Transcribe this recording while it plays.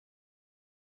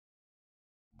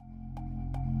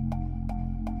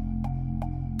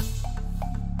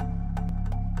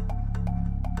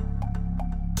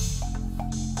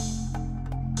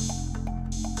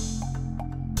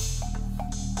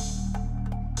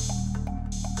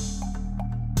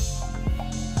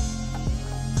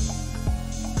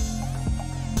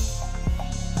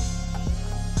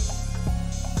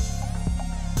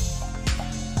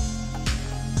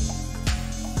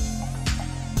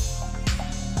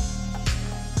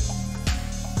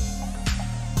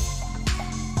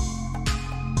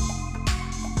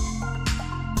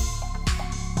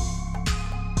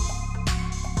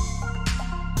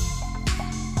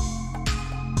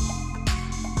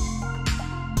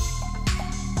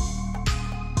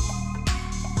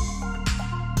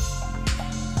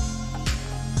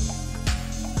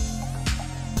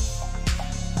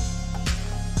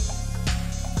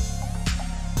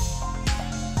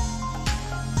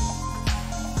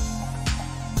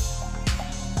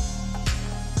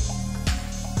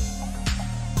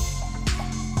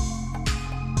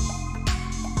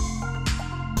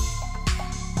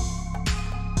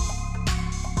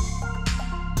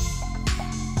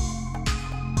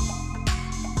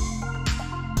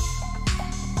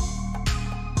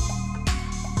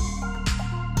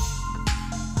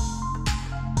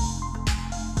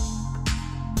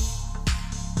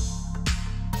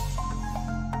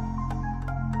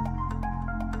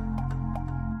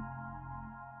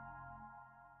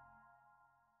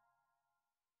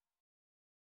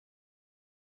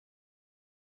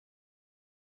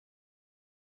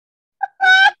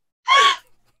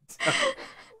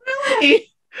Really?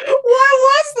 What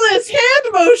was this?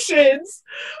 Hand motions.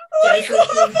 Like, Joseph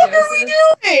what being the fuck are we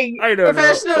Joseph. doing? I don't know.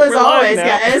 Professional But as we're live always, now.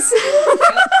 guys.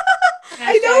 I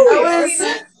Hashtag know we That are.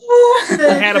 was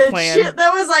I had a plan. shit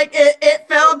that was like it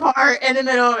fell apart in the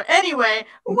middle. Anyway,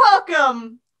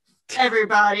 welcome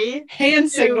everybody. Hand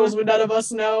signals, but none of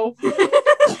us know.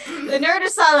 The Nerd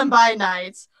Asylum by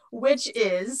Night, which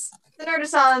is the Nerd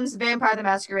Asylum's Vampire the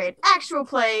Masquerade actual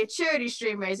play charity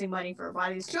stream raising money for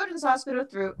Bodies Children's Hospital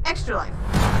through Extra Life.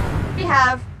 We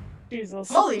have Jesus.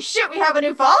 holy shit, we have a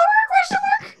new follower? Question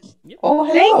mark? Oh,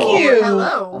 hello. Thank you.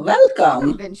 Hello.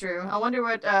 Welcome. Been true. I wonder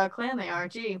what clan they are.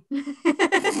 Gee. We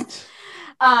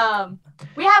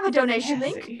have a donation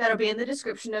link that'll be in the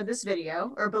description of this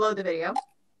video or below the video.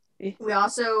 We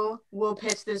also will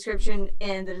put the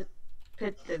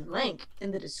link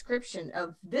in the description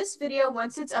of this video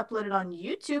once it's uploaded on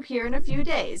YouTube here in a few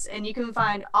days, and you can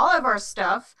find all of our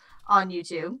stuff on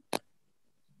YouTube.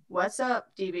 What's up,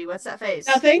 DB? What's that face?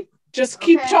 Nothing. Just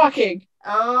keep Okay. talking.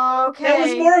 Okay. That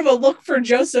was more of a look for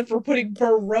Joseph for putting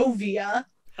Barovia.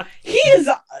 He is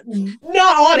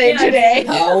not on it today.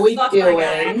 How are we Fuck my guy.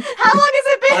 doing? How long has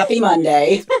it been? Happy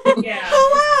Monday. Yeah.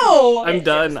 Hello. I'm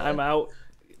done. I'm out.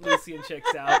 Lucian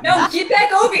checks out. No, get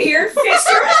back over here and fix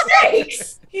your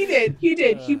mistakes. He did.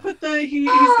 He put he's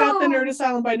got the Nerd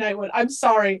Asylum by Night one. I'm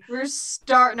sorry. We're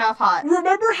starting off hot.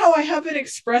 Remember how I have an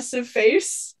expressive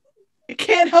face? I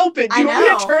can't help it. Do I you want me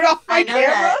know. to turn off my I know camera?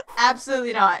 that.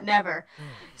 Absolutely not. Never.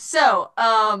 So,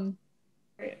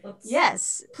 Right, let's...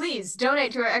 yes, please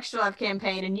donate to our Extra Life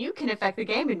campaign, and you can affect the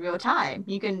game in real time.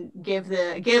 You can give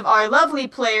our lovely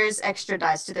players extra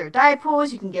dice to their die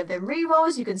pools. You can give them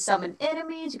rerolls. You can summon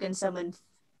enemies. You can summon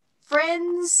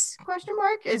friends? Question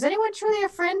mark. Is anyone truly a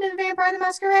friend in Vampire the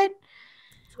Masquerade?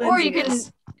 Or you can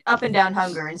up and down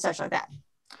hunger and such like that.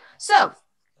 So,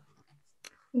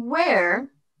 where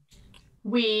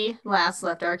we last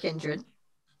left our kindred.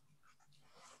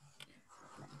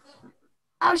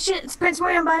 Oh shit, it's Prince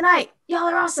William by Night. Y'all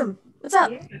are awesome. What's up?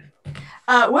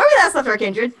 Where we last left our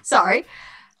kindred, sorry,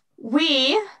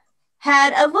 we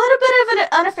had a little bit of an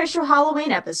unofficial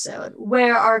Halloween episode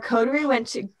where our coterie went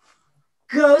to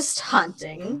ghost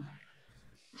hunting.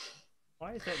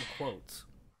 Why is that in quotes?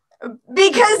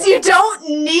 Because you don't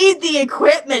need the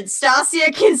equipment.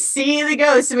 Stasia can see the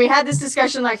ghosts, and we had this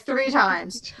discussion like 3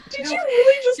 times. Did you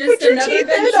really just put Just your another teeth in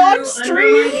venture on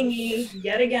stream? undermining me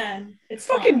yet again. It's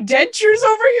Fucking fine. dentures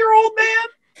over here, old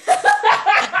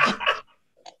man.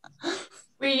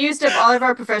 We used up all of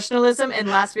our professionalism in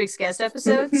last week's guest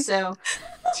episode, so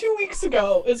 2 weeks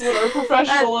ago is when our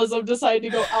professionalism decided to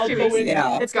go out 2 the weeks window.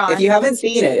 Yeah. it's gone. If you haven't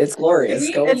seen it, it's glorious.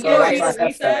 Did Go we- It's go watch glorious. last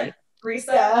episode.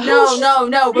 Reset. Yeah. No,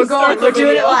 we're Restart going. the We're doing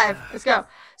it video. live. Let's go.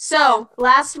 So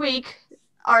last week,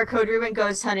 our coterie went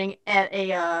ghost hunting at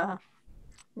a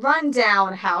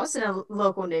rundown house in a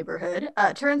local neighborhood.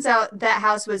 Turns out that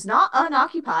house was not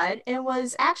unoccupied and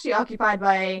was actually occupied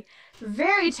by a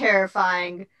very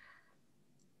terrifying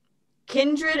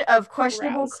kindred of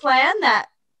questionable Roused. clan that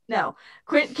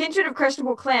kindred of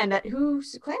questionable clan that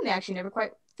whose clan they actually never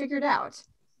quite figured out,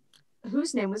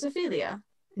 whose name was Ophelia.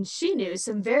 And she knew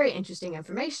some very interesting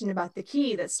information about the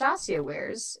key that Stasia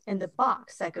wears and the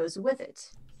box that goes with it.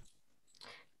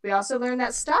 We also learned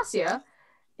that Stasia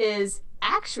is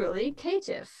actually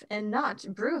Caitiff and not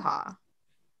Bruja.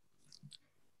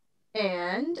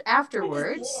 And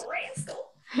afterwards,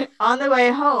 on the way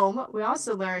home, we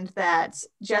also learned that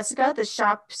Jessica, the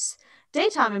shop's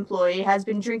daytime employee, has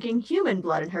been drinking human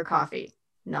blood in her coffee,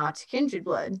 not kindred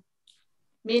blood,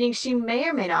 meaning she may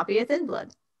or may not be a thin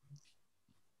blood.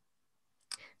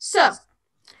 So,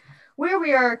 where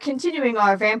we are continuing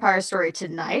our vampire story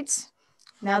tonight,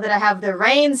 now that I have the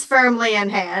reins firmly in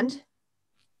hand,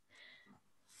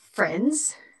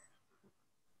 friends,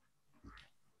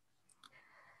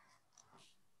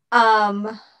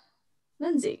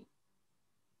 Lindsay,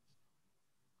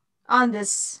 on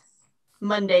this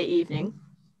Monday evening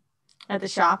at the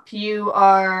shop, you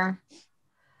are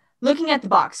looking at the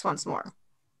box once more,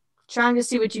 trying to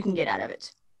see what you can get out of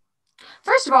it.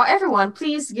 First of all, everyone,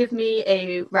 please give me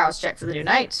a rouse check for the new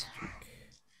night.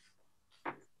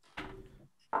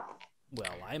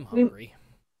 Well, I'm hungry.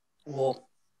 Well,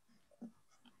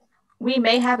 We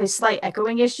may have a slight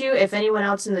echoing issue. If anyone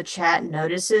else in the chat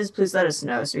notices, please let us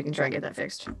know so we can try and get that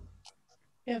fixed.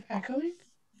 You have echoing?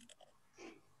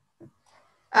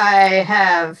 I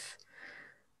have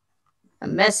a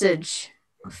message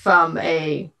from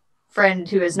a friend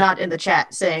who is not in the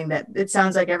chat saying that it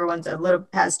sounds like everyone's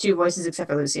has 2 voices except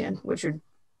for Lucian, which would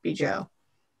be Joe.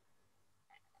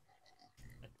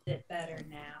 Is it better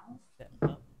now? Step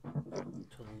up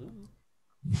to Lou.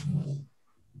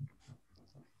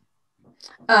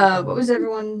 What was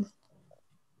everyone?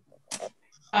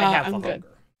 I have I'm the good. hunger.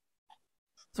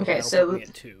 Okay, that'll so- put me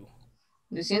at 2.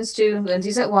 Lucian's 2,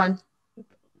 Lindsay's at 1,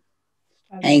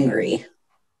 Angry.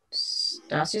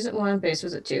 Stassi's at 1, Base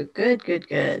was at 2. Good, good,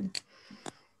 good.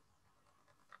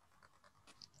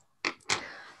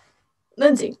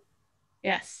 Lindsay,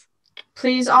 Yes.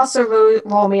 please also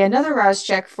roll me another rouse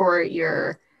check for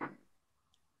your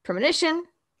premonition.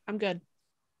 I'm good.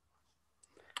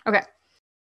 Okay.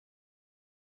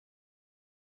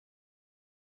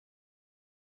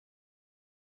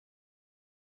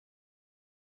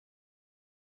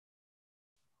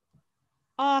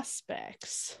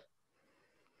 Aspects.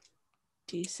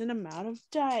 Decent amount of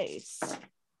dice.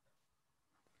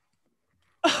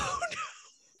 Oh no.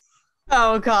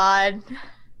 Oh god.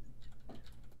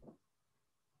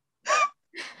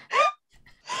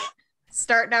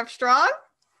 Starting up strong?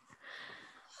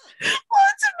 Oh,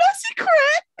 it's a messy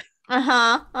crit.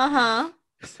 Uh-huh. Uh-huh.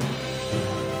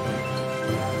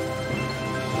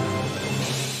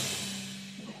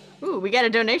 Ooh, we got a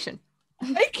donation.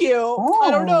 Thank you.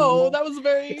 I don't know. Oh. That was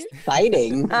very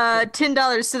Exciting.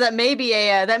 $10. So that may be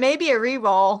a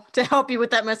re-roll to help you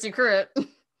with that messy crit.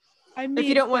 I mean if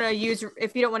you don't want to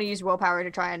use willpower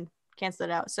to try and cancel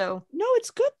it out. So no,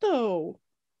 it's good though.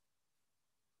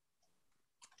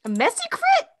 a messy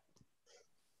crit?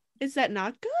 Is that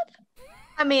not good?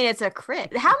 I mean, it's a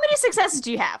crit. How many successes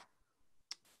do you have?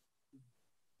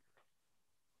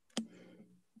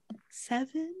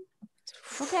 7.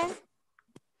 Okay.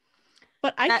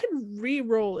 But I That- can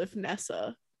re-roll if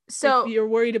Nessa. So If you're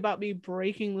worried about me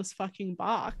breaking this fucking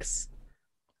box.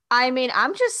 I mean,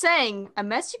 I'm just saying a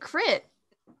messy crit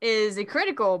is a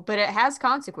critical, but it has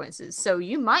consequences. So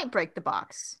you might break the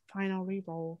box. Fine, I'll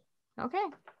re-roll. Okay.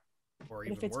 Or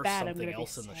But if even it's worse, bad, I'm something gonna be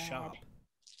else in the sad. shop.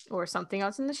 Or something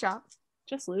else in the shop.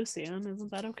 Just Lucian,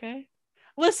 isn't that okay?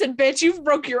 Listen, bitch, you've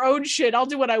broke your own shit. I'll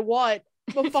do what I want.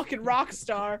 I'm a fucking rock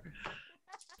star.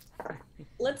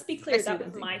 Let's be I clear, see that what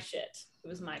was you my shit. It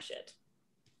was my shit.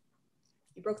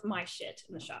 You broke my shit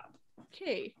in the shop.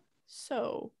 Okay,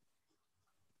 so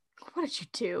What did you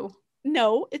do?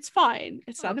 no, it's fine.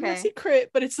 It's not a Okay. messy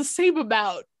crit, but it's the same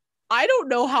amount. I don't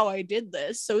know how I did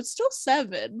this, so it's still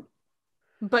 7.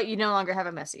 But you no longer have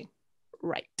a messy.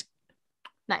 Right.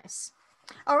 Nice.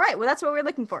 All right. Well, that's what we're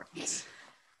looking for.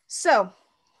 So,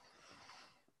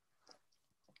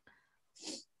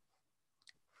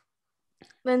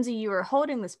 Lindsay, you are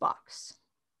holding this box.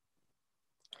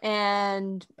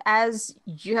 And as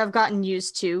you have gotten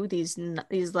used to these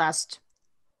last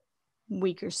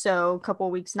week or so,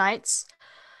 couple weeks, nights,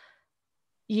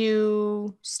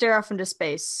 you stare off into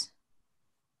space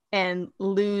and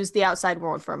lose the outside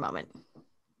world for a moment.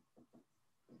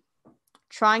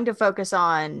 Trying to focus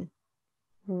on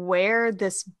where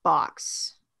this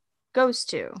box goes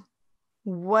to,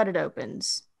 what it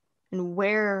opens, and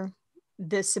where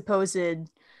this supposed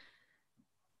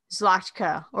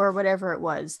Zlachka, or whatever it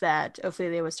was that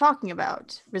Ophelia was talking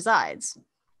about, resides.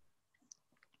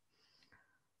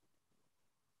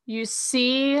 You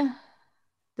see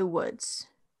the woods.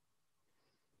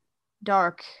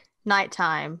 Dark,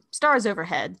 nighttime, stars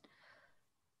overhead,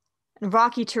 and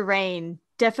rocky terrain,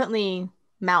 definitely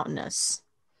mountainous.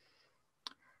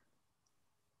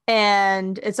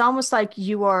 And it's almost like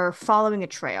you are following a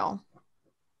trail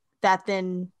that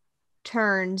then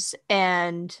turns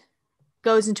and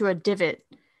goes into a divot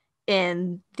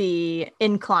in the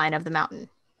incline of the mountain,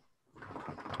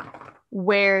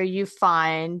 where you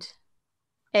find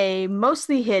a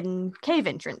mostly hidden cave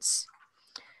entrance.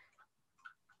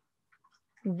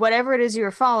 Whatever it is you're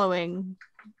following,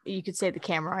 you could say the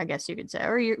camera, I guess you could say,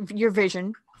 or your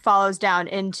vision follows down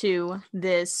into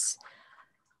this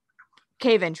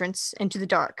cave entrance, into the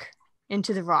dark,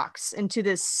 into the rocks, into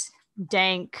this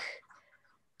dank,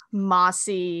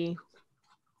 mossy,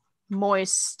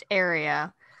 moist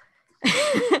area.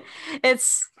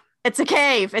 It's a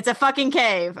cave. It's a fucking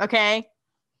cave, okay?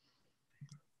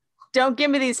 Don't give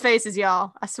me these faces,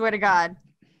 y'all. I swear to God.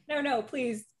 No,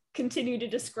 please continue to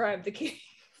describe the cave.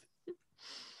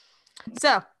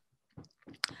 So,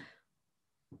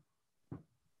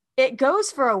 it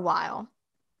goes for a while.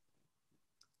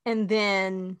 And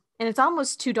it's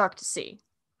almost too dark to see.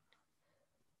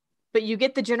 But you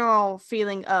get the general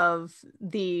feeling of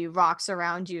the rocks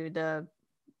around you.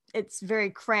 It's very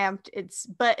cramped.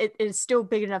 But it is still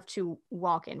big enough to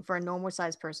walk in for a normal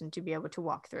sized person to be able to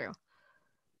walk through.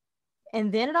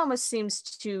 And then it almost seems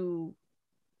to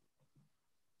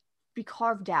be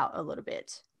carved out a little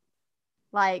bit.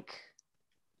 Like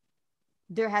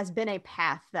there has been a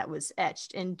path that was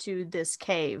etched into this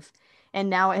cave, and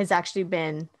now it has actually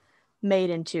been made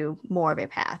into more of a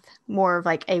path, more of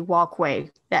like a walkway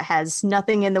that has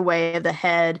nothing in the way of the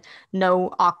head,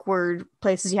 no awkward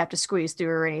places you have to squeeze through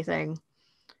or anything.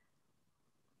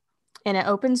 And it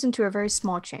opens into a very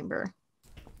small chamber.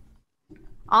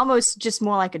 Almost just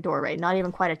more like a doorway, not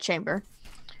even quite a chamber.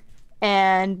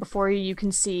 And before you, you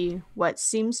can see what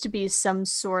seems to be some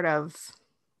sort of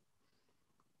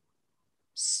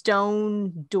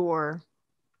stone door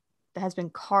that has been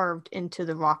carved into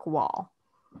the rock wall.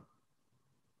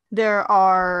 There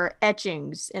are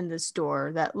etchings in this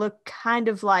door that look kind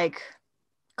of like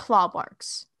claw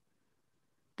marks,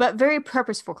 but very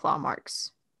purposeful claw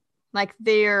marks. Like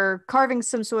they're carving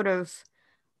some sort of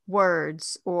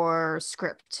words or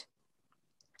script,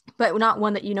 but not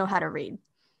one that you know how to read.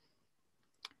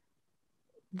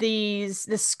 The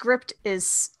script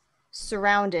is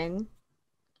surrounding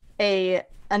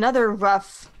another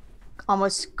rough,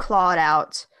 almost clawed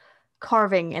out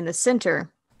carving in the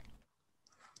center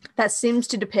that seems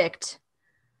to depict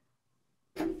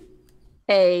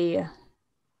a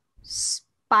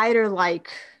spider-like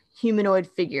humanoid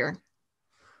figure.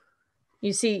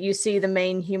 You see the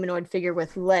main humanoid figure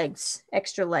with legs,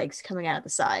 extra legs coming out of the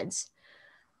sides,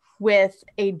 with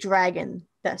a dragon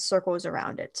that circles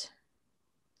around it.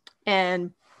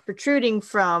 And protruding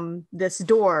from this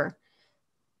door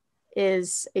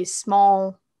is a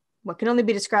small, what can only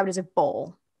be described as a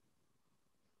bowl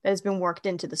that has been worked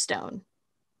into the stone.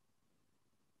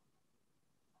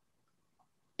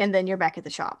 And then you're back at the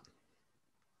shop.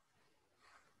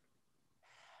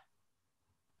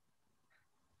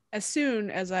 As soon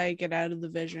as I get out of the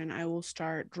vision, I will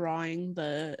start drawing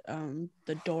the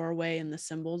doorway and the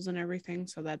symbols and everything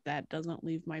so that doesn't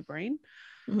leave my brain.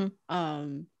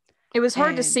 Mm-hmm. It was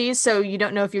hard to see, so you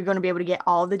don't know if you're going to be able to get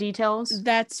all the details.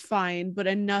 That's fine, but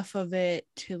enough of it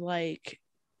to like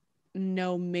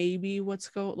know maybe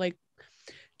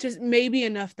just maybe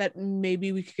enough that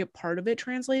maybe we could get part of it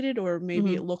translated, or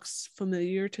maybe it looks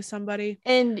familiar to somebody.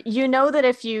 And you know that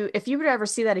if you would ever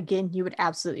see that again, you would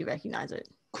absolutely recognize it.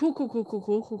 Cool.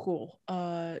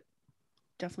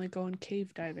 Definitely going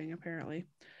cave diving, apparently.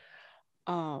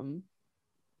 Spelunking?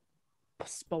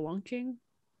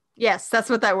 Yes, that's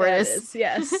what that word is.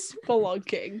 Yes,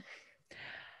 spelunking.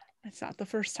 It's not the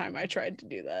first time I tried to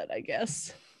do that, I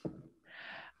guess.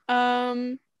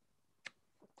 I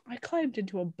climbed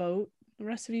into a boat. The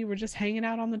rest of you were just hanging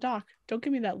out on the dock. Don't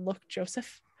give me that look,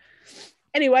 Joseph.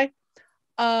 Anyway,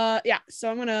 yeah,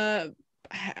 so I'm gonna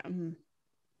I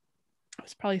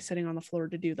was probably sitting on the floor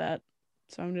to do that.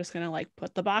 So I'm just gonna like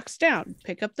put the box down,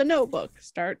 pick up the notebook,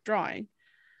 start drawing.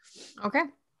 Okay.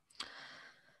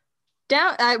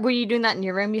 Were you doing that in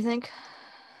your room, you think?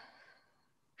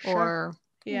 Sure. Or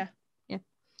yeah.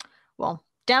 Well,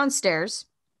 downstairs,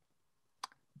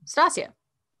 Stasia.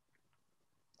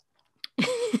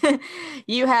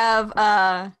 You have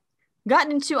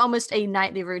gotten into almost a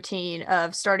nightly routine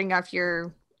of starting off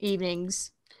your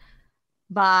evenings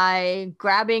by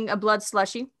grabbing a blood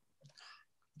slushie,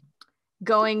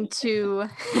 going to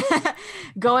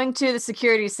the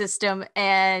security system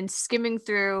and skimming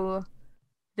through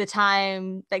the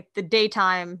time, like the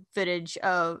daytime footage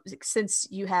of, since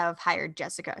you have hired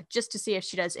Jessica, just to see if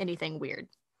she does anything weird.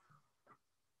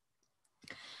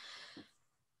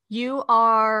 You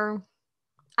are,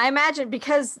 I imagine,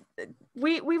 because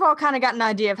we've all kind of got an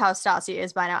idea of how Stasia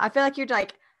is by now. I feel like you're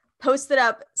like posted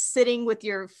up, sitting with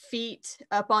your feet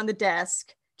up on the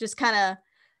desk, just kind of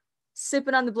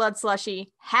sipping on the blood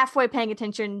slushie, halfway paying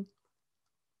attention,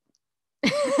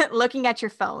 looking at your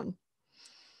phone.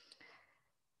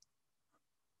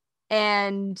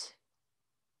 And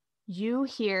you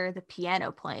hear the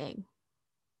piano playing.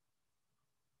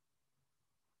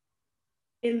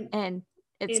 And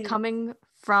it's coming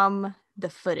from the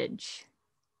footage.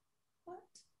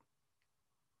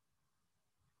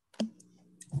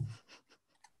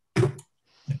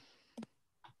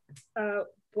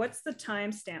 What's the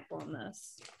timestamp on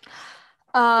this?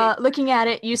 Looking at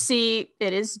it, you see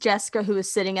it is Jessica who is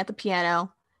sitting at the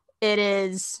piano. It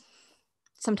is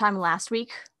sometime last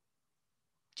week,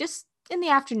 just in the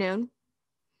afternoon,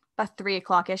 about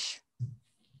 3:00-ish.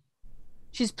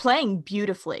 She's playing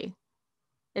beautifully.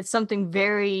 It's something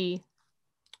very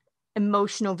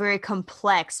emotional, very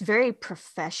complex, very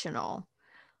professional.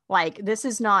 Like, this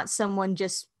is not someone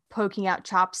just poking out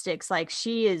chopsticks. Like,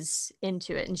 she is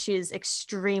into it, and she is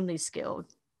extremely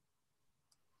skilled.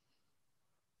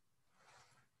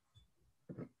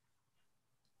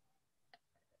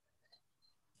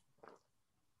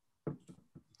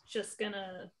 Just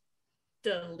gonna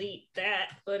delete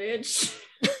that footage.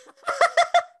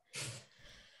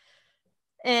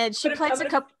 And she plays a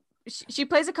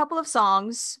couple of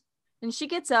songs, And she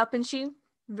gets up and she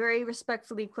very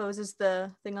respectfully closes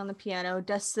the thing on the piano,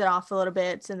 dusts it off a little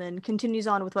bit, and then continues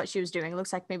on with what she was doing. It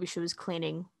looks like maybe she was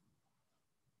cleaning.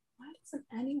 Why doesn't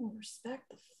anyone respect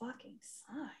the fucking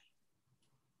sign?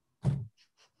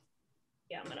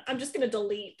 Yeah, I'm just gonna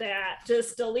delete that.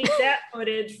 Just delete that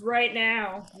footage right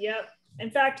now. Yep. In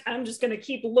fact, I'm just gonna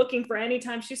keep looking for any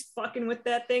time she's fucking with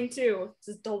that thing too.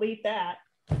 Just delete that.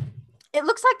 It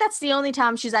looks like that's the only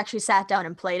time she's actually sat down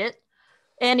and played it.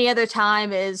 Any other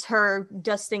time is her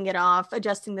dusting it off,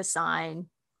 adjusting the sign.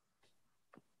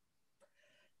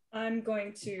 I'm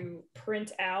going to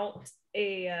print out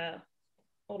a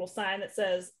little sign that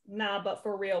says, "Nah, but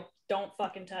for real, don't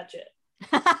fucking touch it."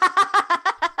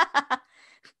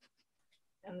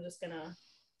 I'm just gonna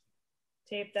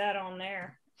tape that on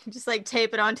there. Just like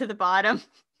tape it onto the bottom,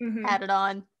 add it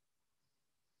on.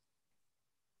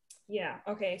 Yeah,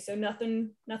 okay, so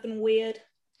nothing weird.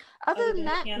 Other than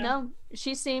that, no.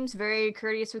 She seems very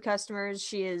courteous with customers.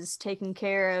 She is taking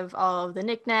care of all of the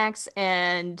knickknacks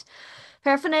and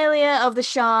paraphernalia of the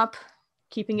shop,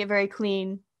 keeping it very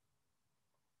clean.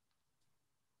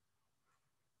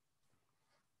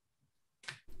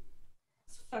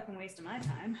 It's a fucking waste of my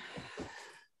time.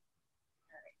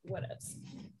 Alright, what else?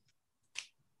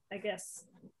 I guess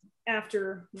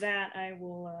after that I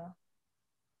will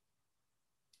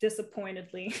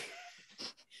disappointedly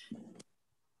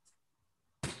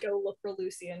go look for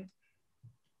Lucian.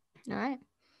 All right.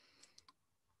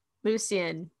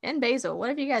 Lucian and Basil, what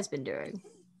have you guys been doing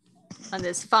on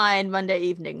this fine Monday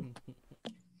evening?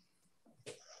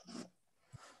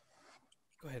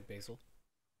 Go ahead, Basil.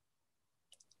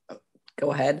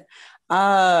 Go ahead.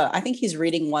 I think he's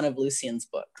reading one of Lucian's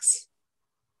books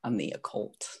on the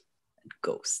occult and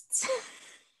ghosts.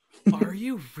 Are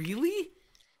you really?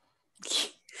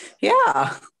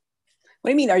 Yeah. What do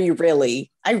you mean, are you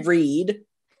really? I read.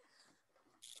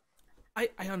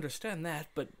 I understand that,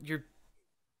 but you're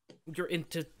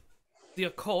into the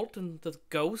occult and the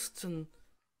ghosts and...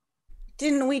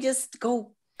 Didn't we just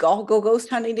go ghost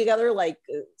hunting together like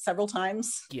several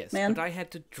times? Yes, man. but I had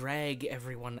to drag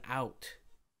everyone out.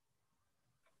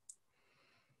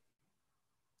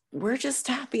 We're just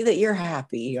happy that you're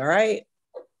happy, all right?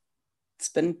 It's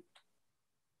been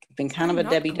kind of a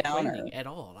Debbie Downer at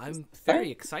all. I'm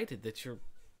very excited that you're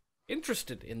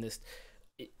interested in this.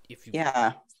 If you...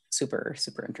 Yeah, super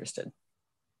interested.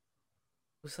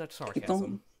 Was that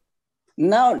sarcasm?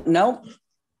 No.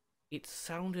 It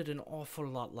sounded an awful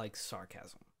lot like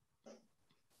sarcasm.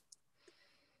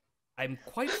 I'm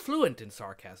quite fluent in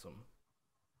sarcasm.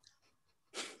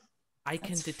 I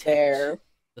can detect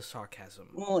the sarcasm.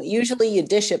 Well, usually you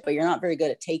dish it, but you're not very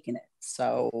good at taking it,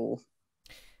 so...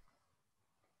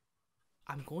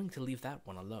 I'm going to leave that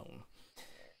one alone.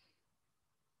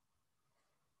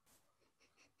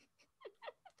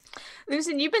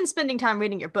 Lucian, you've been spending time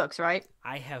reading your books, right?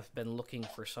 I have been looking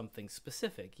for something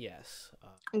specific, yes.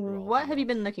 What have you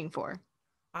been looking for?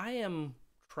 I am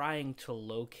trying to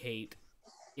locate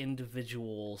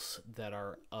individuals that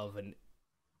are of a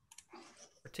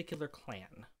particular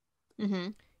clan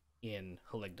in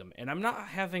Haligdom, and I'm not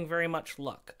having very much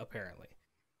luck, apparently.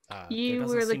 You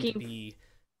were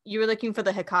looking for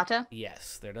the Hecata?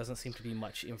 Yes, there doesn't seem to be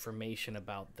much information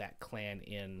about that clan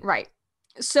in... Right.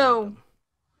 So... Haligdom.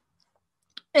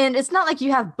 And it's not like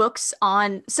you have books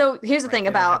on. So here's the thing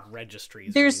about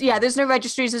registries. There's no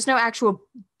registries. There's no actual.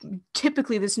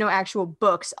 Typically, there's no actual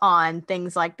books on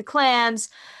things like the clans,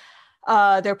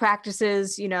 their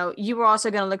practices. You know, you were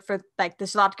also going to look for like the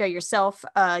Zlatka yourself.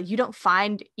 You don't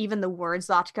find even the word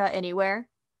Zlatka anywhere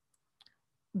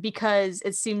because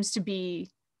it seems to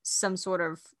be some sort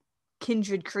of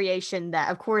kindred creation that,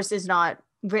 of course, is not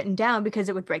written down because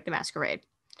it would break the masquerade.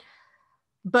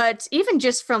 But even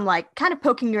just from like kind of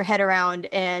poking your head around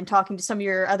and talking to some of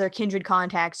your other kindred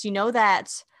contacts, you know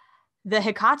that the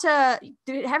Hecata,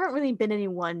 there haven't really been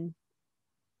anyone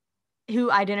who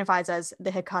identifies as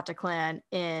the Hecata clan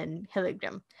in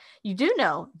Haligdom. You do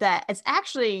know that it's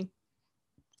actually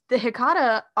the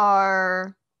Hecata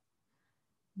are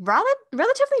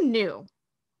relatively new.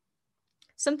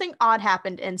 Something odd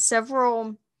happened and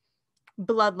several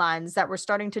bloodlines that were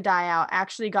starting to die out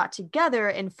actually got together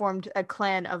and formed a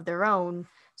clan of their own,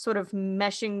 sort of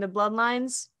meshing the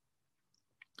bloodlines.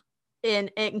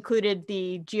 And it included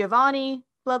the Giovanni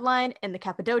bloodline and the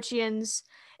Cappadocians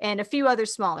and a few other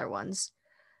smaller ones.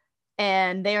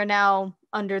 And they are now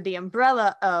under the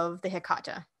umbrella of the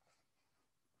Hecata.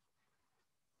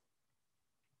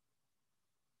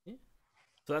 Yeah.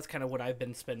 So that's kind of what I've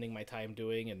been spending my time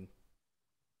doing and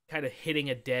kind of hitting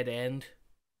a dead end.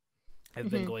 I've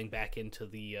been going back into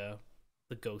the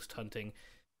ghost hunting,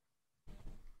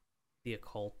 the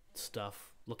occult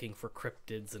stuff, looking for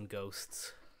cryptids and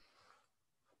ghosts.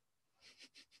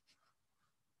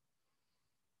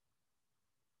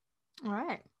 All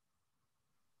right.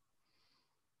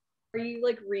 Are you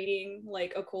like reading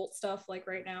like occult stuff like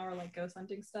right now, or like ghost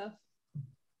hunting stuff?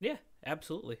 Yeah,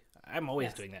 absolutely. I'm always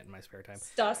Yes. doing that in my spare time.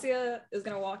 Stasia is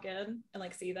gonna walk in and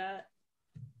like see that.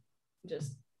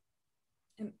 Just,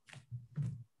 am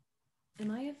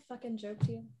I a fucking joke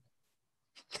to you?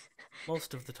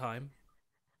 Most of the time.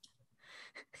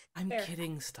 I'm Fair.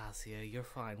 kidding, Stasia. You're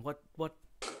fine. What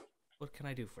can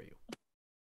I do for you?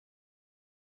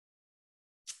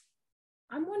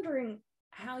 I'm wondering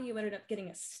how you ended up getting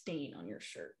a stain on your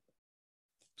shirt.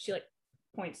 She like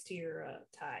points to your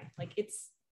tie. Like, it's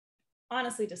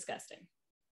honestly disgusting.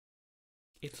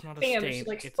 It's not a Bam! stain. She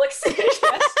like It's... flicks his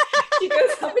chest. She goes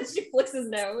up and she flicks his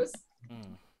nose.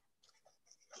 Mm.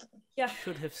 Yeah.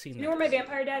 Should have seen You that. know where my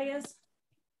vampire daddy is?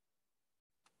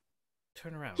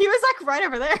 Turn around. He was like right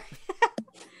over there.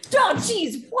 Oh,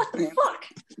 jeez, what the fuck?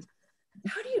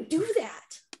 How do you do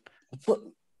that? What?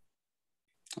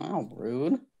 Oh,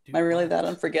 rude. Do Am I really what? that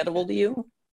unforgettable to you?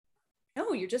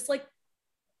 No, you're just like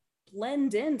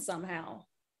blend in somehow,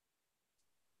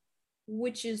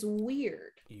 which is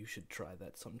weird. You should try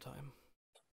that sometime.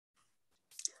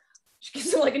 She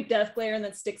gives him like a death glare and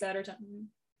then sticks out her tongue.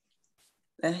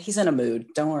 He's in a mood.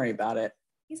 Don't worry about it.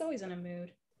 He's always in a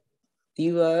mood.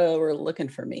 You were looking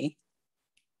for me.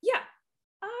 Yeah,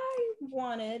 I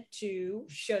wanted to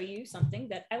show you something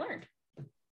that I learned.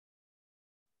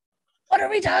 What are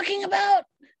we talking about?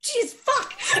 Jeez,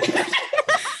 fuck!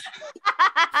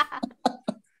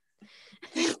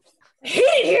 I hate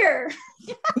it here.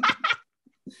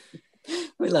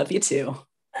 We love you too.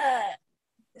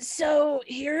 So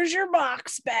here's your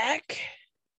box back.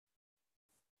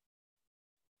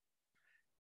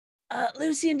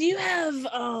 Lucian, do you have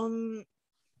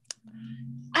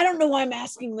I don't know why I'm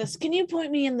asking this. Can you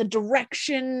point me in the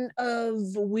direction of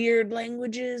weird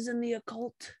languages in the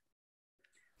occult?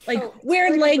 Like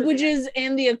weird languages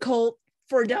and the occult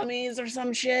for dummies or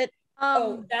some shit?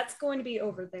 Oh, that's going to be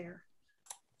over there.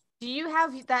 Do you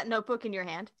have that notebook in your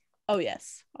hand? Oh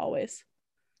yes, always.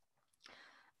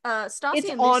 Stassi It's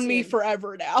and on me Lucian-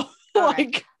 forever now. All right.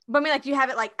 Like, But I mean, like, you have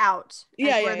it like out, like,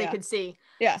 Yeah, where yeah, they yeah. could see.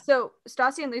 Yeah. So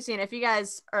Stassi and Lucian, if you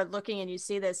guys are looking and you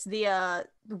see this, the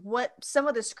what some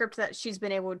of the script that she's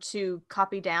been able to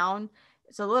copy down,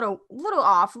 it's a little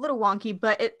off, a little wonky,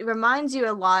 but it reminds you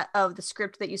a lot of the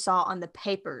script that you saw on the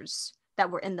papers that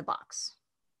were in the box.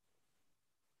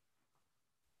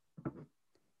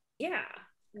 Yeah,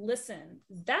 listen,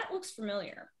 that looks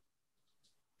familiar.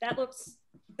 That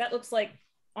looks like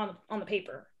on the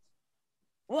paper.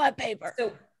 what paper?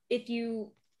 So if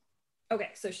you, okay,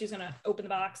 so she's gonna open the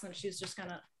box and she's just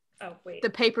gonna, oh wait, The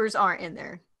papers aren't in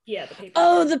there. yeah, the paper.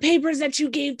 Oh, the papers that you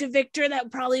gave to Victor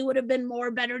that probably would have been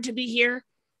more better to be here.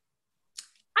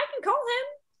 I can call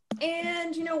him.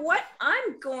 And you know what?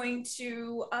 I'm going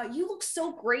to, you look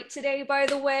so great today, by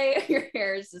the way. Your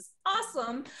hair is just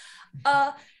awesome.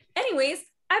 Anyways,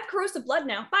 I have corrosive blood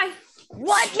now. Bye.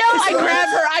 What? No,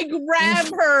 I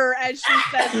grab her as she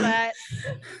says that.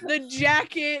 The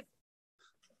jacket.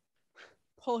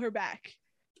 Pull her back.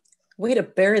 Way to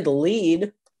bury the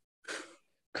lead.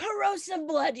 Corrosive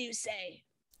blood, you say?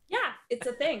 Yeah, it's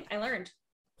a thing. I learned.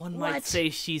 One What? might say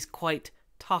she's quite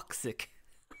toxic.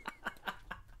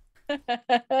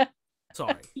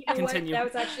 Sorry. You know what? Continue. That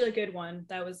was actually a good one.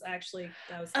 That was.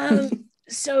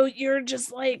 So you're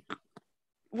just like,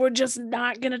 we're just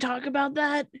not gonna talk about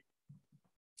that?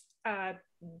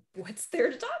 What's there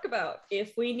to talk about?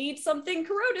 If we need something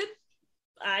corroded,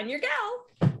 I'm your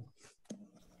gal.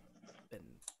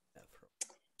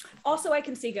 Also, I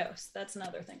can see ghosts. That's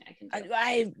another thing I can do.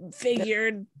 I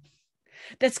figured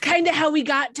that's kind of how we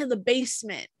got to the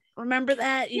basement. Remember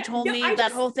that? You Yeah, told no, me I that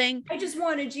just- whole thing? I just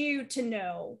wanted you to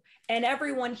know, and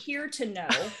everyone here to know,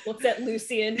 looks at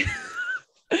Lucian,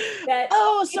 that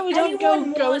Oh, so if we don't go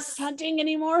anyone ghost wants- hunting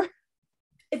anymore?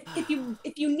 if you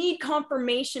need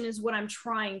confirmation is what I'm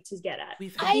trying to get at.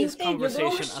 We've I had this think your little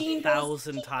conversation machine a goes-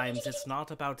 1,000 times. It's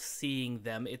not about seeing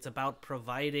them. It's about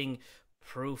providing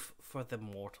proof for the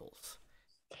mortals.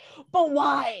 But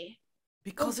why?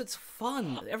 Because it's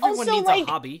fun. Everyone Also, needs like,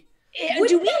 a hobby. Would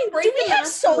Do we break do we the have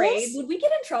souls? masquerade? Would we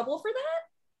get in trouble for that?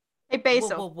 Hey, Whoa,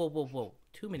 Basil, whoa.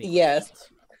 Too many Yes.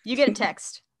 questions. you get a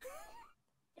text.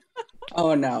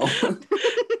 Oh no. I'm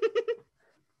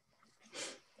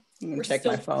gonna We're check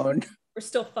my still- phone. We're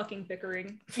still fucking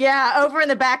bickering. Yeah, over in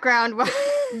the background.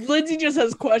 Lindsay just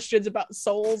has questions about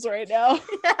souls right now.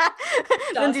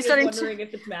 Lindsay's Stassia's starting wondering to,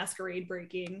 if it's masquerade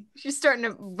breaking. she's starting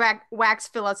to wax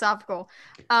philosophical.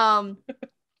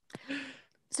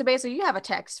 So basically, you have a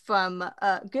text from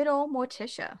good old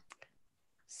Morticia.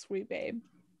 Sweet babe.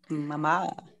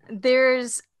 Mama.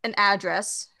 There's an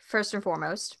address, first and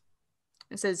foremost.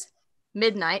 It says,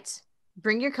 midnight,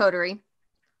 bring your coterie,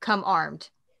 come armed.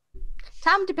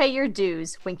 Time to pay your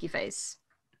dues, winky face.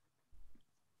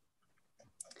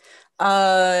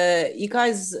 You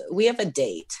guys, we have a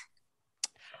date.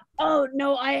 Oh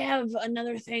no, I have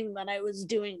another thing that I was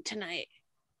doing tonight.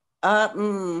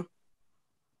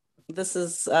 This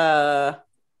is Mama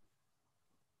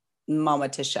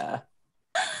Tisha.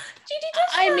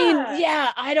 I mean,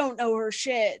 yeah, I don't know her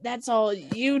shit. That's all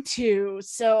you two.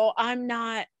 So I'm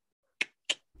not.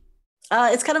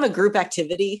 It's kind of a group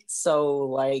activity, so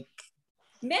like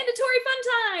Mandatory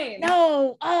fun time.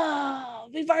 No,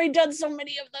 we've already done so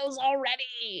many of those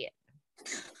already.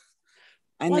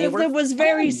 and One they of were them was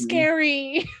very fun.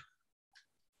 scary.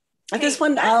 This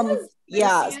one,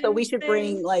 yeah. So we should thing.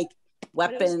 bring like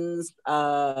weapons,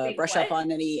 Wait, brush what? up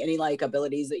on any like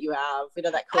abilities that you have. You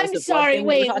know that I'm corrosive sorry,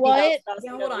 blood thing we were wait, talking what? about?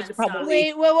 Yeah, You know, hold we on, should stop. probably-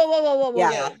 Wait, whoa.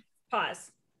 Yeah.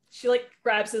 Pause. She like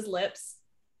grabs his lips.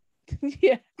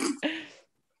 Yeah.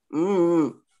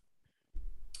 Mm.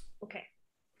 Okay.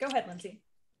 Go ahead, Lindsay.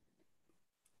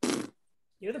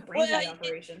 You're the brains of the Well,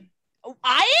 operation.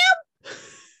 I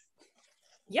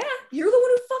Yeah, you're the one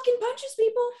who fucking punches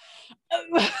people.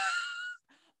 am.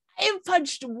 I have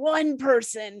punched one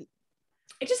person.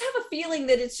 I just have a feeling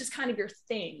that it's just kind of your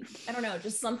thing. I don't know,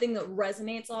 just something that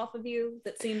resonates off of you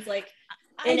that seems like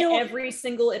in every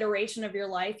single iteration of your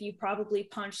life, you probably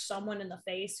punched someone in the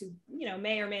face who, you know,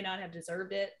 may or may not have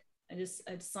deserved it. And just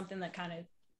it's something that kind of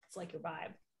it's like your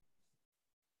vibe.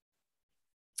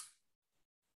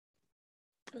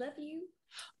 I love you.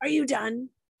 Are you done?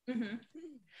 Mm-hmm.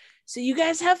 So you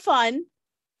guys have fun.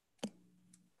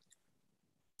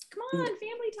 Come on,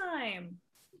 family time.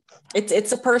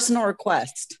 It's a personal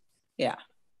request. Yeah.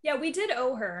 Yeah, we did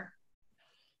owe her.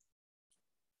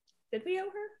 Did we owe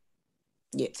her?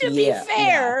 Yeah. To be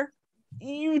fair,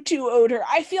 you two owed her.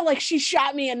 I feel like she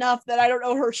shot me enough that I don't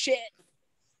owe her shit.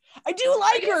 I do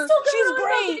like her. She's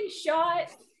great. Shot.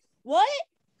 What?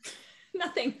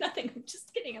 Nothing. I'm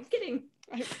just kidding. I'm kidding.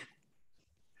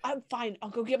 I'm fine. I'll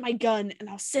go get my gun and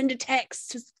I'll send a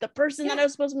text to the person that I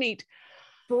was supposed to meet.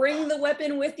 Bring the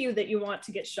weapon with you that you want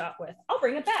to get shot with. I'll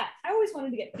bring it back. I always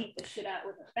wanted to get beat the shit out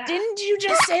with a bat. Didn't you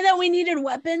just say that we needed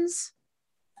weapons?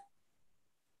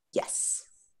 Yes.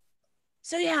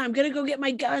 So yeah, I'm gonna go get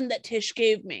my gun that Tish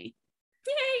gave me.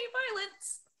 Yay,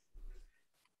 violence.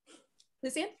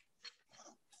 Lucian?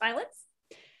 Violence?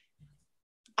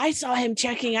 I saw him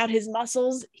checking out his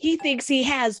muscles. He thinks he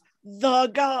has the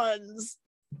guns.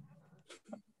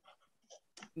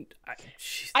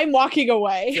 I'm walking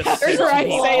away Just after say two I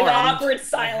say arms. that. Awkward I have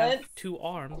silence. 2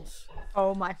 arms.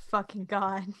 Oh my fucking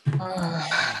god.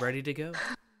 Ready to go.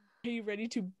 Are you ready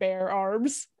to bear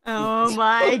arms? Oh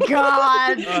my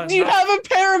god. Do you have a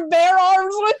pair of bear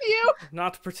arms with you?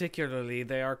 Not particularly.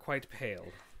 They are quite pale.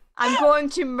 I'm going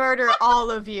to murder all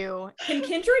of you. Can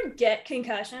Kindred get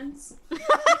concussions?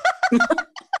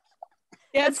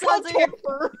 Yeah, it's called sounds like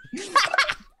terror.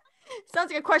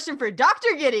 Sounds like a question for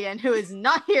Dr. Gideon, who is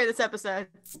not here this episode.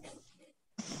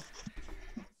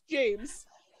 James.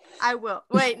 I will.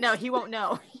 Wait, no, he won't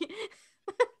know.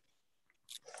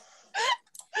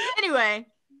 Anyway,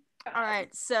 all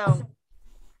right. So,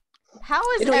 how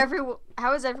is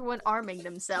everyone arming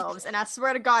themselves? And I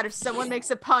swear to God, if someone makes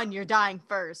a pun, you're dying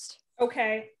first.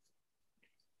 Okay.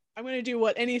 I'm gonna do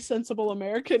what any sensible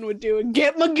American would do and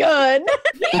get my gun.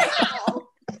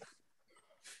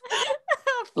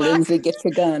 Lindsay, get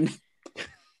your gun.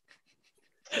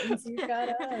 You got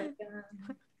a gun.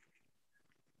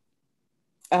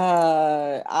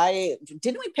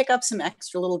 Didn't we pick up some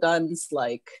extra little guns?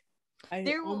 Like I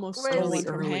There almost was- stole one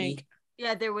from Early. Hank.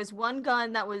 Yeah, there was one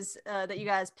gun that was that you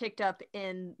guys picked up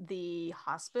in the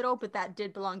hospital, but that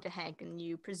did belong to Hank, and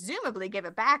you presumably gave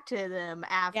it back to them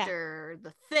after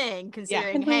the thing,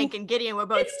 considering Hank and Gideon were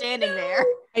both standing there.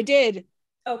 I did.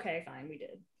 Okay, fine, we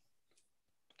did.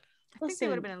 I think they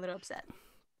would have been a little upset.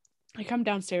 I come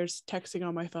downstairs texting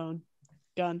on my phone.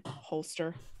 Gun,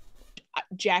 holster,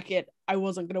 jacket. I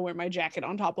wasn't gonna wear my jacket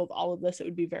on top of all of this. It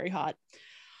would be very hot.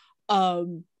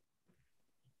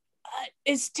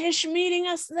 Is Tish meeting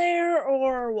us there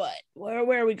or what?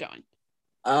 Where are we going?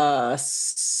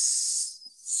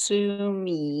 Assume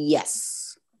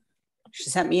yes. She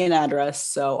sent me an address,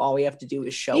 so all we have to do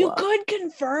is show You up. could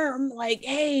confirm, like,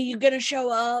 hey, you gonna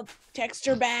show up? Text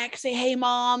her back, say, hey,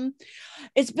 mom,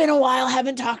 it's been a while,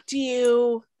 haven't talked to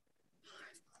you.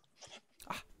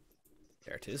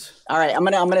 There it is. All right, I'm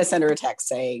gonna send her a text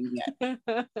saying you'll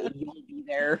be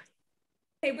there.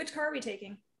 Hey, which car are we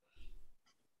taking?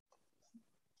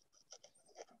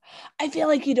 I feel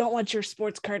like you don't want your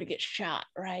sports car to get shot,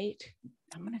 right?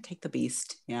 I'm gonna take the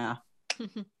beast. Yeah.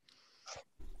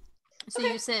 So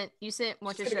you sent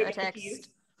Morticia a text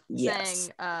Yes.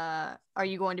 saying, are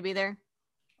you going to be there?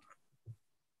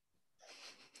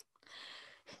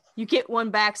 You get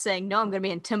one back saying, no, I'm going to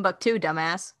be in Timbuktu,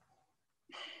 dumbass.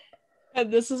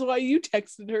 And this is why you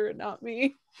texted her and not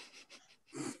me.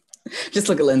 Just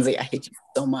look at Lindsay. I hate you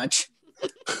so much.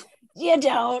 You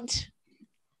don't.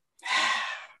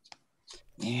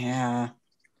 Yeah.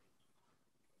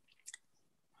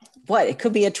 What? It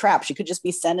could be a trap. She could just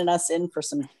be sending us in for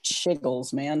some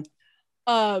shiggles, man.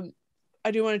 I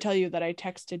do want to tell you that I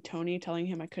texted Tony telling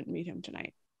him I couldn't meet him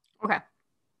tonight. Okay.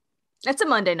 It's a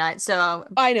Monday night, so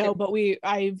I know, but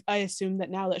I assume that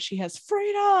now that she has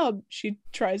freedom, she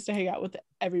tries to hang out with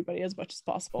everybody as much as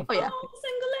possible. Oh yeah. Oh,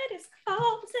 single ladies.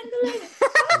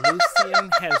 Lucian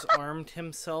has armed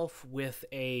himself with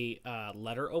a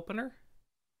letter opener.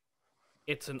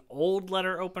 It's an old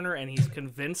letter opener, and he's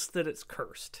convinced that it's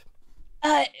cursed.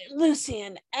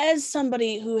 Lucian, as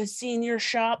somebody who has seen your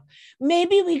shop,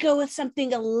 maybe we go with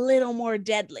something a little more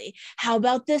deadly. How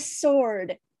about this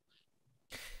sword?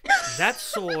 That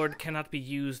sword cannot be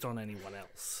used on anyone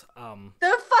else.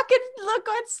 The fucking look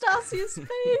on Stasia's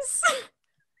face.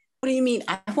 What do you mean?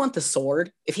 I want the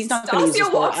sword. If he's not going to use the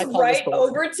Stasia sword, walks I call right the sword.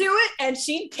 over to it and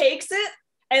she takes it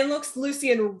and looks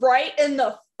Lucian right in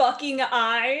the fucking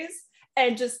eyes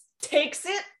and just takes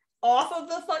it off of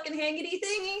the fucking hangity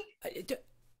thingy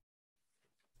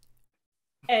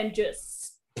and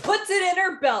just puts it in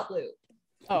her belt loop.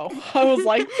 Oh, I was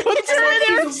like, puts it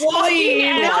in her She's walking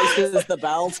sleeve. out. Slices the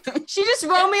belt. She just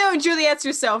Romeo and Juliet's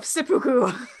herself.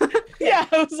 Seppuku. Yeah,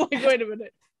 I was like, wait a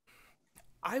minute.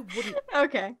 I wouldn't.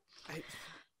 Okay.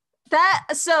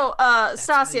 That's how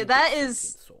Stasia, you that get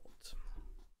is swords.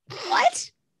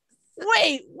 What?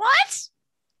 Wait, what?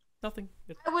 Nothing.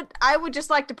 I would just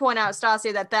like to point out,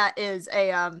 Stasia, that is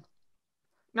a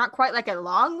not quite like a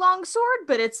long sword,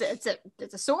 but it's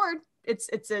a sword.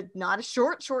 It's a not a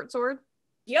short sword.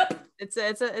 Yep. It's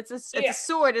a Yeah.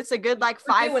 sword. It's a good like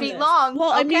We're 5 doing feet this. long.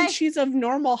 Well, I mean, Okay. she's of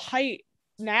normal height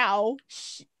now.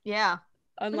 Yeah.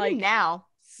 Unlike now.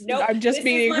 Nope. I'm just this is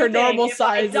meaning my her thing. normal If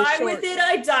size is I die short. with it,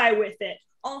 I die with it.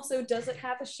 Also, does it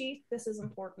have a sheath? This is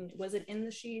important. Was it in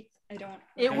the sheath? I don't.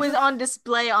 It was on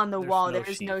display on the There's wall. no There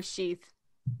is no sheath.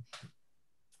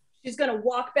 She's gonna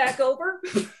walk back over.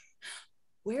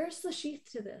 Where's the sheath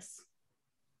to this?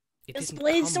 It Because didn't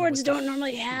blade come swords with the don't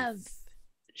normally sheath. have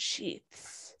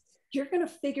sheaths. You're gonna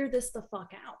figure this the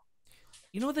fuck out.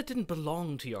 You know that didn't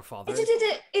belong to your father.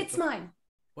 It's mine.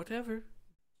 Whatever.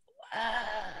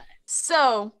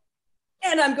 So,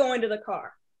 And I'm going to the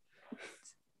car.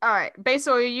 all right,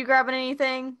 Basil, are you grabbing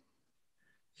anything?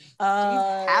 Do you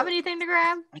have anything to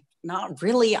grab? Not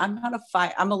really. I'm not a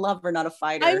fight. I'm a lover, not a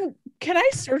fighter. Can I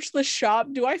search the shop?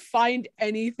 Do I find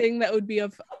anything that would be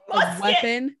of a Musket!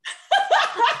 weapon?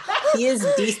 He is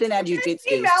decent at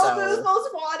jujitsu. Malibu's So.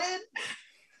 most wanted.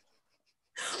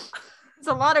 There's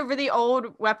a lot of really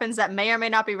old weapons that may or may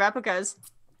not be replicas.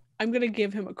 I'm gonna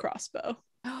give him a crossbow.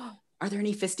 Are there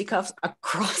any fisticuffs? A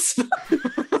crossbow?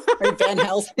 Are Van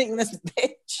Helsing this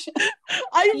bitch?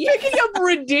 I'm picking up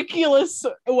ridiculous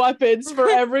weapons for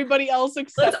everybody else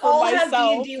except Let's for all have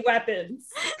myself. D&D weapons.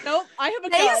 Nope, I have a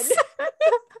gun.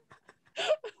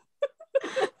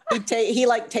 Ace? He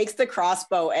like takes the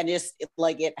crossbow and just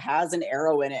like it has an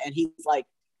arrow in it, and he's like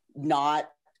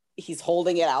he's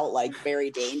holding it out like very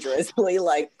dangerously,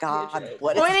 like God,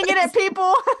 what is Pointing it at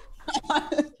people.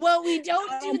 Well, we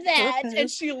don't do that. And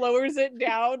she lowers it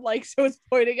down, like so it's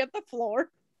pointing at the floor.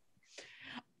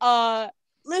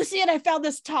 Lucian, I found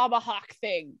this tomahawk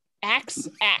thing. Axe.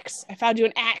 I found you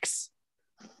an axe.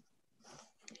 I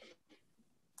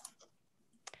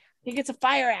think it's a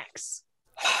fire axe.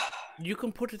 You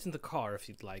can put it in the car if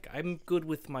you'd like. I'm good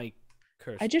with my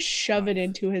curse. I just shove it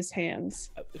into his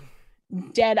hands,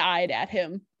 dead-eyed at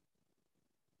him.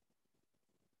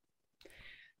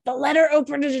 The letter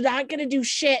opener is not gonna do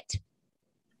shit.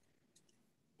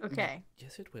 Okay.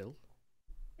 Yes, it will.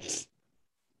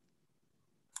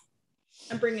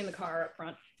 I'm bringing the car up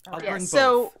front. I'll Yeah, bring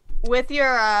so both. with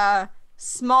your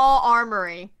small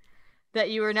armory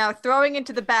that you are now throwing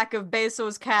into the back of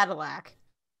Basil's Cadillac,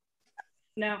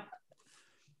 No.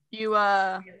 you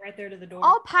Get right there to the door.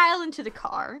 all pile into the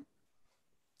car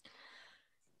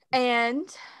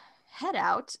and head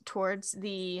out towards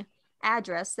the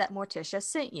address that Morticia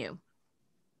sent you.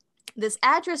 This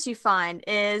address you find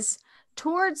is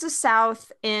towards the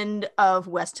south end of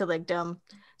West Tiligdom,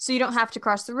 so you don't have to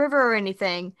cross the river or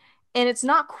anything, and it's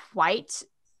not quite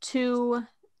to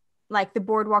like the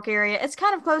boardwalk area. It's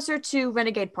kind of closer to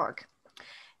Renegade Park.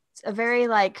 It's a very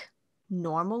like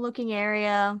normal looking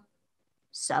area,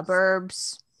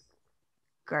 suburbs,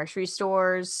 grocery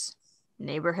stores,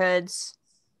 neighborhoods.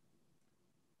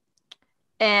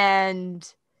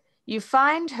 And you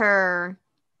find her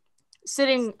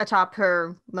sitting atop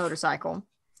her motorcycle,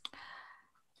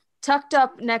 tucked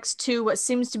up next to what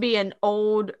seems to be an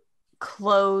old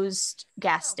closed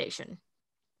gas station.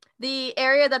 The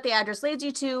area that the address leads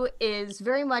you to is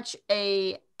very much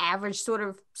a average sort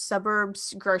of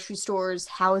suburbs, grocery stores,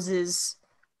 houses,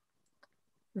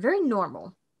 very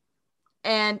normal.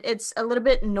 And it's a little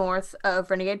bit north of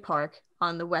Renegade Park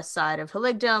on the west side of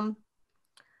Haligdom.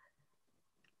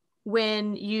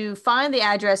 When you find the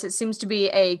address, it seems to be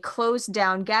a closed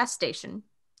down gas station.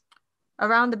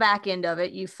 Around the back end of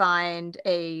it, you find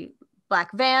a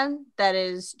black van that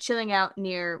is chilling out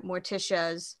near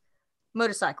Morticia's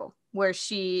motorcycle, where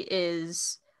she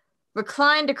is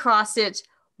reclined across it,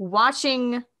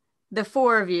 watching the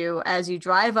four of you as you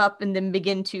drive up and then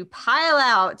begin to pile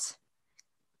out,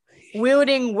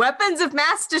 wielding weapons of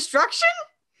mass destruction?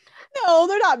 No,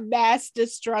 they're not mass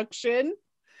destruction.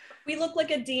 We look like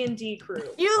a D&D crew.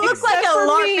 You look Except like a for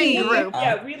LARPing me. group.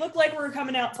 Yeah, we look like we're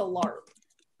coming out to LARP.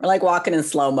 We're like walking in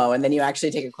slow-mo, and then you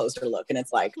actually take a closer look, and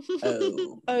it's like,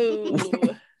 oh.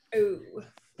 Oh. Ooh.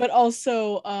 But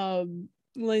also,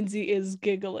 Lindsay is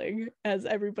giggling as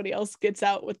everybody else gets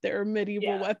out with their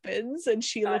medieval weapons, and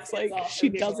she That looks is like also she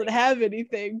giggling. doesn't have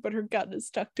anything, but her gun is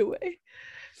tucked away.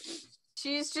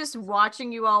 She's just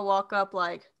watching you all walk up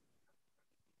like,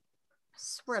 I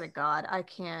swear to God, I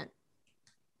can't.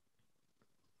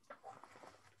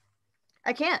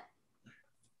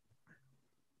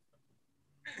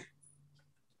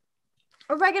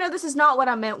 Oregano, this is not what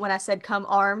I meant when I said come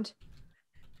armed.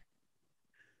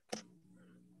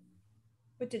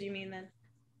 What did you mean then?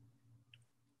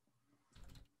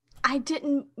 I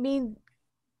didn't mean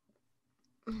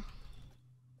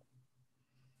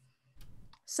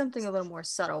something a little more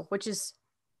subtle, which is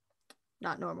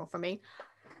not normal for me.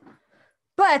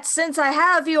 But since I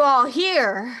have you all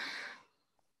here,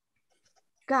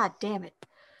 God damn it.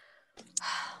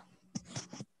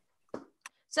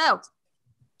 So,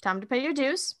 time to pay your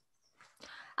dues.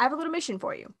 I have a little mission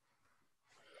for you.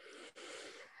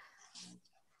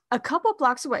 A couple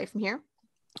blocks away from here.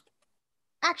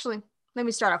 Actually, let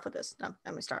me start off with this.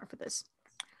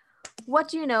 What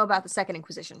do you know about the Second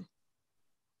Inquisition?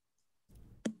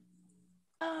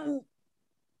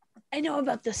 I know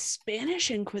about the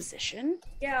Spanish Inquisition.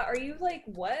 Yeah, are you like,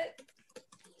 what?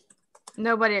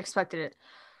 Nobody expected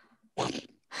it.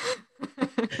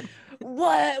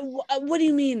 What do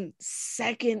you mean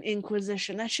Second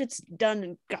Inquisition? That shit's done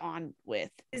and gone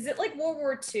with. Is it like World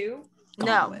War II?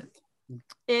 No.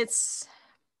 It's,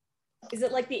 Is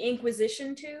it like the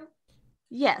Inquisition too?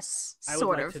 yes, I would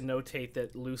sort like of. to notate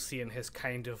that Lucian has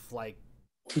kind of like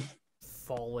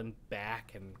fallen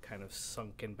back and kind of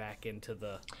sunken back into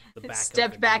the back. Stepped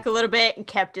of the back a group. little bit and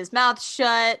kept his mouth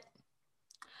shut.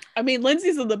 I mean,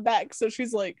 Lindsay's in the back, so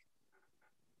she's like,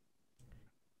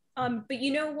 But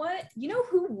you know what? You know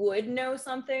who would know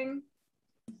something?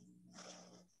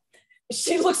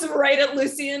 She looks right at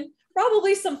Lucian.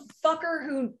 Probably some fucker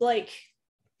who like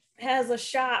has a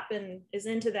shop and is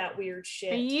into that weird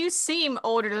shit. You seem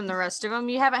older than the rest of them.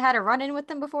 You haven't had a run-in with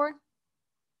them before?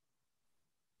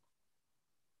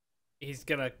 He's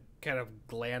gonna kind of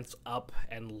glance up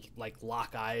and like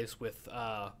lock eyes with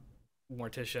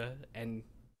Morticia, and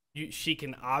she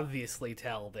can obviously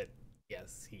tell that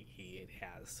yes, he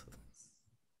has.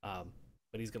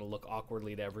 But he's gonna look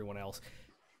awkwardly to everyone else.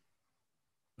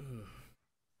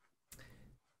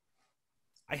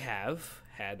 I have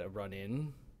had a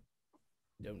run-in.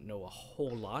 Don't know a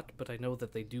whole lot, but I know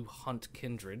that they do hunt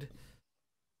kindred.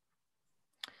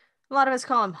 A lot of us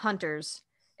call them hunters.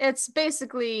 It's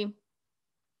basically,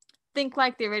 think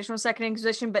like the original Second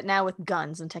Inquisition, but now with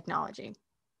guns and technology.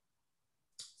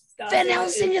 Van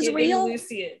Helsing is giving real?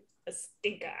 Lucian a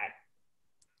stink eye.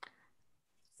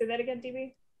 Say that again,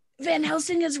 DB. Van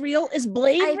Helsing is real? Is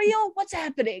Blade I- real? What's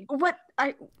happening? What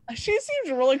She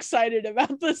seems real excited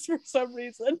about this for some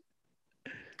reason.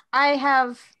 I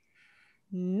have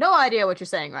no idea what you're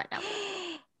saying right now.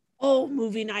 Oh,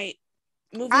 movie night.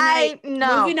 Movie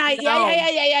No. Movie night. No.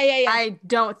 Yeah. I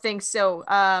don't think so.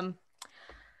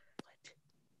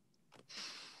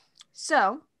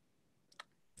 So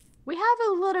we have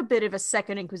a little bit of a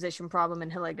Second Inquisition problem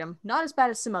in Haligdom. Not as bad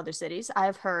as some other cities.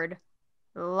 I've heard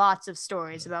lots of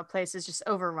stories about places just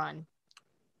overrun.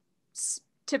 It's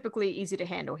typically easy to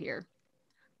handle here.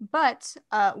 But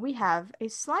we have a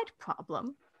slight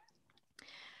problem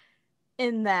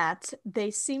in that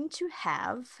they seem to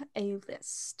have a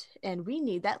list, and we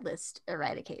need that list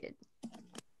eradicated.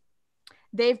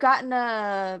 they've gotten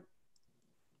a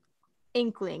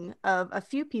inkling of a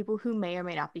few people who may or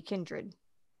may not be kindred.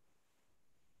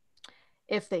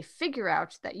 If they figure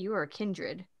out that you are a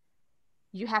kindred,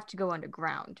 you have to go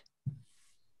underground.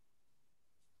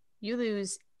 You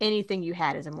lose anything you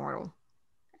had as a mortal,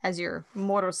 as your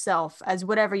mortal self, as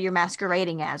whatever you're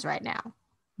masquerading as right now.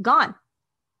 Gone.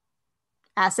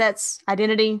 Assets,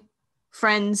 identity,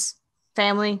 friends,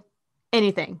 family,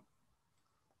 anything.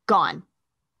 Gone.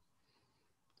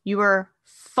 You are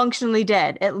functionally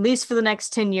dead, at least for the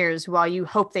next 10 years, while you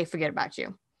hope they forget about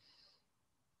you.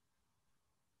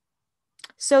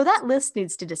 So that list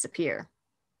needs to disappear.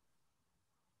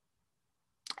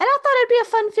 And I thought it'd be a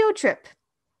fun field trip.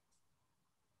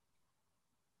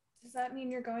 Does that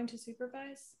mean you're going to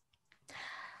supervise?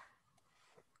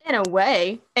 In a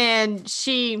way. And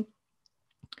she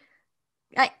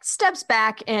steps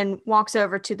back and walks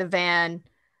over to the van,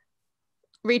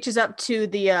 reaches up to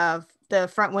the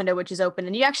front window, which is open.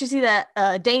 And you actually see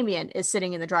that Damien is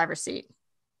sitting in the driver's seat.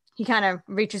 He kind of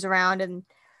reaches around and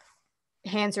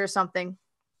hands her something.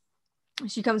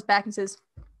 She comes back and says,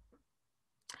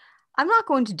 I'm not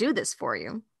going to do this for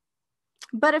you,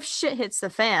 but if shit hits the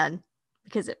fan,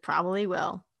 because it probably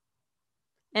will,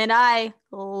 and I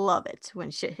love it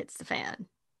when shit hits the fan,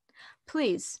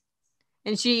 please.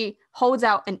 And she holds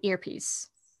out an earpiece.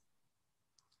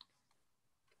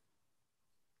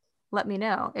 Let me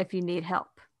know if you need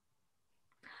help.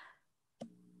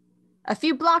 A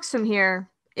few blocks from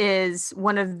here is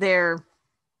one of their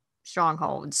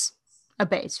strongholds, a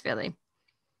base, really.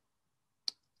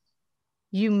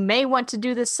 You may want to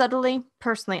do this subtly.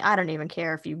 Personally, I don't even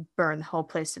care if you burn the whole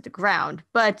place to the ground,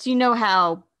 but you know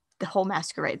how the whole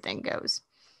masquerade thing goes.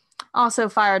 Also,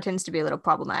 fire tends to be a little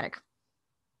problematic.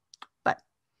 But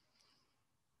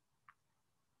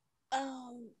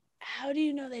how do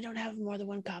you know they don't have more than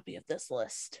one copy of this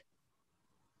list?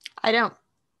 I don't.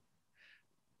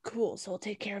 Cool, so I'll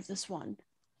take care of this one.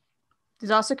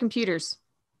 There's also computers.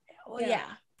 Oh, yeah.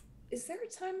 Is there a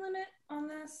time limit on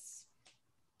this?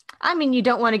 I mean, you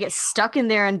don't want to get stuck in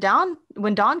there and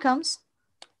when dawn comes.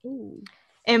 Ooh.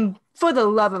 And for the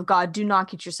love of God, do not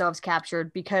get yourselves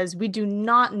captured, because we do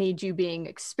not need you being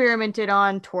experimented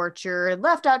on, tortured,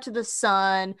 left out to the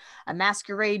sun, a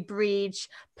masquerade breach,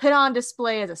 put on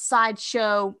display as a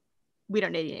sideshow. We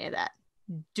don't need any of that.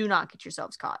 Do not get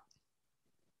yourselves caught.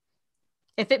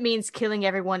 If it means killing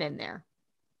everyone in there.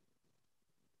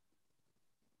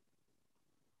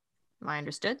 Am I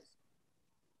understood?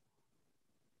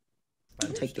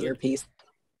 Take the earpiece.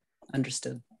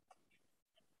 Understood.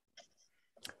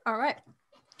 All right.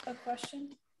 A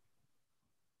question?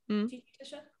 Mm-hmm.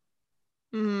 Tisha?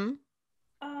 Mm-hmm.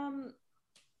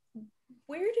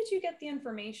 Where did you get the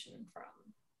information from?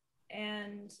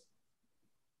 And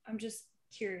I'm just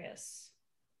curious.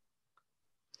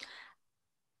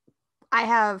 I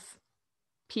have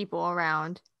people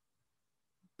around.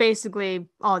 Basically,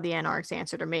 all the anarchs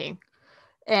answer to me.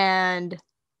 And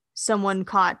someone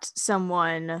caught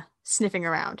someone sniffing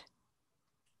around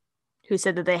who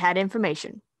said that they had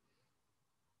information.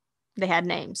 They had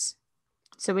names.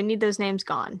 So we need those names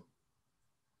gone.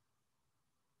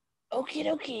 Okie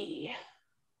dokie.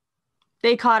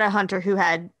 They caught a hunter who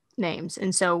had names,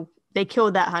 and so they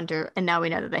killed that hunter, and now we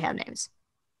know that they have names.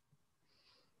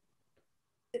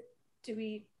 Do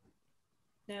we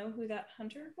know who that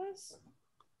hunter was?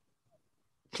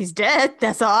 He's dead.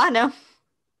 That's all I know.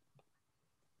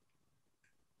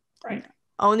 Right.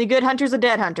 Only good hunters are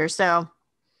dead hunters, so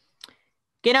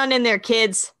get on in there,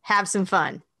 kids. Have some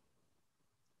fun.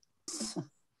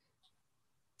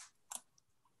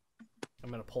 I'm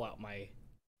going to pull out my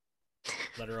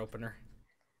letter opener.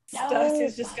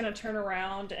 Stassia's just going to turn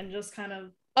around and just kind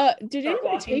of... Did Start anybody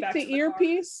walking take back the to the car.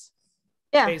 earpiece?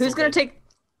 Yeah, Basil who's going to did. take...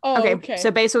 Oh, okay, okay.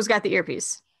 so Basil's got the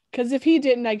earpiece. Because if he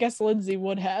didn't, I guess Lindsay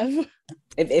would have.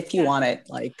 If you want it,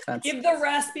 like that's Give the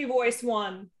raspy voice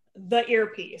one the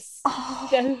earpiece.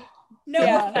 That- No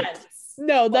yeah. offense.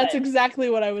 no, that's But- exactly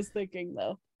what I was thinking,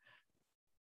 though.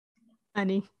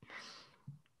 Honey.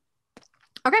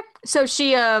 Okay, so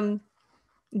she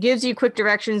gives you quick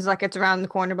directions, like it's around the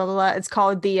corner, blah, blah, blah. It's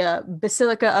called the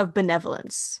Basilica of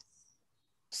Benevolence.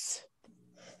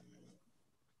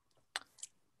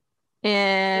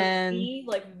 And... B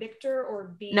like Victor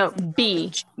or B? No, as in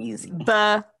B. easy.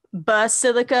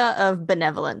 Basilica of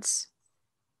Benevolence.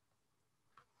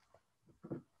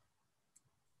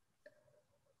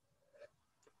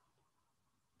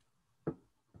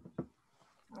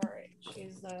 All right,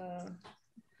 she's gonna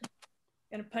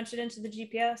punch it into the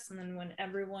GPS, and then when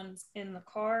everyone's in the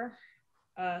car,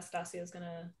 Stasia's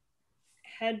gonna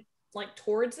head like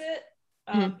towards it,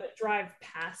 but drive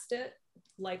past it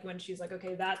like when she's like,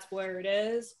 okay, that's where it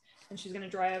is, and she's gonna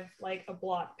drive like a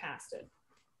block past it.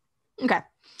 Okay.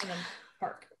 And then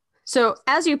park. So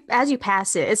as you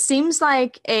pass it, it seems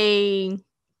like it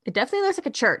definitely looks like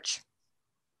a church.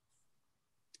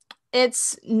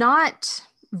 It's not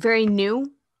very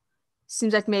new.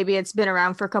 Seems like maybe it's been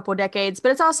around for a couple of decades,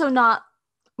 but it's also not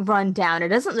run down. It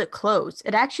doesn't look closed.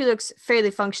 It actually looks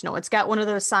fairly functional. It's got one of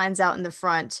those signs out in the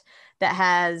front that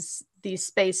has the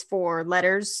space for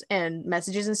letters and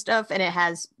messages and stuff, and it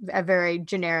has a very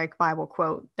generic Bible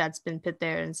quote that's been put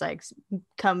there, and it's like,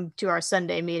 come to our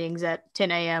Sunday meetings at 10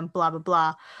 a.m., blah, blah,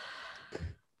 blah.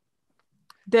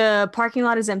 The parking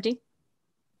lot is empty,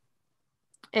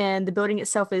 and the building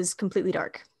itself is completely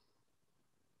dark.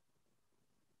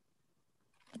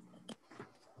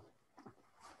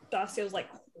 Dacio's like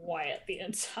quiet the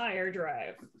entire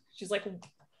drive. She's like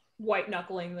white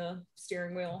knuckling the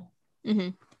steering wheel. Mm-hmm.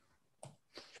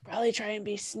 Probably try and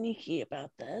be sneaky about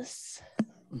this.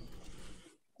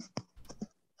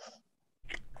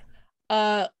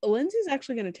 Lindsay's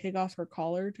actually going to take off her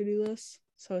collar to do this,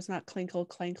 so it's not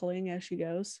clankling as she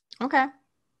goes. Okay.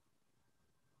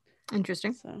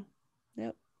 Interesting. So,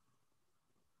 yep.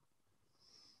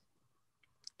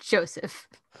 Joseph.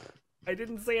 I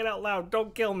didn't say it out loud.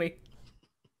 Don't kill me.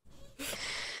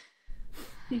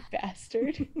 You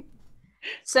bastard.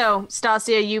 So,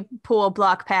 Stasia, you pull a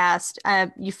block past.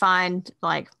 You find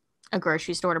like a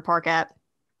grocery store to park at.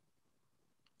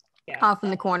 Yeah. Off in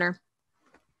the corner.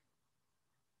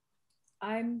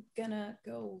 I'm gonna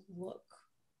go look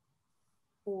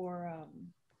for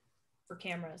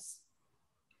cameras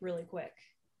really quick.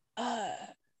 The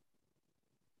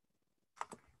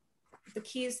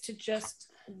key is to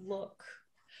just look.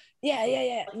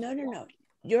 Yeah. No.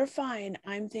 You're fine.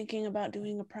 I'm thinking about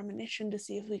doing a premonition to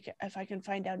see if I can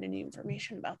find out any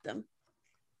information about them.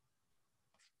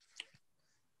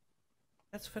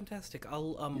 That's fantastic.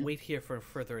 I'll wait here for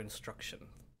further instruction.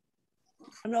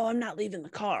 No, I'm not leaving the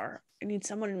car. I need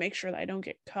someone to make sure that I don't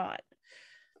get caught.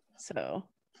 So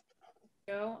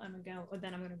I'm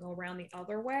gonna go around the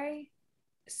other way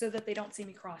so that they don't see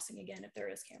me crossing again if there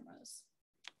is cameras.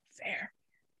 Fair.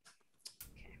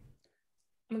 Okay.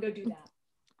 I'm gonna go do that.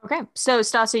 Okay, so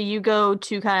Stasia, you go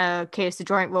to kind of case the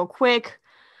joint real quick.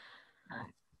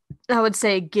 I would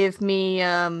say give me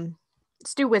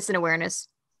let's do wits and awareness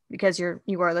because you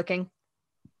are looking.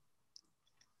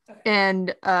 Okay.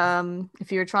 And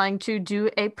if you're trying to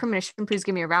do a premonition, please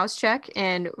give me a rouse check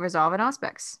and resolve an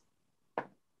aspects.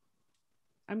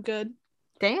 I'm good.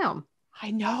 Damn. I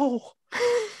know.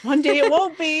 One day it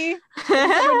won't be. If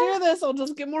I do this, I'll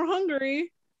just get more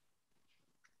hungry.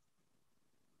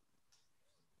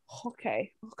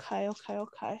 Okay. 5.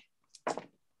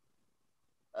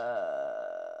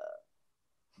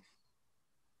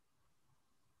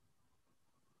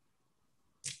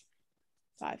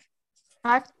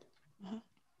 5. 1,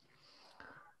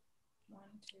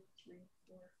 2, 3,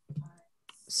 4, 5.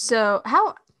 So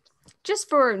how, just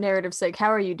for narrative's sake,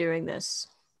 how are you doing this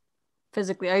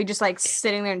physically? Are you just like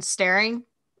sitting there and staring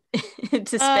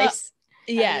into space?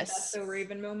 Yes. That's the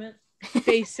Raven moment.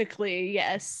 Basically,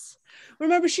 yes.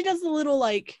 Remember, she does the little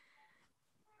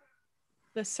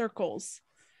the circles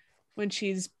when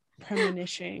she's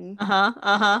premonitioning.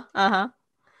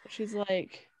 She's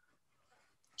like,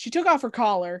 she took off her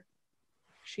collar.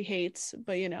 She hates,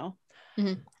 but she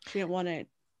didn't want it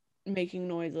making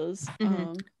noises.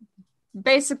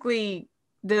 Basically,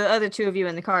 the other two of you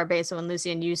in the car, Basil and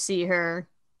Lucian, you see her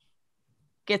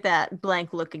get that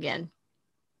blank look again.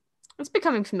 It's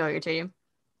becoming familiar to you.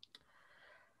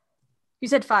 You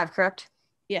said 5, correct?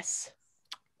 Yes.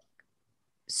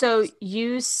 So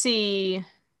you see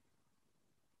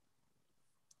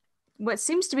what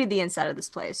seems to be the inside of this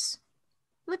place.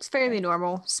 It looks fairly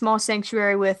normal. Small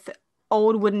sanctuary with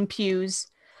old wooden pews.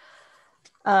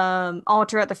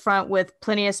 Altar at the front with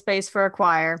plenty of space for a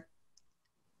choir.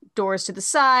 Doors to the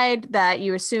side that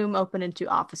you assume open into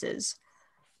offices.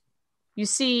 You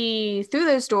see through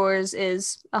those doors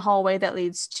is a hallway that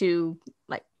leads to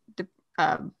like the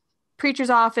preacher's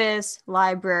office,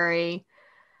 library,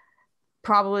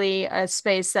 probably a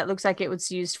space that looks like it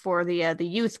was used for the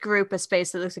youth group, a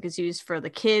space that looks like it's used for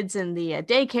the kids and the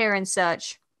daycare and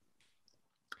such.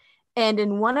 And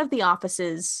in one of the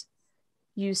offices,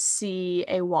 you see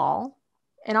a wall.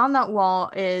 And on that wall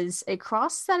is a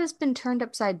cross that has been turned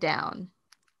upside down.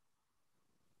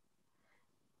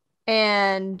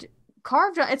 And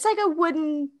carved on, it's like a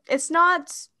wooden, it's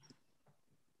not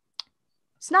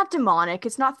demonic,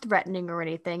 it's not threatening or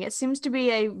anything. It seems to be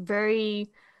a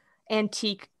very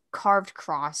antique carved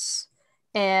cross.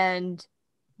 And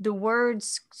the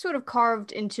words sort of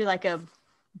carved into like a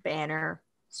banner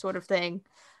sort of thing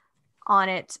on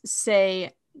it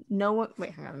say, no one,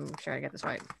 wait, hang on, I'm sure I get this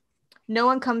right. No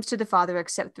one comes to the Father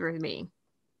except through me.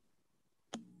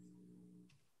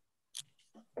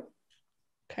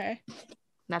 Okay.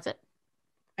 That's it.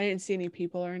 I didn't see any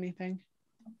people or anything.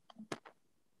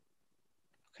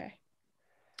 Okay.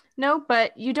 No,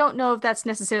 but you don't know if that's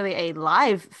necessarily a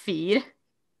live feed.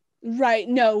 Right.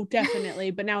 No,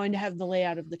 definitely. But now I have the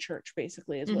layout of the church,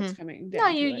 basically, is what's coming down.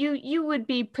 No, to it. you would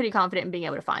be pretty confident in being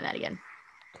able to find that again.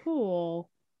 Cool.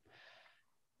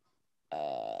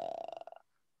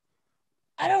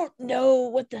 I don't know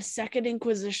what the Second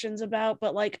Inquisition's about,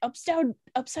 but like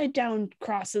upside down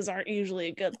crosses aren't usually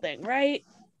a good thing, right?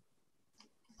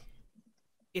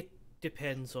 It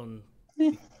depends on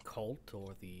the cult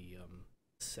or the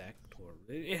sect, or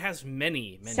it has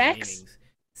many Sex? meanings.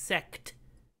 Sect.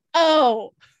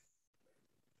 Oh,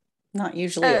 Not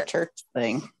usually a church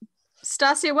thing.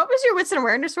 Stasia, what was your wits and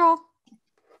awareness roll?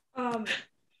 1,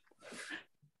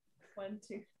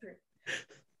 2, 3.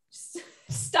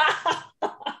 Stop.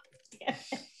 Damn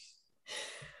it.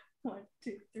 1,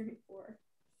 2, 3, 4,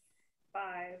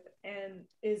 5. And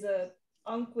is a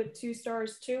unk with 2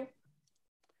 stars too?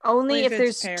 Only if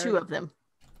there's paired. 2 of them.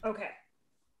 Okay.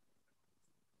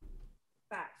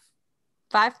 5.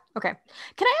 5? Okay.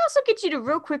 Can I also get you to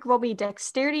real quick roll me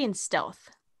dexterity and stealth?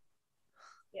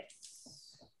 Yes.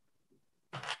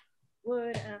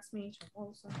 Would ask me to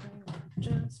roll something.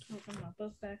 Just open my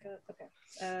book back up. Okay.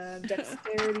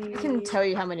 Dexterity. I can tell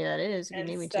you how many that is if you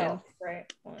need me stealth, to.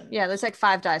 right? 1. Yeah, there's like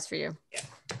 5 dice for you. Yeah.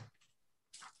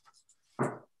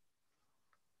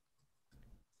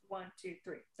 1, 2,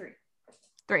 3.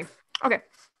 3. Okay.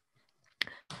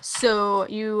 So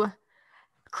you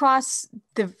cross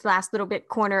the last little bit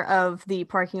corner of the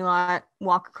parking lot,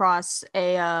 walk across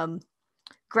a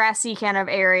grassy kind of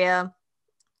area,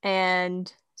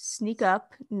 and sneak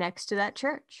up next to that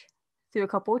church through a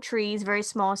couple of trees, very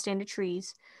small standard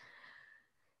trees.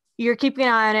 You're keeping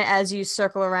an eye on it as you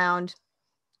circle around.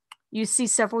 You see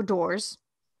several doors.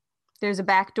 There's a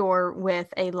back door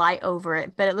with a light over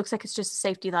it, but it looks like it's just a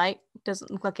safety light. It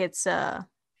doesn't look like it's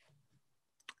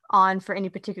on for any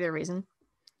particular reason.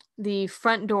 The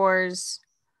front doors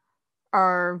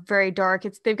are very dark.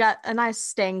 They've got a nice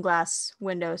stained glass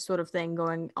window sort of thing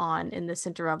going on in the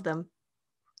center of them,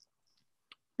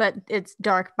 but it's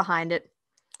dark behind it.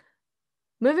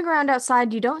 Moving around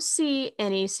outside, you don't see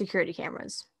any security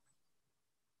cameras.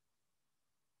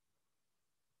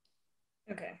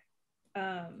 Okay.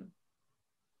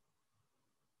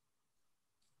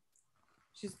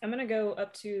 I'm gonna go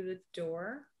up to the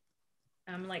door.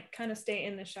 I'm like kind of stay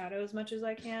in the shadow as much as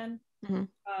I can.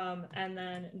 And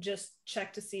then just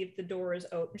check to see if the door is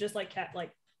open. Just like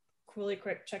really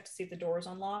quick check to see if the door is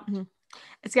unlocked.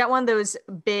 It's got one of those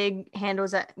big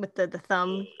handles with the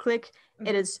thumb click.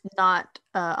 It is not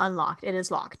unlocked. It is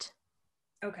locked.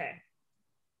 Okay.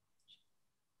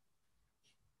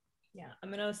 Yeah,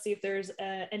 I'm gonna see if there's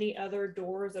any other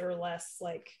doors that are less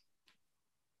like.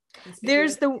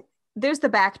 There's the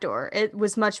back door. It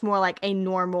was much more like a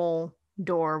normal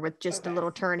door with just a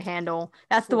little turn handle.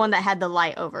 That's the one that had the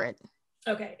light over it.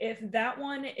 Okay, if that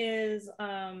one is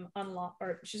unlocked,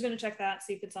 or she's going to check that,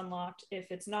 see if it's unlocked.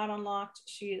 If it's not unlocked,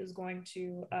 she is going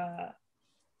to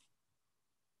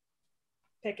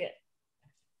pick it.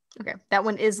 Okay, that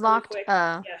one is locked.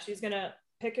 Yeah, she's going to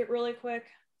pick it really quick,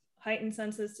 heighten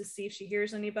senses to see if she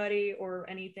hears anybody or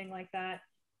anything like that.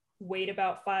 Wait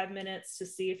about 5 minutes to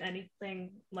see if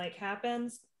anything like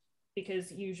happens,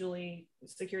 because usually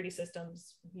security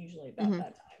systems usually about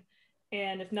that time.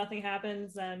 And if nothing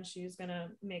happens, then she's gonna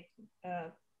leave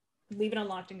it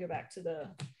unlocked and go back to the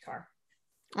car.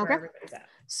 Okay. Everybody's at.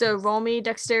 So roll me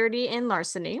dexterity and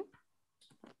larceny.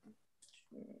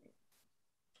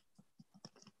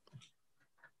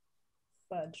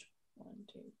 Fudge. 1,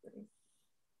 2, 3,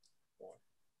 4.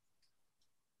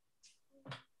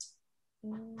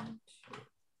 1,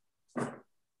 2.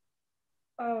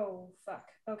 Oh fuck.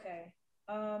 Okay.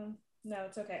 No,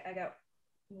 it's okay. I got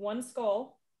 1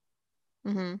 skull.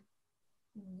 1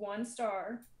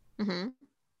 star. And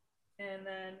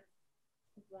then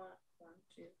 1,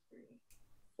 2, 3,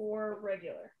 4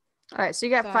 regular. All right, so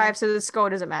you got 5, so the skull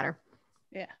doesn't matter.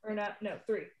 Yeah. Or not? No,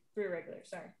 3 regular.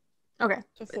 Sorry. Okay.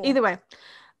 So 4. Either way,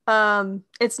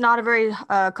 it's not a very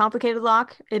complicated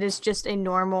lock. It is just a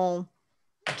normal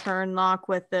turn lock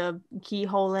with the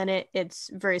keyhole in it. It's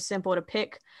very simple to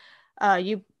pick.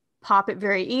 You pop it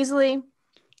very easily.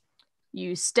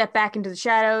 You step back into the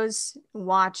shadows,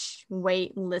 watch,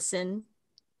 wait, listen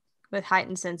with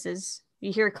heightened senses.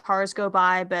 You hear cars go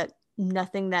by, but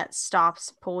nothing that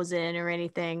stops, pulls in, or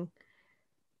anything.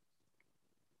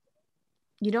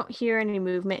 You don't hear any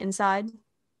movement inside.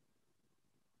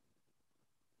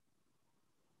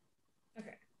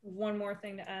 Okay. One more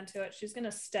thing to add to it. She's going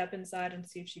to step inside and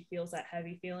see if she feels that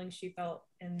heavy feeling she felt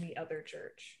in the other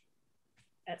church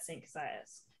at St.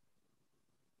 Cassius.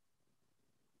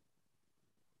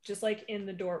 Just like in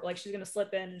the door, like she's going to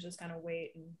slip in and just kind of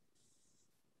wait. And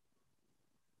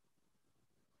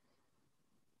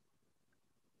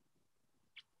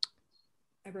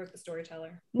I broke the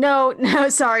storyteller. No,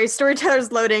 sorry.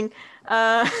 Storyteller's loading.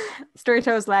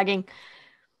 Storyteller's lagging.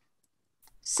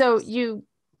 So you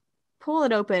pull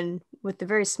it open with a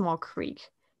very small creak,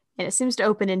 and it seems to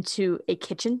open into a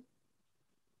kitchen.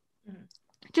 Mm-hmm.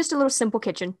 Just a little simple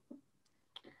kitchen.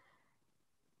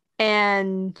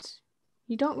 And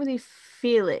you don't really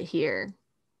feel it here.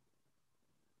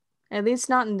 At least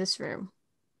not in this room.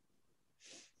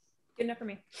 Good enough for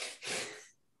me.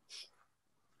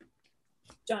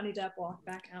 Johnny Depp walked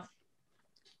back out.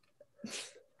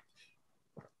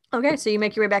 Okay, so you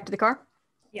make your way back to the car?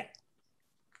 Yeah.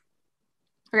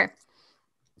 Okay.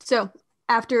 So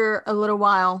after a little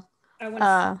while, I want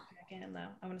to sneak back in though.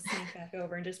 I want to sneak back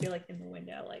over and just be like in the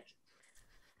window, like.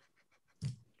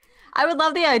 I would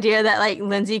love the idea that like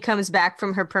Lindsay comes back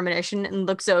from her premonition and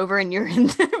looks over and you're in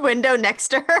the window next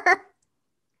to her.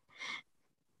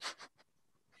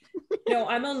 No,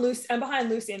 I'm behind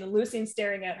Lucian and Lucian's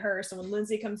staring at her. So when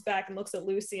Lindsay comes back and looks at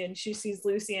Lucian, she sees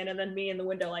Lucian and then me in the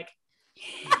window like,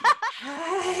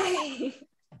 hi.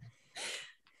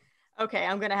 Okay,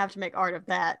 I'm gonna have to make art of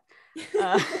that.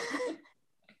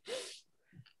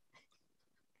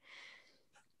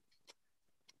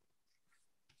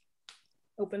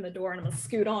 Open the door and I'm gonna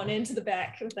scoot on into the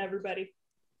back with everybody.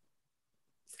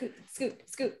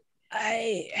 Scoot.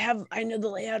 I know the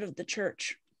layout of the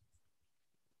church.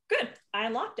 Good. I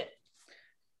unlocked it.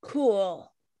 Cool.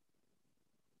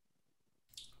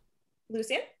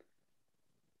 Lucian?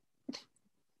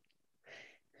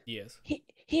 Yes.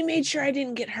 He made sure I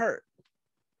didn't get hurt.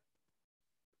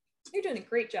 You're doing a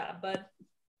great job, bud.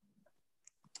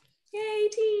 Yay,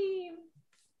 team.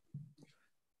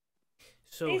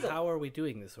 So Hazel. how are we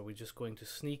doing this? Are we just going to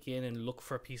sneak in and look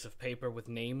for a piece of paper with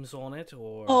names on it,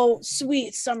 or? Oh,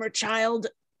 sweet summer child.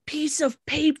 Piece of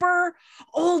paper?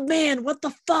 Old man, what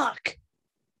the fuck?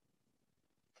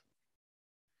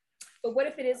 But what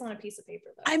if it is on a piece of paper,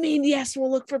 though? I mean, yes,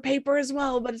 we'll look for paper as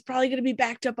well, but it's probably going to be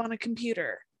backed up on a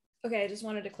computer. Okay, I just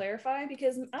wanted to clarify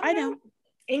because I know.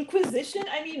 Inquisition,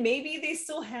 I mean, maybe they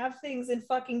still have things in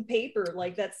fucking paper.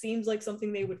 Like, that seems like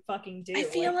something they would fucking do. I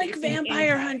feel like they've seen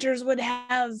vampire ink. hunters would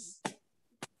have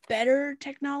better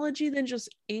technology than just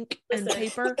ink and Listen,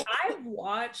 paper. I've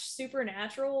watched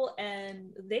Supernatural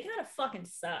and they kind of fucking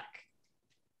suck.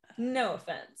 No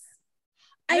offense.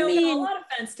 I mean, a lot of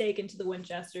offense taken to the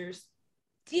Winchesters.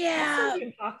 yeah. The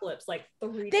Apocalypse, like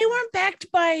 3 They weren't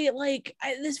backed by, like,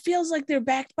 this feels like they're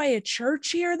backed by a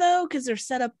church here, though, because they're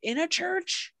set up in a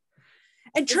church.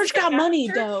 And Is church it a got Catholic money,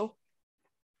 church? though.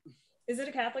 Is it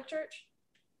a Catholic church?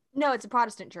 No, it's a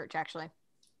Protestant church, actually.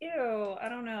 Ew, I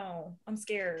don't know. I'm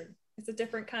scared. It's a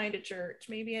different kind of church.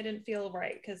 Maybe I didn't feel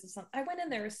right because I went in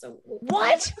there. So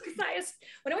What? When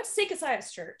I went to St.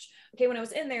 Cassius Church, okay, when I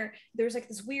was in there, there was like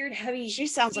this weird, heavy. She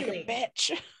sounds like feeling. a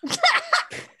bitch.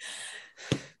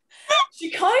 She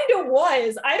kind of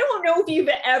was. I don't know if you've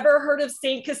ever heard of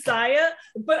St. Cassius,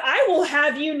 but I will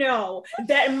have you know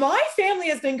that my family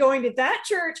has been going to that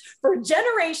church for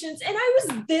generations, and I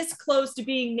was this close to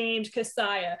being named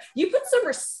Cassius. You put some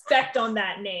respect on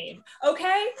that name,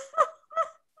 okay?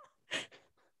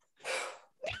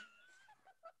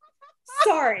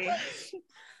 Sorry.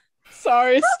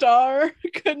 Sorry, Star.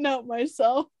 Couldn't help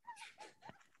myself.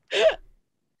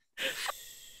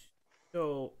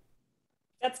 So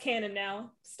That's canon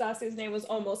now. Stassi's name was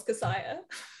almost Cassius.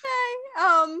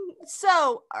 Okay.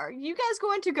 So are you guys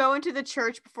going to go into the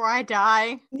church before I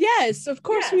die? Yes, of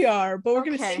course Yes. we are, but we're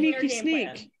gonna Okay. sneaky Game sneak.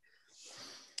 plan.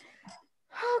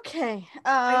 Okay.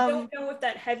 I don't know if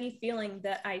that heavy feeling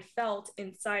that I felt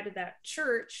inside of that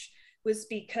church was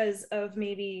because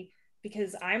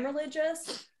I'm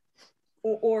religious,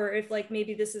 or if like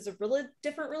maybe this is a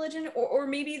different religion, or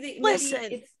maybe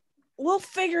Listen, it's we'll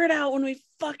figure it out when we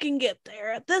fucking get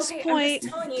there. At this okay. point, I'm just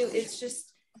telling you,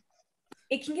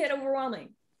 it can get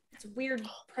overwhelming. It's a weird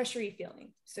pressury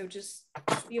feeling, so just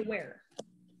be aware.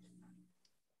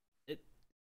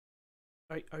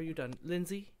 are you done,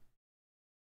 Lindsay?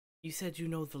 You said you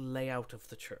know the layout of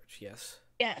the church, yes?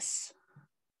 yes.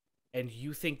 And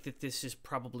you think that this is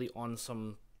probably on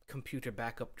some computer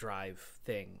backup drive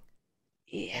thing?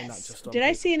 Yes. not just on Did I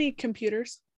paper. see any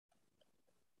computers?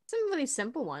 Some really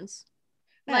simple ones.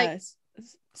 Like Like,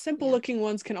 simple looking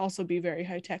ones can also be very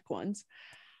high tech ones.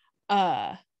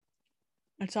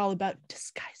 It's all about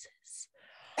disguises.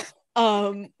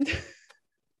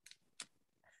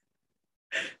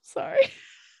 Sorry.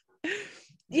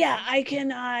 Yeah, I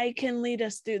can lead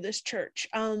us through this church.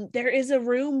 There is a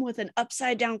room with an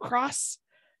upside down cross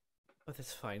Oh,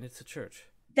 that's fine. It's a church.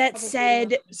 that Probably said,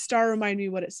 not. Star, remind me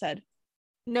what it said.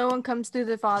 No one comes to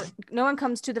the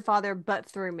Father but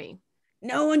through me.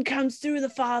 No one comes to the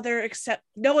Father except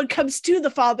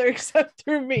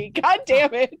through me. God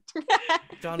damn it.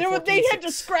 John They had to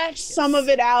 14:6. scratch some of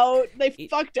it out. They It-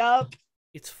 fucked up.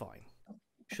 It's fine.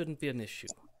 Shouldn't be an issue.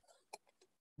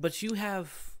 But you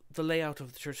have the layout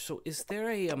of the church. So is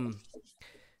there a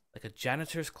like a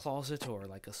janitor's closet or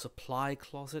like a supply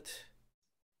closet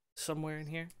somewhere in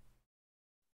here?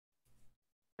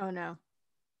 Oh no.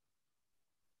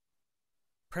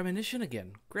 Premonition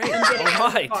again. Great. I'm getting All out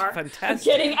of the right. car. I'm Fantastic.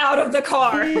 getting out of the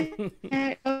car.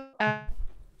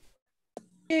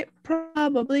 It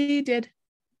probably did.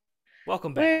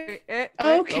 Welcome back.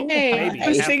 Okay. maybe, I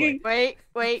was halfway. thinking,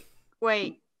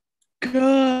 Wait.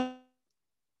 good.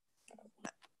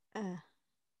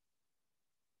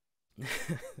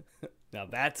 Now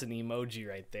that's an emoji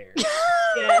right there.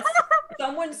 Yes.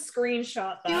 Someone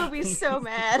screenshot You will that. be so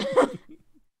mad.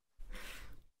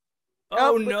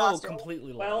 Oh we no, lost her.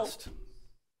 completely Well- lost.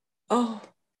 Oh,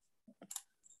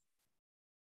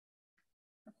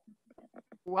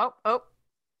 Well, oh.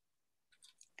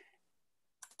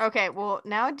 Okay, well,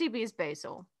 now DB is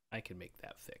Basil. I can make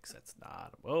that fix. That's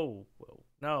not. Whoa.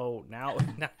 No, now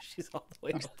she's all the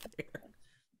way up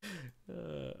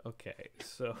there. Okay,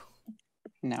 so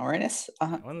now we're in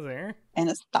that one's there.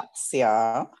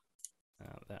 Anastasia.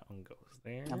 That one goes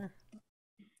there.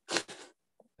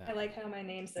 I like how my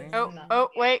name says Oh, nothing.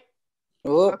 wait.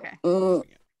 Oh, Okay. mm.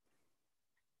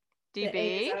 The A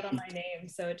DB. is out on my name,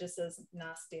 so it just says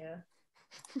Nastia.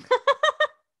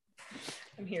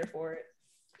 I'm here for it.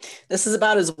 This is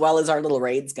about as well as our little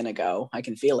raid's gonna go. I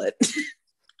can feel it.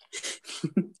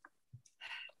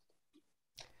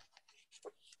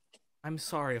 I'm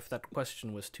sorry if that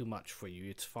question was too much for you.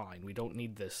 It's fine. We don't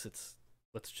need this.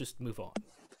 Let's just move on.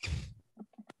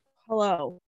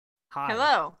 Hello. Hi.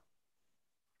 Hello.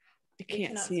 I can't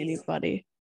cannot see see you. anybody.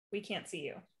 We can't see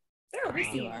you. There, we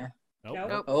Wow. see You you. are. Nope.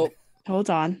 Nope. Oh, Hold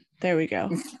on. There we go.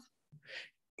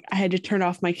 I had to turn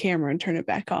off my camera and turn it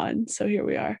back on. So here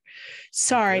we are.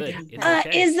 Sorry. Good. It's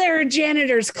okay. Is there a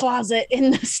janitor's closet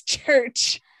in this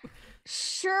church?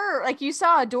 Sure, like you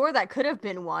saw a door that could have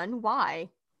been one. Why?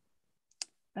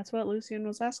 That's what Lucian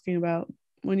was asking about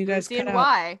when you guys Lucian, cut out.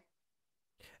 why?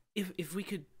 If we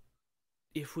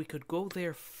could go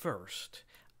there first,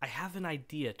 I have an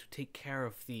idea to take care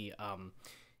of the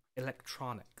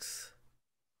electronics.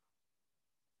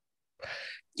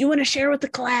 You want to share with the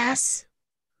class?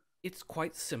 It's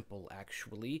quite simple,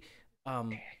 actually.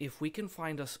 If we can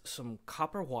find us some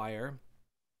copper wire,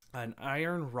 an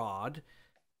iron rod,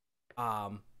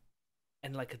 and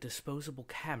like a disposable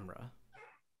camera.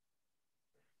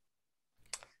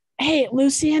 Hey,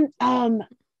 Lucian,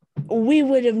 we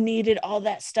would have needed all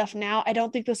that stuff now. I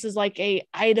don't think this is like a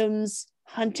items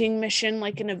hunting mission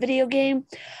like in a video game.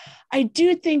 I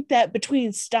do think that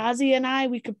between Stasi and I,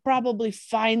 we could probably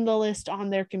find the list on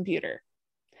their computer.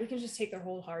 We can just take their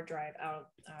whole hard drive out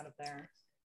of there.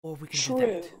 Or we can do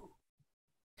True. that.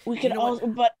 We You could know what? also,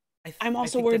 but I I'm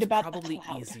also think worried that's about the probably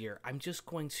cloud. easier. I'm just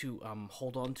going to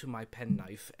hold on to my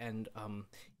penknife, and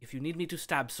if you need me to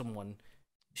stab someone,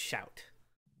 shout.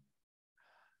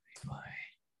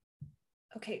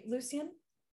 Okay, Lucian,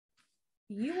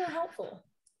 you were helpful.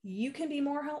 You can be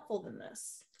more helpful than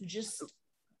this.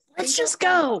 Let's just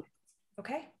go.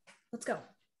 Okay, let's go.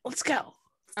 Let's go.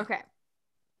 Okay.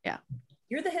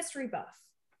 You're the history buff.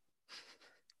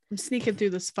 I'm sneaking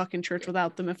through this fucking church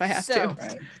without them if I have So- to.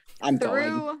 right. I'm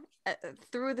going.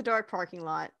 Through the dark parking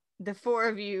lot, the four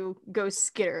of you go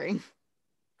skittering.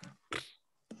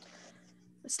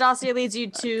 Stasia leads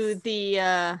you to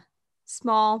the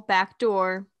small back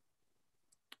door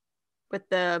with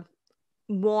the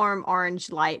warm orange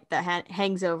light that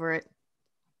hangs over it.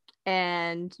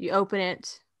 And you open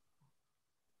it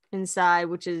inside,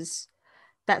 which is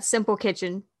that simple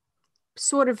kitchen,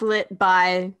 sort of lit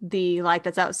by the light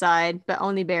that's outside, but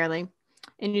only barely.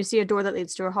 And you see a door that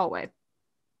leads to a hallway.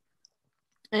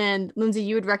 And Lindsay,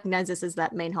 you would recognize this as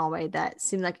that main hallway that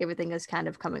seemed like everything is kind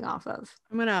of coming off of.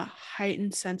 I'm gonna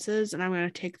heighten senses and I'm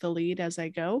gonna take the lead as I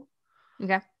go.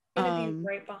 Okay. I'm gonna be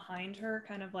right behind her,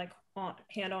 kind of like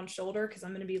hand on shoulder, because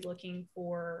I'm gonna be looking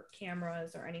for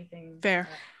cameras or anything. Fair.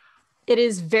 It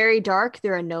is very dark.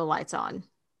 There are no lights on.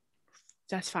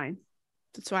 That's fine.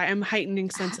 That's why I'm heightening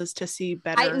senses to see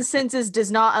better. Heightened senses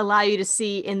does not allow you to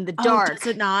see in the Oh, dark. does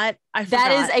it not? I That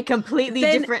forgot. is a completely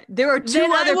Then- different. There are two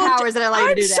then I other will powers that allow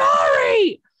you to do that.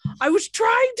 sorry. I was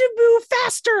trying to move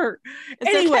faster. It's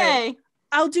Anyway. okay.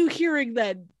 I'll do hearing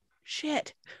then.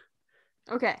 Shit.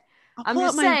 Okay. I'll I'm pull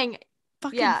just out my saying,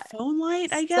 fucking yeah, phone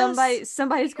light, I guess.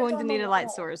 somebody's It's going to on need the a light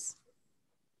wall. source.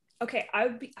 Okay, I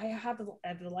have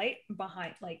the light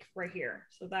behind, like right here,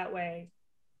 so that way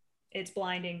it's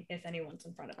blinding if anyone's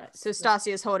in front of us. So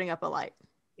Stassi is holding up a light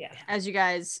Yeah. as you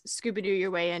guys Scooby-Doo your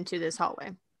way into this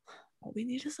hallway. All we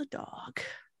need is a dog.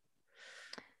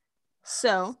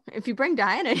 So if you bring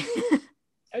Diana,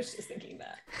 I was just thinking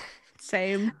that.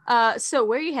 Same. so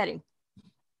where are you heading?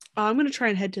 I'm gonna try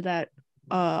and head to that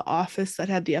office that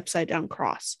had the upside down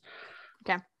cross.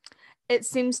 It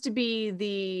seems to be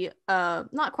the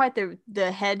not quite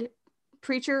the head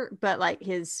preacher, but like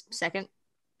his second,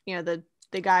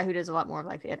 the guy who does a lot more of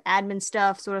like the admin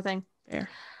stuff sort of thing. Fair.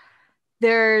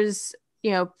 There's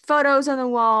photos on the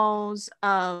walls,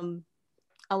 a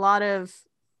lot of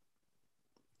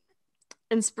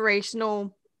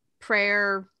inspirational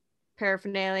prayer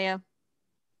paraphernalia,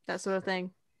 that sort of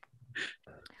thing.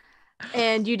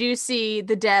 And you do see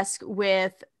the desk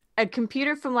with a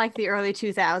computer from like the early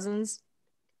 2000s.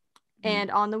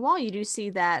 And on the wall, you do see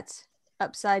that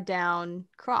upside down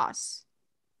cross.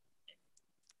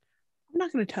 I'm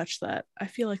not gonna touch that. I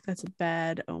feel like that's a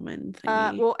bad omen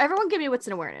thingy. Well, everyone give me what's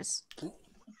an awareness.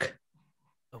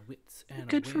 A wits and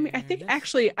Good for me. I think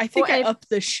awareness. I think Well, I if- upped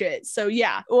the shit. So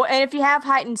yeah. Well, and if you have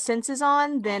heightened senses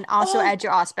on, then also Oh. add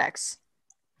your aspects.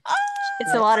 Oh,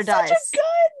 It's a lot of such dice. a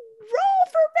good roll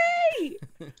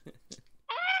for me.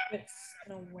 It's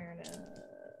an awareness.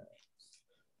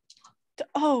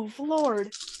 Oh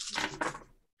Lord.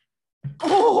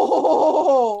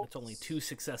 Oh. It's only 2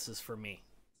 successes for me.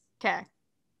 Okay.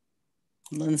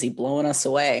 Lindsay blowing us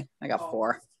away. I got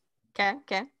 4. Okay.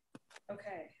 Okay.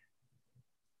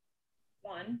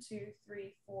 1, 2,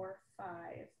 3, 4, 5,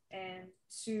 and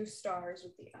 2 stars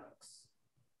with the Alex.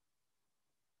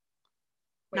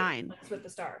 9. What's with the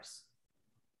stars?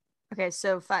 Okay,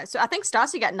 so 5. So I think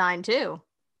Stassi got 9 too.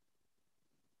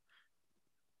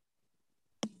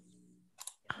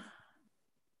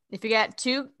 If you got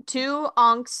two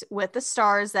onks with the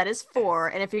stars, that is 4.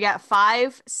 And if you got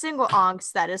 5 single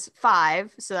onks, that is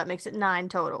 5. So that makes it 9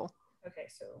 total. Okay,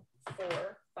 so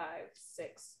 4, 5,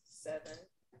 6, 7,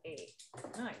 8,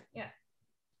 9. Yeah.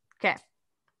 Okay.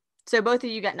 So both of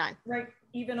you got 9. Right.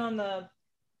 Even on the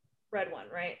red one,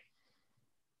 right?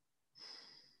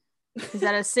 Is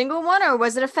that a single one or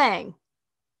was it a fang?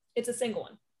 It's a single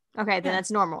one. Okay, then Yeah.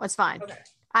 that's normal. It's fine. Okay.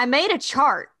 I made a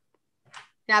chart.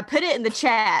 Now I put it in the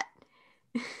chat.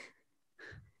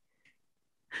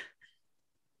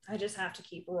 I just have to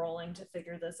keep rolling to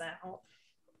figure this out.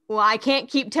 Well, I can't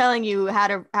keep telling you how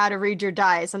to read your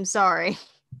dice. I'm sorry.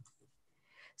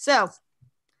 So,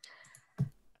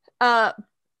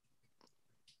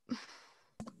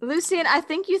 Lucian, I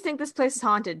think you think this place is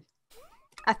haunted.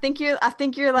 I think you're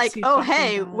like, He oh fucking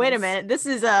hey, wait a does. minute. This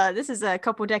is a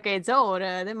couple decades old.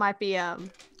 There might be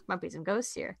some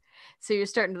ghosts here. So you're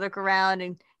starting to look around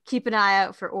and keep an eye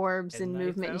out for orbs and Headlights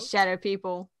movement and out. shadow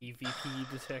people.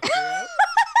 EVP detector out.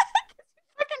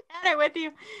 Fucking had it with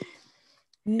you.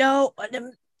 No.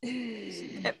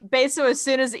 So as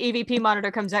soon as the EVP monitor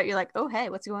comes out, you're like, oh hey,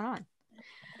 what's going on?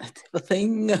 That's the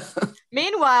thing.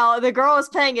 Meanwhile, the girl is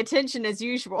paying attention as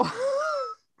usual.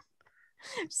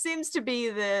 Seems to be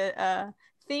the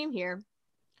theme here.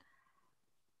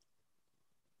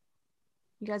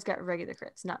 You guys got regular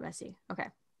crits, not messy. Okay.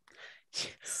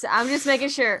 So I'm just making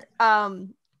sure.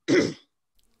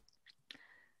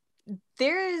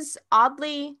 There is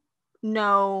oddly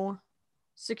no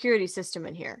security system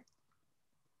in here.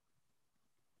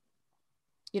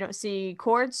 You don't see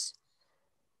cords.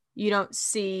 You don't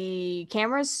see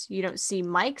cameras. You don't see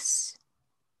mics.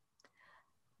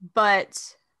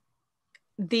 But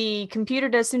the computer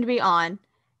does seem to be on.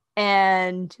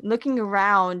 And looking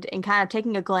around and kind of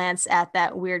taking a glance at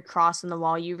that weird cross on the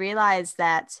wall, you realize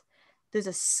that there's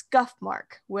a scuff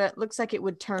mark where it looks like it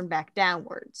would turn back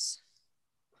downwards.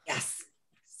 Yes.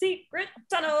 Secret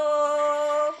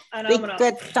tunnel. And I'm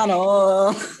Secret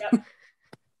tunnel.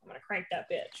 gonna crank that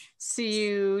bitch. So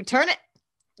you turn it,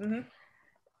 Mhm.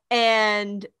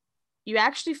 and you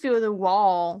actually feel the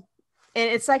wall, and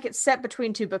it's like it's set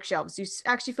between 2 bookshelves. You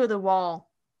actually feel the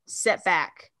wall set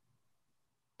back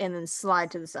and then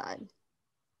slide to the side.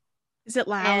 Is it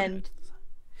loud? And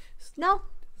no.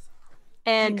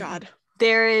 Thank And God.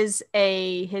 there is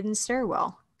a hidden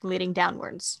stairwell leading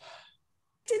downwards.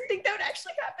 Didn't think that would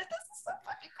actually happen. This is so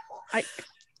fucking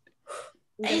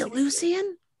cool. Hey,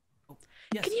 Lucian.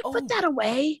 Yes. Can you oh, put that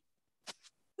away?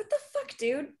 What the fuck,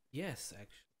 dude? Yes, actually.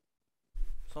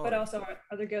 Sorry. But also,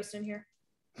 are there ghosts in here?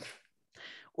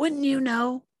 Wouldn't you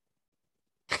know?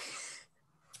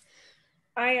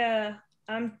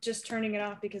 I'm just turning it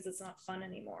off because it's not fun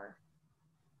anymore.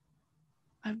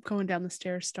 I'm going down the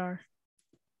stairs, Star.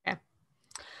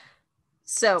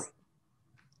 So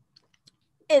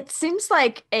it seems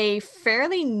like a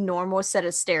fairly normal set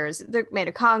of stairs. They're made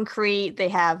of concrete. They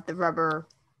have the rubber.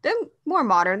 They're more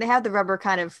modern. They have the rubber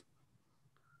kind of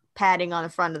padding on the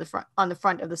front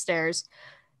of the stairs.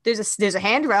 There's a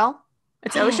handrail.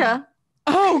 It's OSHA.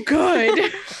 Oh,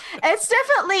 good. It's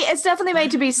definitely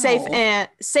made to be safe Wow.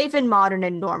 and modern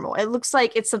and normal. It looks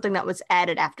like it's something that was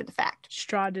added after the fact.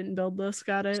 Straw didn't build this.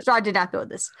 Got it. Straw did not build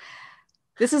this.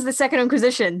 This is the Second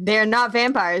Inquisition. They are not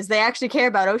vampires. They actually care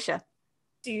about OSHA.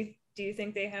 Do you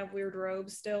think they have weird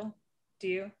robes still? Do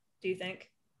you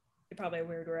think they probably have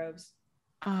weird robes?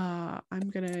 I'm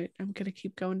gonna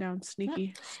keep going down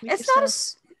sneaky.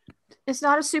 It's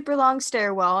not a super long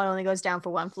stairwell. It only goes down for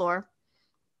one floor.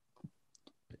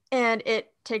 And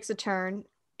it takes a turn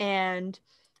and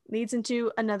leads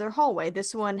into another hallway.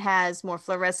 This one has more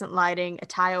fluorescent lighting, a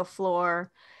tile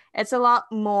floor. It's a lot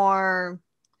more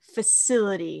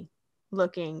facility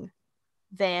looking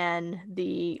than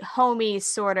the homey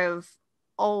sort of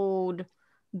old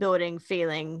building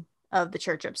feeling of the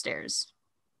church upstairs.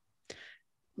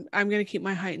 I'm gonna keep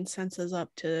my heightened senses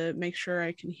up to make sure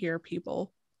I can hear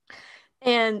people.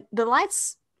 And the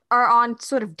lights are on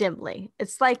sort of dimly.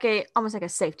 It's like almost like a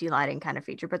safety lighting kind of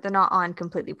feature, but they're not on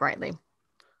completely brightly.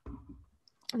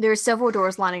 There are several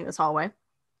doors lining this hallway.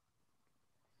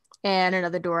 And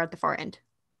another door at the far end.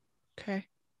 Okay.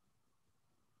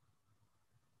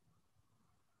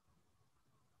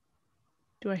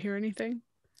 Do I hear anything?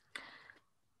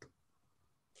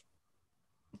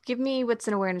 Give me what's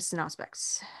an awareness and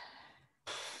aspects.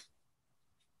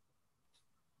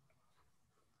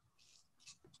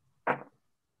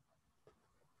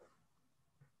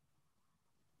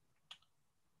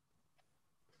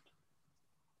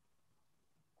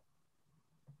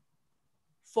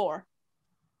 Four.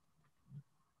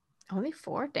 Only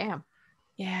 4? Damn.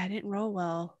 Yeah, I didn't roll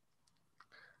well.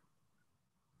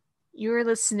 You were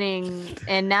listening,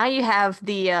 and now you have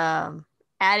the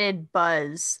added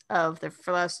buzz of the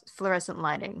fluorescent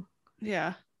lighting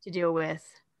Yeah. to deal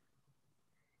with.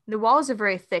 The walls are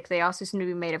very thick. They also seem to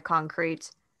be made of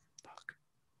concrete. Fuck.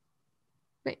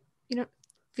 But you don't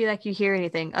feel like you hear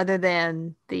anything other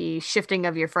than the shifting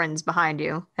of your friends behind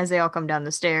you as they all come down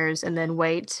the stairs and then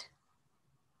wait.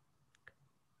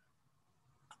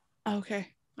 Okay.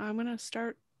 I'm gonna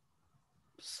start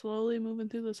slowly moving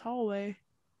through this hallway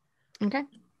Okay.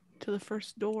 to the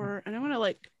first door, and I'm gonna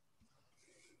like,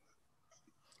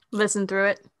 Listen through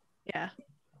it. yeah.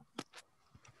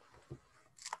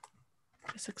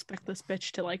 Just expect this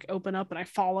bitch to like open up and I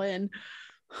fall in.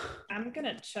 I'm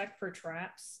gonna check for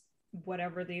traps,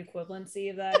 whatever the equivalency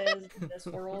of that is in this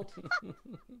world.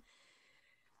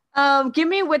 Give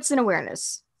me wits and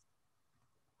awareness.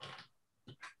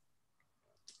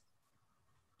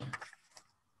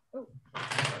 Oh.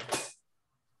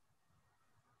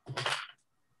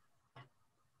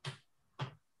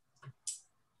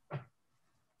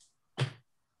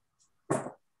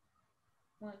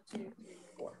 One, two, three,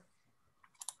 four.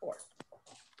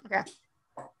 Okay.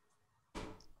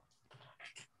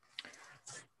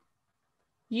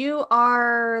 You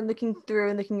are looking through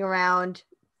and looking around,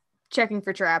 checking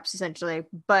for traps, essentially.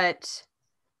 But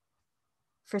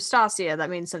for Stasia, that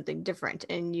means something different,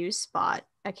 and you spot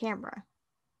a camera.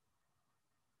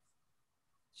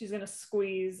 She's gonna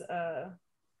squeeze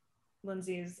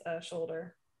Lindsay's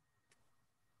shoulder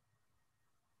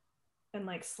and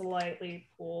like slightly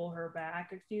pull her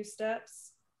back a few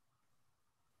steps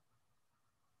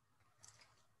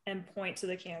and point to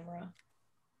the camera.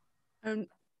 I'm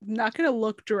not gonna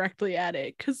look directly at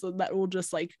it because that will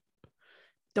just like,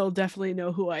 they'll definitely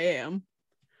know who I am.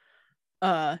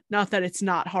 Not that it's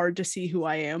not hard to see who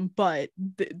I am, but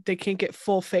they can't get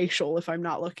full facial if I'm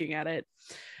not looking at it.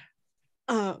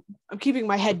 I'm keeping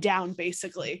my head down,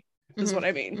 basically, is what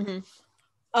I mean.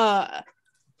 Mm-hmm.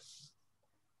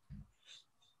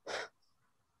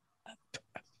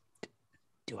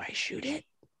 Do I shoot it?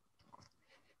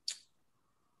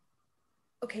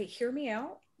 Okay, hear me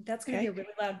out. That's gonna be a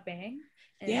really loud bang.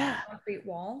 And Yeah. concrete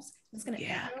walls. It's gonna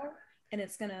Yeah. echo, and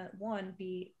it's gonna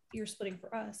be ear splitting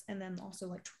for us, and then also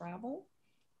like travel.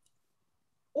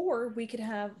 Or we could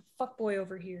have fuckboy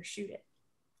over here shoot it.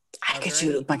 I could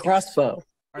shoot it with my crossbow.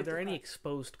 Are there any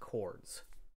exposed cords?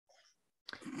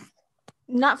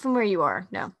 Not from where you are,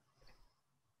 no.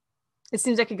 It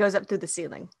seems like it goes up through the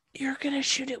ceiling. You're gonna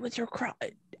shoot it with your cross.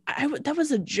 That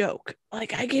was a joke.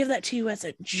 Like, I gave that to you as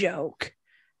a joke.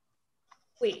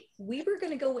 Wait, we were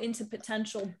going to go into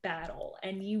potential battle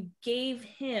and you gave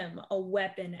him a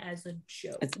weapon as a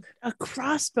joke. A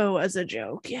crossbow as a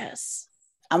joke, yes.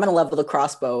 I'm going to level the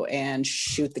crossbow and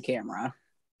shoot the camera.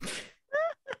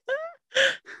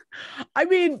 I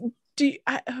mean,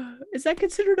 is that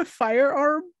considered a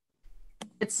firearm?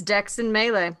 It's Dex and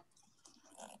melee.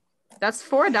 That's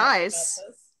 4 dice.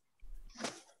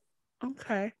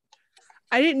 Okay.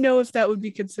 I didn't know if that would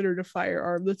be considered a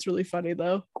firearm. That's really funny,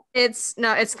 though. It's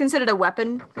considered a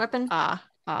weapon. Ah,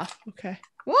 okay.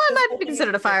 Well, it might be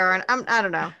considered a firearm. I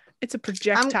don't know. It's a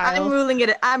projectile. I'm ruling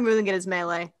it as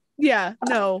melee. Yeah,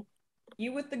 no.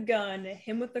 You with the gun,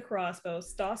 him with the crossbow,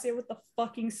 Stasia with the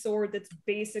fucking sword that's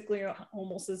basically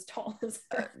almost as tall as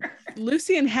her.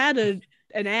 Lucian had an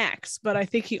axe, but I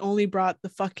think he only brought the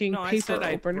fucking No, paper I said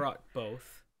opener. I brought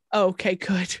both. Oh, okay,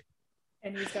 good.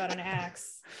 And he's got an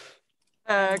axe.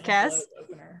 Cass?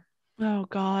 Oh,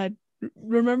 God.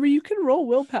 Remember, you can roll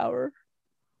willpower.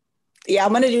 Yeah,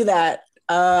 I'm going to do that.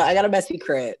 I got a messy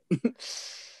crit. I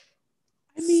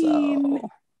mean... So...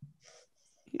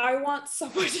 I want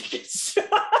someone to get shot.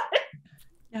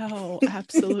 No,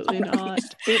 absolutely not.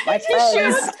 Shoot my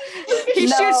friends. He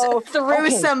No. shoots through Okay.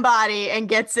 somebody and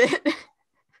gets it.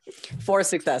 4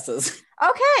 successes.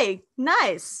 Okay,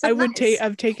 nice.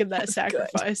 I've taken that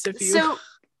sacrifice if you...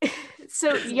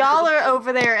 So y'all are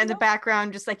over there in the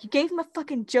background, just like, you gave him a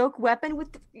fucking joke weapon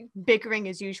with bickering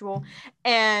as usual.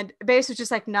 And Base was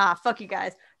just like, nah, fuck you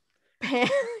guys.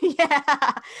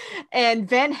 Yeah. And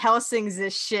Van Helsing's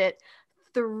this shit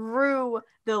through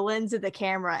the lens of the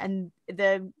camera, and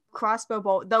the crossbow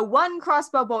bolt, the one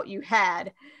crossbow bolt you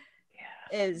had,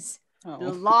 is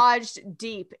lodged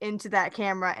deep into that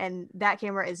camera, and that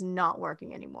camera is not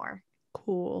working anymore.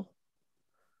 Cool.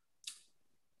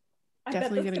 I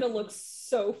bet that's gonna look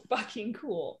so fucking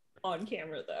cool on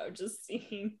camera, though. Just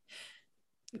seeing.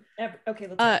 Okay,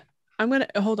 let's. I'm gonna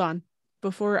hold on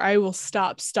before I will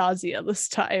stop Stasia this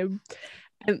time,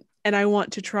 and I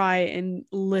want to try and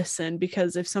listen,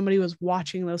 because if somebody was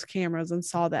watching those cameras and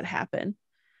saw that happen,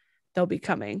 they'll be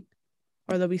coming,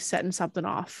 or they'll be setting something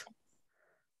off.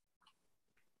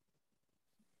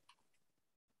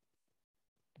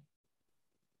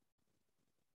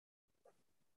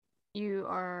 You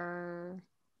are...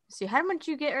 See, how much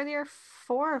did you get earlier?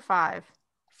 4 or 5?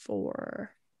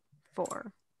 4.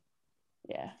 4.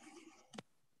 Yeah.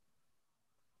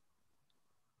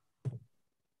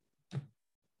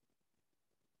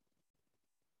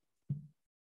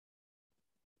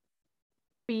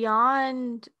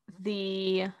 Beyond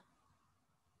the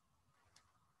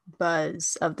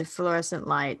buzz of the fluorescent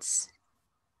lights,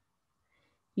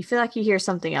 you feel like you hear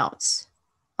something else,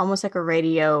 almost like a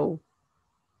radio,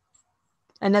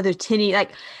 another tinny,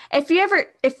 like if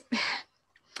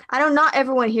I don't, not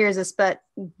everyone hears this, but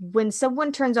when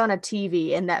someone turns on a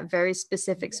TV and that very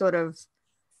specific sort of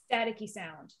staticky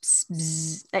sound,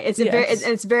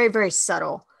 it's very, very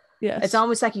subtle. Yes. It's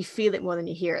almost like you feel it more than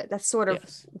you hear it. That's sort of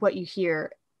what you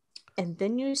hear. And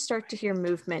then you start to hear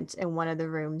movement in one of the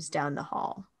rooms down the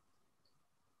hall.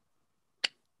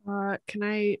 Can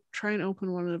I try and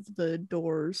open one of the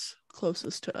doors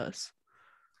closest to us?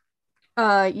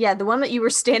 Yeah, the one that you were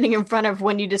standing in front of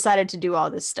when you decided to do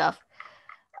all this stuff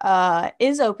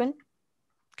is open.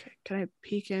 Okay, can I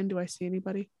peek in? Do I see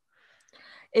anybody?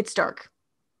 It's dark.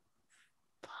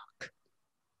 Fuck.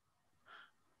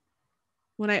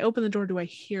 When I open the door, do I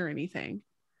hear anything?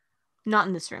 Not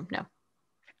in this room, no.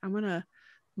 I'm gonna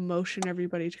motion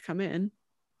everybody to come in,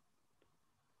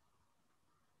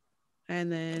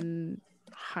 and then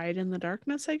hide in the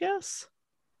darkness, I guess.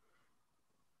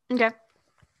 Okay.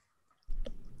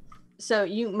 So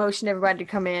you motion everybody to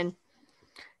come in,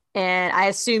 and I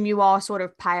assume you all sort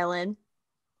of pile in.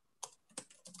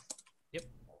 Yep.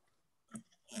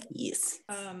 Yes.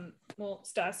 Well,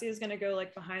 Stasia is gonna go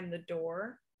like behind the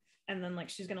door, and then like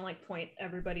she's gonna like point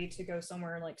everybody to go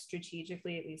somewhere like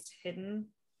strategically, at least hidden,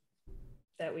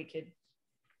 that we could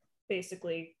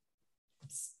basically.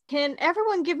 Can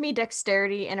everyone give me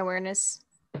dexterity and awareness?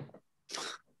 I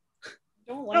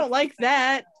don't like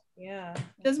that. Yeah.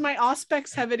 Does my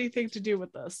auspex have anything to do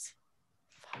with this?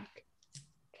 Fuck.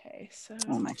 Okay, so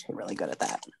I'm actually really good at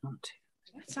that.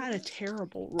 it's not a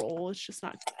terrible roll. It's just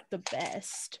not the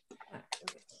best.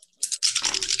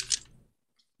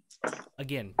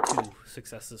 Again, 2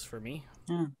 successes for me.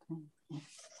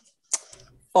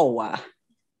 Oh, I'm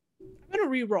gonna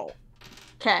re-roll.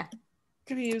 Okay.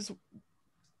 Gonna use.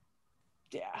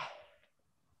 Yeah.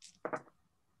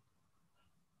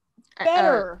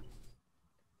 Better.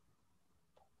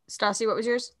 Stassi, what was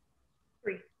yours?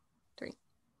 3.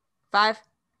 5?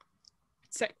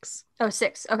 6. Oh,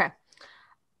 6. Okay.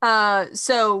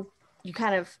 So you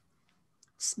kind of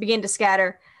begin to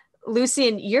scatter.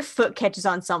 Lucian, your foot catches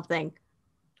on something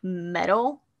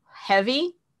metal,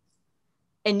 heavy,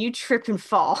 and you trip and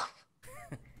fall.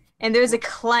 And there's a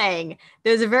clang.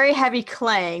 There's a very heavy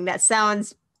clang that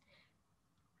sounds.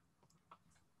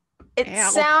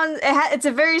 Ow. It's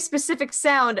a very specific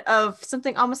sound of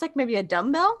something almost like maybe a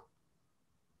dumbbell.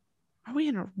 Are we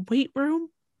in a weight room?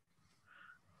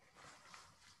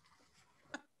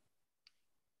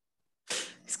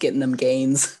 He's getting them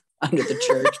gains under the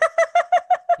church.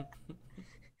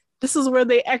 This is where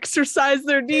they exercise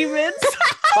their demons.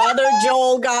 Father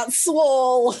Joel got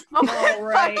swole. Oh my All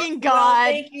right. fucking Well, god.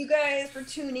 thank you guys for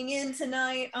tuning in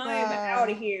tonight. I'm out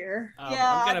of here. I'm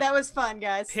Yeah, gonna that was fun,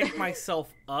 guys. pick myself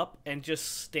up and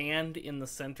just stand in the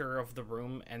center of the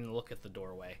room and look at the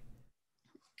doorway.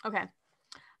 Okay.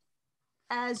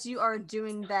 As you are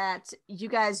doing that, you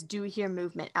guys do hear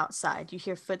movement outside. You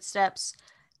hear footsteps,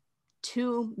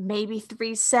 2, maybe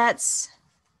 3 sets,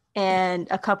 and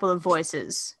a couple of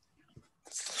voices.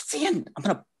 Lucian, I'm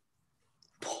gonna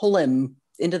pull him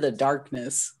into the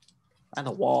darkness by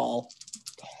the wall.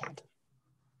 Dad.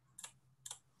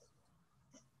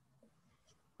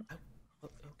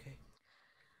 Okay.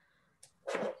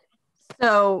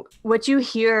 So what you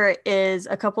hear is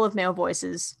a couple of male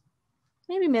voices,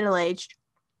 maybe middle-aged,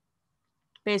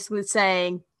 basically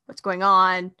saying, what's going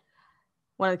on?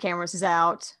 One of the cameras is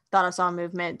out. Thought I saw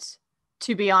movement.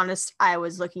 To be honest, I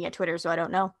was looking at Twitter, so I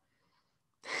don't know.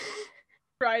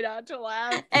 Try not to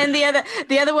laugh. And the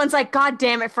other one's like, God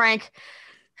damn it, Frank.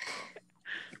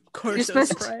 Of course, You're it's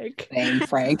supposed to- Frank. Name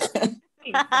Frank.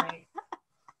 Right.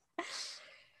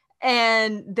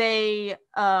 And they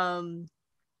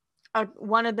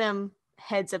one of them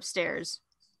heads upstairs,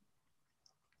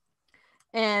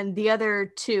 and the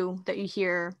other 2 that you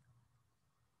hear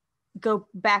go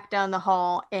back down the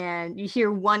hall, and you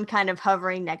hear one kind of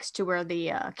hovering next to where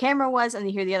the camera was, and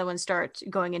you hear the other one start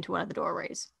going into one of the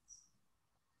doorways.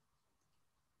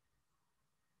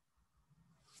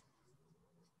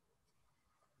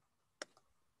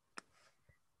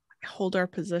 Hold our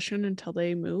position until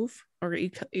they move, or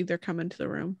either come into the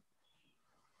room.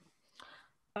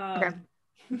 Okay.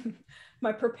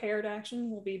 My prepared action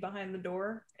will be behind the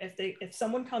door. If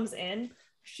someone comes in,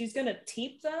 she's gonna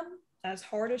teep them as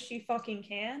hard as she fucking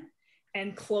can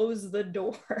and close the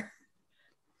door.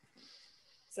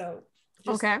 So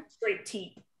just Okay. straight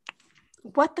teep.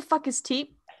 What the fuck is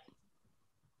teep?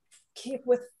 Kick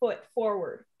with foot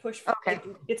forward. Push. Okay.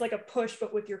 It's like a push,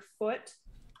 but with your foot.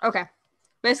 Okay.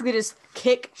 Basically just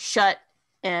kick shut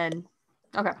and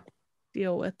okay.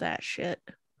 Deal with that shit.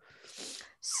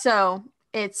 So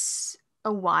it's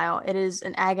a while. It is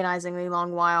an agonizingly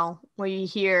long while where you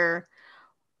hear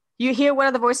one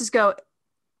of the voices go,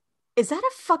 "Is that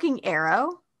a fucking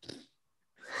arrow?"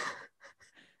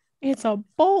 It's a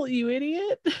bolt, you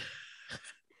idiot.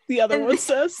 The other And one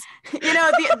says. You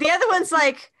know, the other one's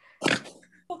like,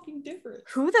 Fucking different.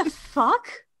 who the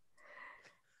fuck?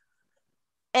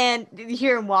 And you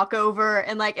hear him walk over,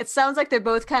 and like it sounds like they're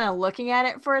both kind of looking at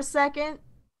it for a second.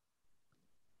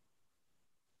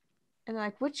 And they're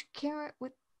like, which camera?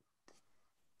 What?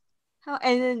 How?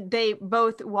 And then they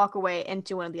both walk away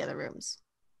into one of the other rooms.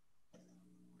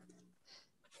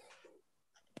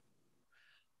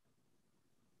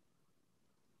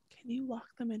 Can you lock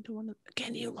them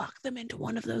into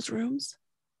one of those rooms?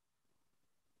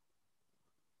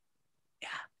 Yeah.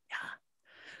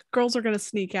 Girls are gonna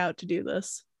sneak out to do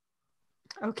this.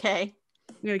 Okay.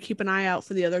 I'm gonna keep an eye out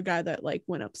for the other guy that like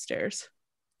went upstairs.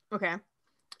 Okay.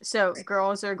 So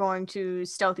girls are going to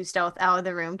stealth out of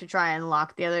the room to try and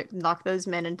lock those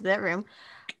men into that room.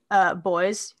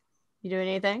 Boys, you doing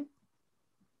anything?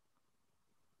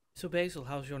 So Basil,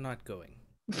 how's your night going?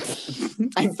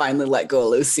 I finally let go of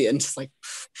Lucian. Just like,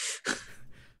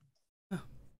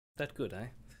 That good, eh?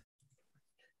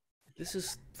 This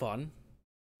is fun.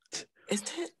 is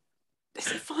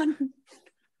it fun?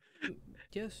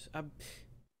 Yes,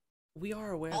 we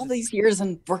are aware All that these years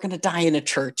and we're gonna die in a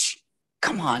church.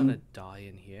 Come we're gonna on. die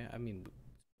in here. I mean,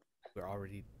 we're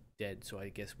already dead, so I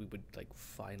guess we would like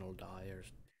final die or.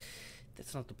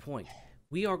 That's not the point.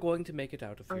 We are going to make it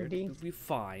out of here. Already. It'll be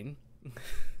fine.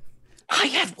 I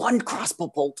had one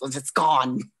crossbow bolt and it's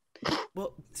gone.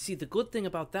 Well, see, the good thing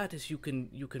about that is you can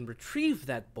retrieve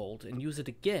that bolt and use it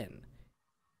again.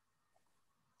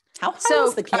 How high So,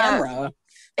 was the camera?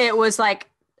 It was like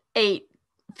 8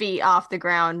 feet off the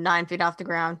ground, 9 feet off the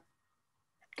ground.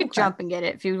 You could Okay. jump and get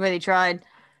it if you really tried.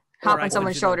 Or Hop I on could,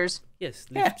 someone's you know, shoulders. Yes,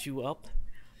 Yeah. lift you up.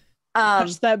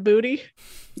 Touch that booty.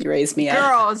 You raised me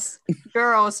up.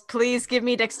 Girls, please give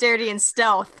me dexterity and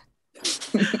stealth.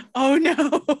 Oh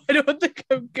no, I don't think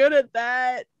I'm good at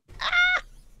that.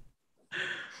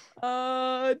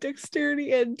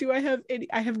 Dexterity, and do I have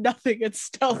any? I have nothing at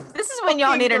stealth. This is when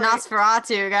y'all need a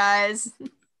Nosferatu, guys.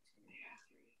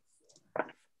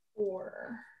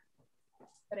 4.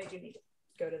 But I do need to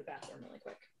go to the bathroom really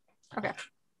quick. Okay.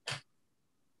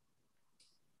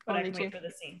 But I Only can wait 2. for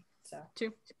the scene. So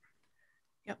 2.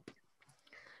 Yep.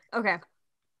 Okay.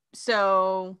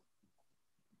 So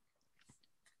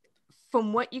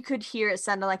from what you could hear, it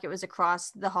sounded like it was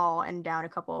across the hall and down a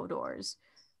couple of doors.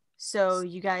 So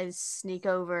you guys sneak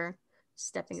over,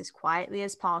 stepping as quietly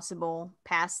as possible,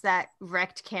 past that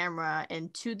wrecked camera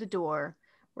and to the door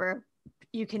where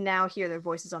you can now hear their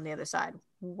voices on the other side.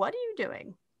 What are you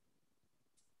doing?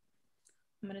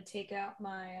 I'm going to take out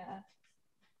my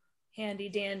handy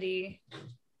dandy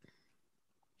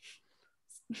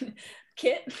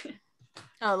kit.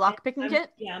 Oh, lock picking kit?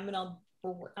 Yeah, I'm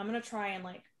gonna try and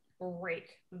like break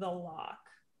the lock.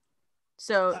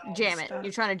 So jam it.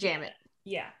 You're trying to jam it.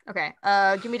 Yeah. Okay.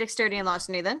 Give me dexterity and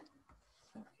larceny then.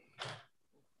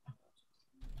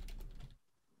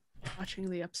 Watching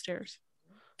the upstairs.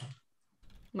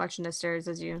 Marching upstairs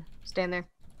as you stand there.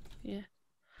 Yeah.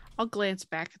 I'll glance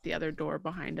back at the other door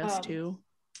behind us too.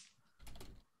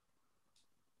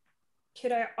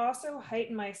 Could I also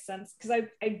heighten my sense? Because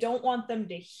I don't want them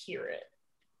to hear it.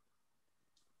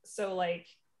 So like,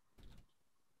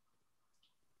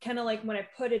 kind of like when I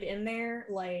put it in there,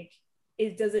 like,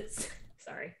 does it,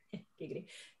 sorry, giggity.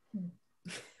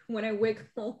 When I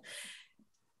wiggle,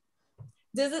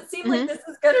 does it seem like this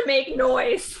is gonna make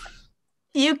noise?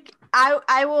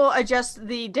 I will adjust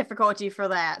the difficulty for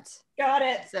that. Got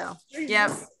it. So, Jesus.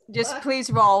 yep. Just please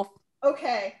roll.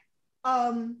 Okay.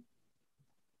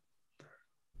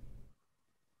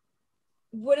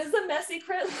 What is the messy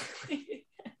crit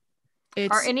like?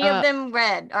 Are any of them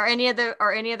red? Are any of the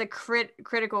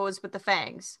criticals with the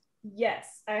fangs?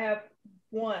 Yes, I have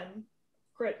 1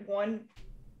 crit, 1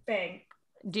 fang.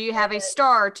 Do you have a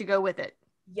star to go with it?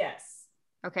 Yes.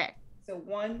 Okay. So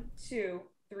 1, 2,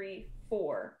 3,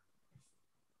 4.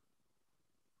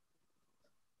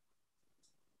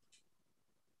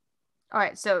 All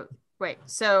right. So wait.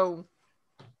 So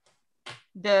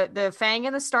the fang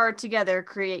and the star together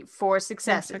create 4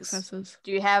 successes. 4 successes.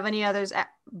 Do you have any others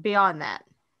beyond that?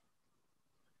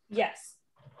 Yes.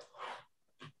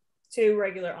 2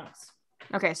 regular unks.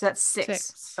 Okay, so that's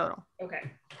 6 total. Okay.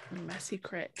 Messy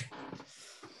crit.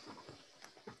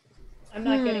 I'm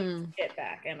not getting it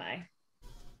back, am I?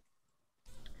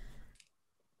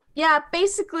 Yeah,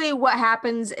 basically what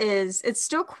happens is it's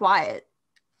still quiet.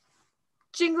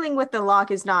 Jingling with the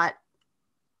lock is not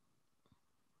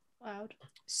Loud.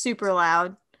 super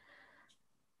loud.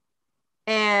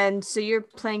 And so you're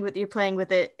playing with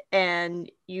it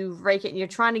and you rake it and you're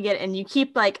trying to get it and you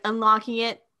keep like unlocking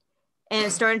it and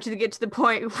it's starting to get to the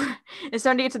point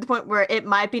where it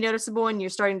might be noticeable and you're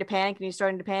starting to panic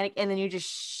and then you just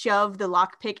shove the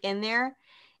lockpick in there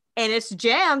and it's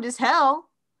jammed as hell,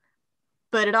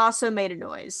 but it also made a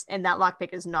noise and that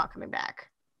lockpick is not coming back.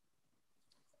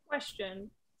 Question.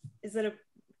 Is it a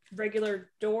regular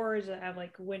door? Does it have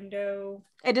like a window?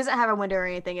 It doesn't have a window or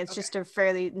anything. It's just a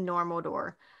fairly normal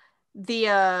door.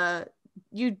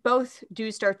 You both do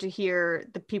start to hear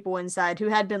the people inside who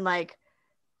had been like,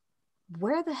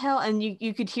 where the hell? And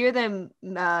you could hear them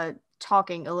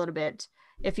talking a little bit.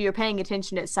 If you were paying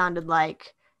attention, it sounded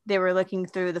like they were looking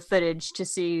through the footage to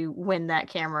see when that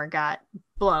camera got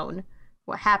blown,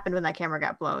 what happened when that camera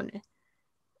got blown.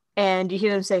 And you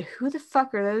hear them say, who the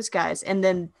fuck are those guys? And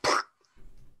then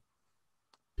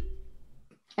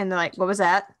and they're like, what was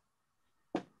that?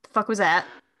 The fuck was that?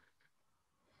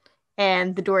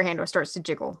 And the door handle starts to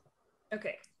jiggle.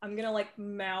 Okay. I'm gonna like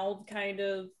mouth kind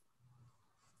of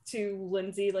to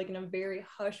Lindsay, like in a very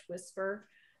hush whisper.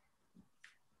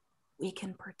 We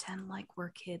can pretend like we're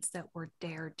kids that were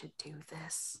dared to do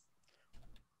this.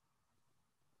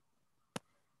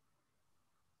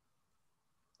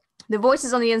 The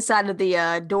voices on the inside of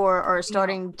the door are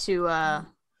starting to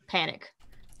panic.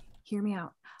 Hear me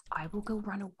out. I will go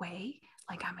run away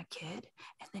like I'm a kid,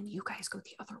 and then you guys go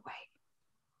the other way.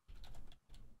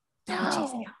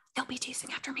 They'll be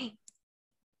chasing after me.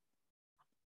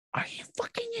 Are you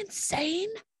fucking insane?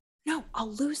 No,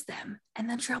 I'll lose them and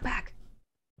then trail back.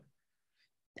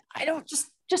 I don't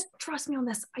just trust me on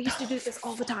this. I used to do this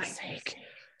all the time.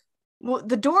 Well,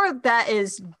 the door that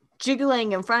is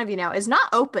jiggling in front of you now is not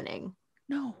opening.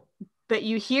 No. But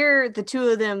you hear the two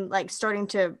of them like starting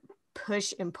to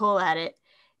push and pull at it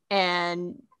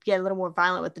and get a little more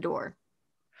violent with the door.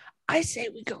 I say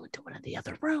we go into one of the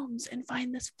other rooms and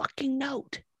find this fucking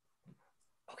note.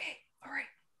 Okay, all right.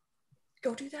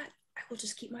 Go do that. I will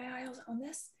just keep my eyes on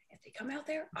this. If they come out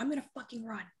there, I'm gonna fucking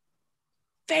run.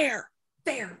 Fair.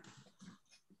 Fair.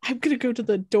 I'm gonna go to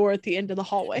the door at the end of the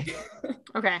hallway.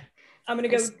 Okay. I'm gonna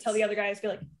go tell the other guys, be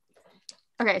like,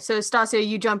 Okay, so Stasia,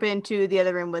 you jump into the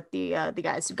other room with the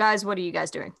guys. So guys, what are you guys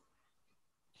doing?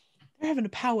 They're having a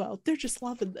powwow. They're just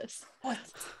loving this. What?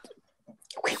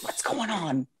 Wait, what's going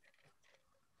on?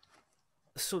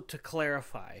 So to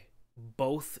clarify,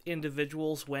 both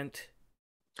individuals went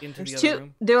into the There's other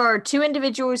room? There are 2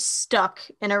 individuals stuck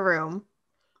in a room.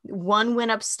 One went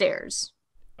upstairs.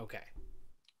 Okay.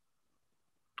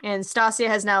 And Stasia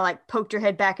has now like poked her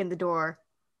head back in the door.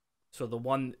 So the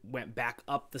one went back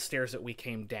up the stairs that we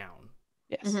came down.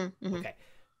 Yes. Mm-hmm, mm-hmm. Okay.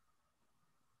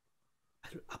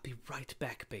 I'll be right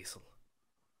back, Basil.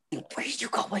 Where are you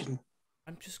going?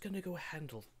 I'm just gonna go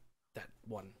handle that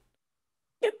one.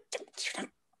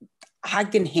 I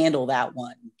can handle that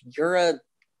one. You're a...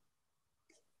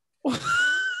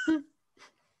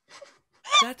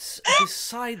 That's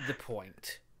beside the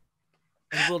point.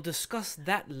 And we'll discuss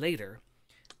that later.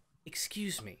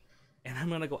 Excuse me. And I'm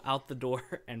gonna go out the door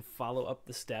and follow up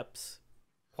the steps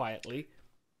quietly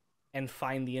and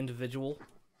find the individual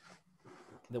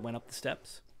that went up the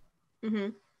steps. Mm-hmm.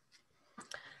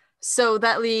 So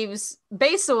that leaves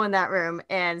Basil in that room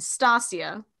and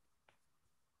Stasia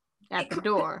at the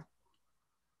door.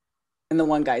 And the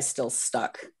one guy's still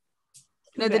stuck.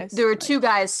 No, guys, there were 2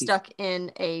 guys stuck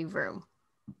in a room.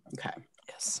 Okay.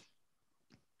 Yes.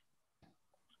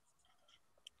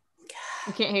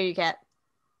 I can't hear you, Kat.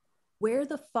 where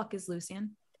the fuck is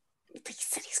Lucian? He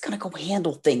said he's gonna go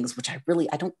handle things, which I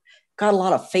don't got a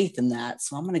lot of faith in that.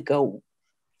 So I'm gonna go.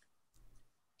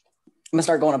 I'm gonna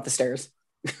start going up the stairs.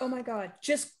 Oh my god.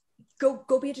 Just go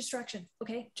be a distraction,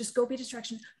 okay? Just go be a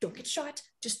distraction. Don't get shot.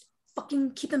 Just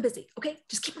fucking keep them busy, okay?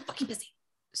 Just keep them fucking busy.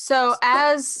 So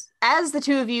as the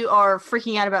 2 of you are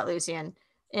freaking out about Lucian,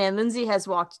 and Lindsay has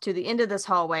walked to the end of this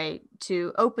hallway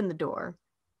to open the door.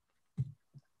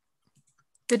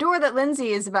 The door that Lindsay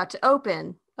is about to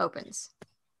open opens.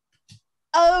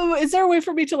 Oh, is there a way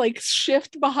for me to like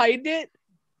shift behind it?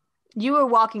 You are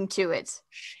walking to it,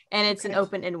 and it's an Okay.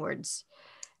 open inwards.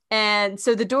 And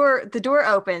so the door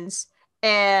opens,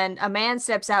 and a man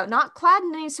steps out, not clad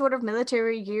in any sort of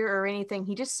military gear or anything.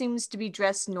 He just seems to be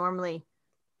dressed normally.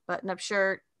 Button-up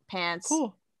shirt, pants.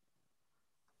 Cool.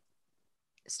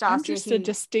 Stasia, I'm just a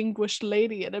distinguished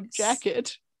lady in a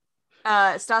jacket.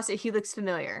 Stasia, he looks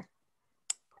familiar.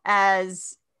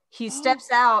 As he steps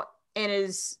out and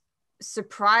is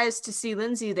surprised to see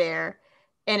Lindsay there,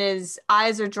 and his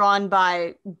eyes are drawn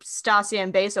by Stasia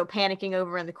and Basil panicking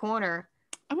over in the corner.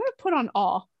 I'm gonna put on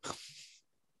awe.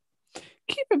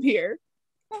 Keep him here.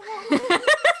 Keep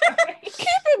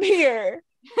him here.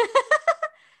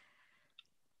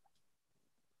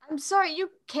 I'm sorry, you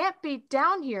can't be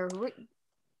down here.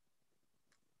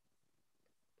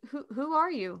 Who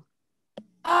are you?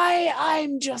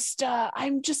 I'm just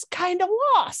kind of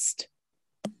lost.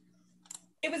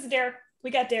 It was a dare.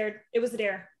 We got dared. It was a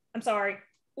dare. I'm sorry.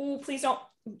 Ooh, please don't.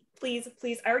 Please.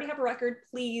 I already have a record.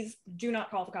 Please do not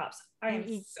call the cops. I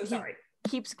am so sorry.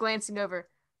 Keeps glancing over.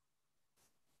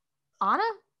 Anna?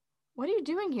 What are you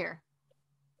doing here?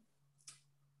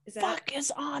 Is that Fuck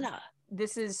is Anna?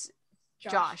 This is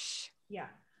Josh. Yeah.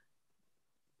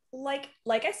 Like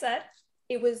I said,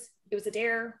 it was a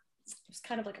dare. It was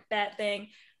kind of like a bad thing.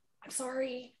 I'm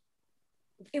sorry.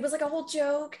 It was like a whole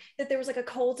joke that there was like a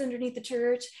cult underneath the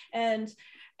church, and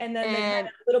then they had a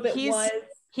little bit was.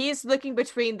 He's looking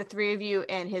between the 3 of you,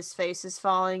 and his face is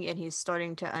falling, and he's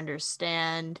starting to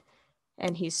understand,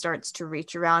 and he starts to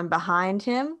reach around behind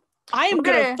him. I am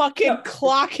gonna fucking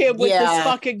clock him with this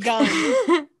fucking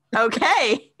gun.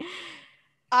 Okay.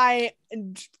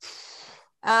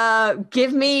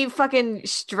 Give me fucking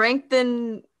strength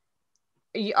and...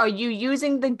 Are you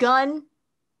using the gun?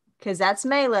 Because that's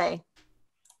melee.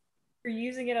 You're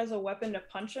using it as a weapon to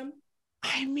punch him?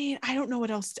 I mean, I don't know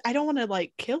what else. I don't want to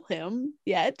like kill him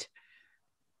yet.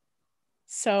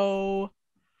 So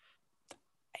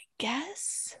I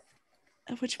guess,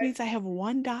 which means I have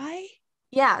 1 die.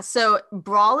 Yeah, so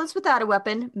brawl is without a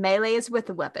weapon, melee is with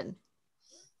a weapon.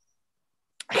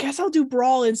 I guess I'll do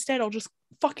brawl instead. I'll just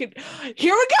fucking,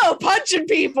 here we go, punching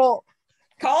people.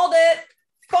 Called it.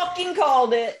 Fucking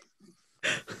called it.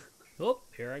 Oh,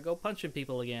 here I go punching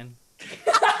people again.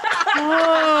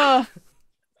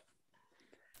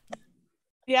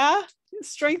 Yeah,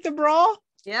 strength and brawl.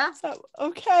 Yeah. So,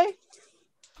 okay.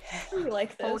 Are we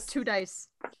like Oh, this? 2 dice.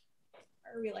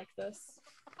 Are we like this?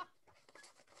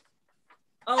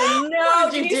 Oh no!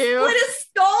 What did Did you you do? split his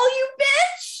skull, you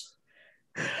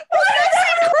bitch?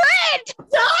 Crit!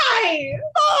 Die!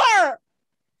 4!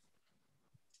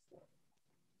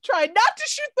 Tried not to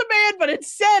shoot the man, but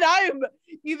instead I am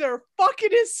either fucking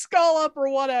his skull up or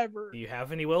whatever. Do you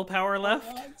have any willpower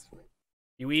left?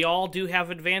 We all do have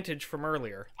advantage from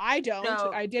earlier. I don't.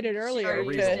 No, I did it She earlier. already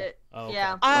Reroll. used to- it. Oh, okay.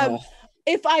 Yeah. Oh.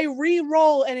 If I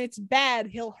re-roll and it's bad,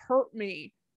 he'll hurt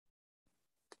me.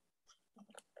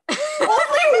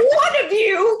 Only one of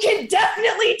you can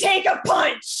definitely take a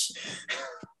punch.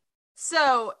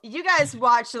 So you guys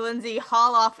watch Lindsay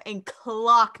haul off and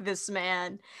clock this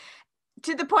man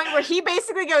to the point where he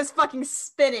basically goes fucking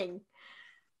spinning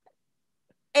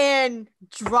and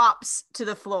drops to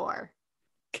the floor.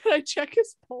 Can I check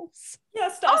his pulse? Yeah,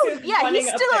 stop. Oh yeah, he's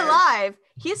still alive.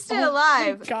 He's still Oh my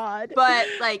alive. God. But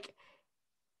like,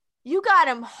 you got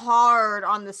him hard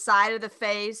on the side of the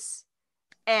face,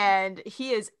 and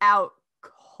he is out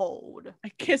cold. I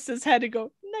kiss his head and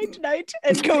go night night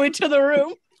and go into the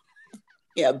room.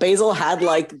 Yeah, Basil had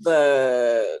like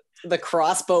the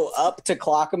crossbow up to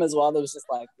clock him as well. That was just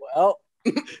like, well,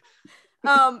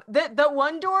 The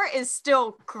one door is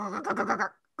still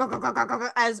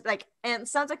as like, and it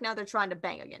sounds like now they're trying to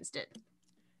bang against it,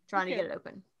 trying to Okay. get it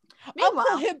open. I'll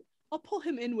Meanwhile, pull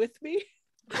him in with me.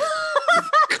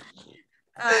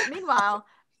 meanwhile,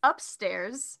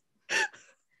 upstairs,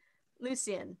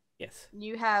 Lucian, Yes.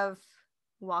 you have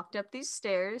walked up these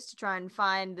stairs to try and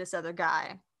find this other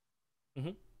guy.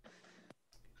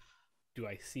 Do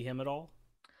I see him at all?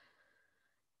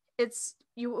 It's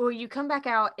you. Well, you come back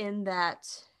out in that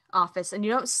office, and you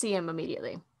don't see him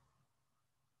immediately.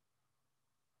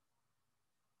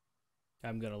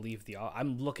 I'm gonna leave the.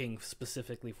 I'm looking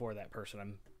specifically for that person.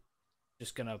 I'm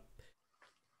just gonna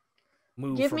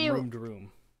move Give from me- room to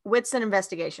room. Wits and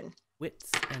investigation.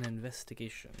 Wits and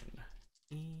investigation.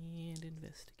 And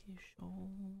investigation.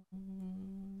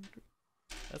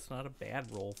 That's not a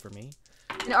bad roll for me.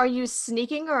 And are you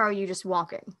sneaking or are you just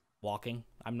walking? Walking.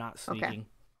 I'm not Okay. sneaking.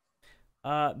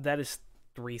 That is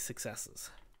 3 successes.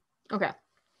 Okay.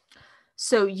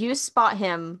 So you spot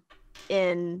him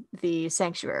in the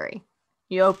sanctuary.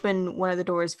 You open one of the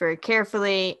doors very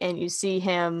carefully and you see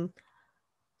him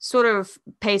sort of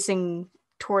pacing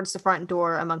towards the front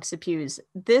door amongst the pews.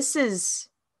 This is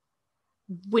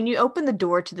when you open the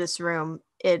door to this room,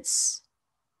 it's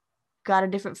got a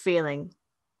different feeling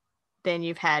than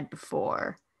you've had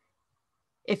before.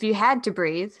 If you had to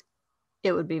breathe,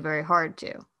 it would be very hard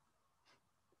to.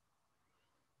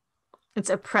 It's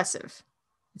oppressive.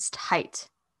 It's tight.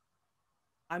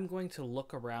 I'm going to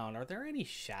look around. Are there any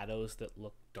shadows that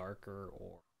look darker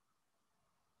or...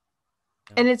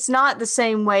 And it's not the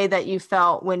same way that you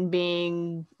felt when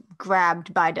being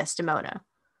grabbed by Desdemona.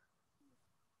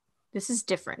 This is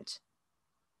different.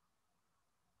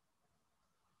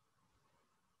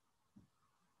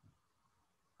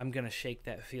 I'm going to shake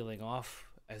that feeling off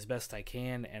as best I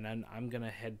can, and I'm going to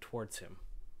head towards him.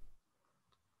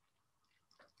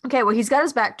 Okay, well, he's got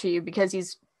his back to you because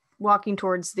he's walking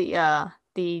towards the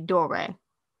doorway.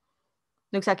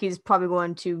 Looks like he's probably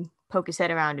going to poke his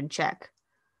head around and check.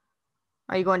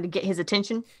 Are you going to get his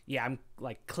attention? Yeah, I'm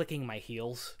like clicking my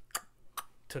heels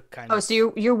to kind Oh, of...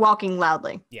 so you're walking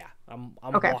loudly. Yeah, I'm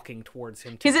Okay. walking towards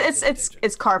him. to Because get his it's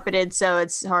attention. carpeted, so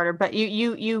it's harder. But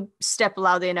you step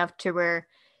loudly enough to where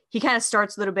he kind of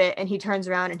starts a little bit and he turns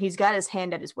around and he's got his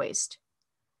hand at his waist.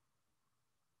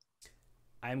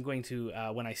 I'm going to,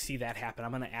 when I see that happen,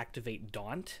 I'm going to activate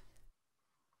Daunt.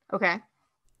 Okay.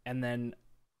 And then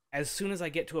as soon as I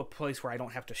get to a place where I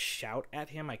don't have to shout at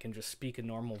him, I can just speak a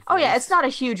normal voice. Oh yeah, it's not a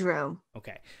huge room.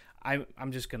 Okay.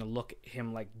 I'm just going to look at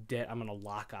him like dead. I'm going to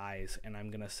lock eyes and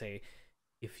I'm going to say,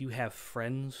 if you have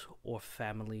friends or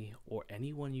family or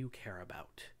anyone you care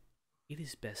about, it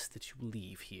is best that you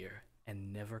leave here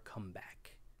and never come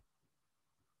back.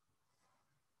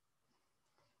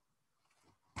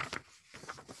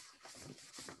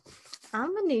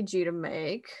 I'm gonna need you to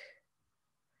make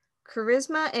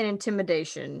charisma and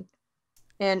intimidation,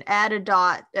 and add a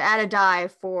die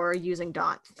for using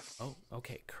Daunt. Oh,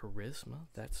 okay. Charisma,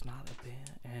 that's not a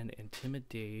bad. And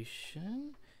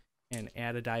intimidation. And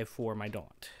add a die for my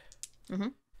Daunt. Mm-hmm.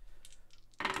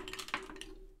 2,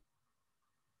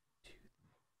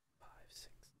 5, 6,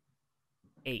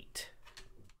 8.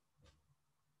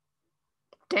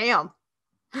 Damn.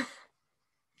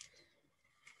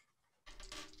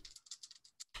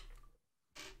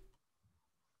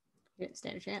 You didn't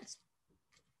stand a chance.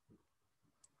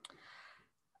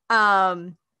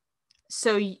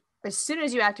 So as soon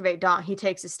as you activate Daunt, he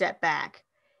takes a step back,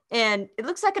 and it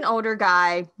looks like an older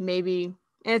guy, maybe.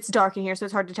 And it's dark in here, so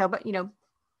it's hard to tell, but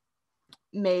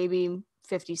maybe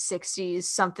 50s, 60s,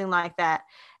 something like that.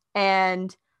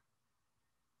 And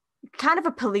kind of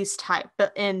a police type,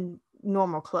 but in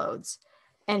normal clothes.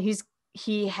 And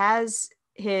he has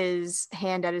his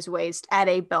hand at his waist at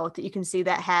a belt that you can see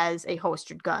that has a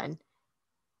holstered gun.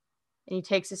 And he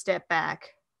takes a step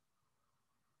back.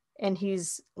 And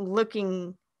he's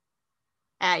looking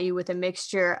at you with a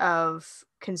mixture of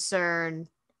concern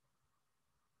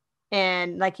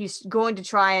and like he's going to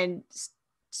try and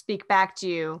speak back to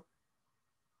you.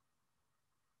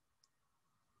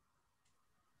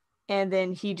 And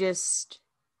then he just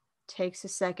takes a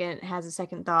second, has a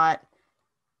second thought,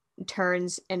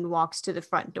 turns and walks to the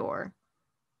front door.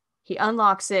 He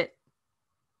unlocks it,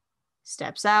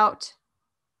 steps out,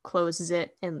 closes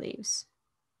it, and leaves.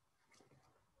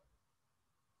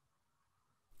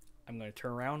 I'm going to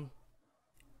turn around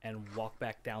and walk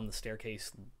back down the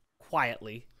staircase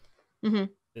quietly.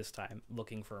 This time,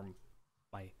 looking for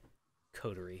my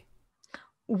coterie.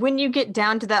 When you get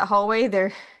down to that hallway,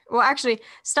 well, actually,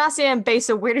 Stasia and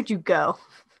Besa, where did you go?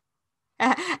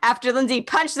 After Lindsay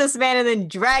punched this man and then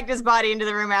dragged his body into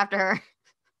the room after her.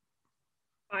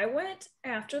 I went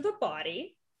after the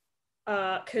body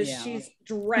because she's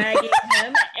dragging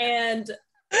him, and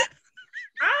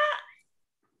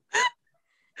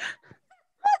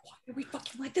why are we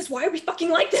fucking like this? Why are we fucking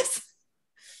like this?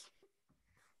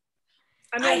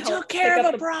 I took care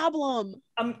of a problem.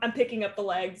 I'm picking up the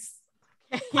legs.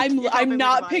 I'm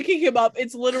not picking him up.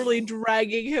 It's literally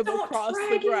dragging him across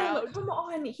the ground. Come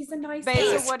on, he's a nice guy.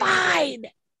 He's fine.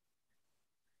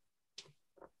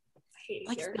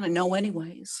 Like he's gonna know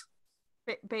anyways.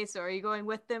 Besa, are you going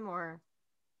with them or?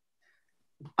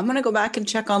 I'm gonna go back and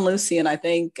check on Lucian. I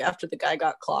think after the guy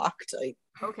got clocked.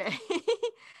 Okay.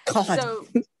 God. So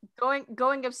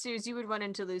going upstairs, you would run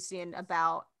into Lucian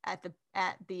about at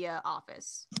the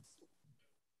office.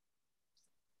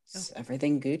 Is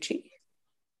everything Gucci?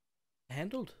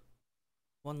 Handled.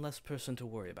 One less person to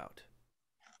worry about.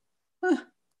 Huh.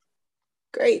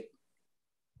 Great.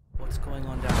 What's going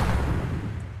on down there?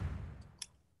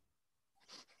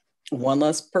 One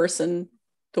less person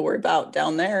to worry about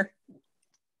down there.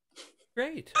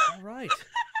 Great. All right.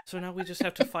 So now we just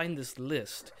have to find this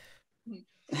list.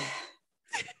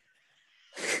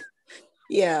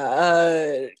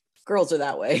 Yeah, girls are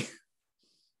that way.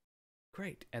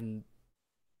 Great. And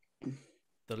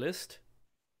the list?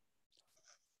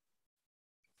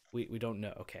 We don't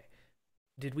know. Okay.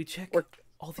 Did we check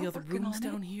all the other rooms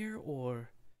down here, or?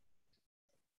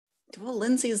 Well,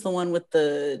 Lindsay's the one with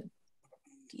the,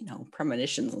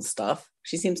 premonitions and stuff.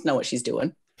 She seems to know what she's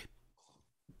doing.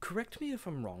 Correct me if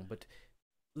I'm wrong, but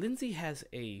Lindsay has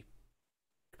a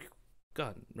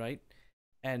gun, right?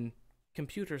 And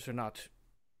computers are not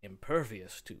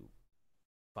impervious to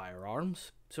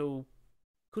firearms, so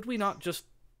could we not just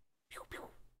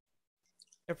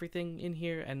everything in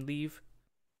here and leave?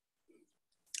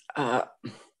 Well,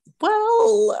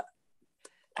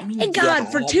 I mean, thank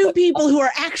God for two people who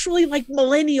are actually like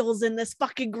millennials in this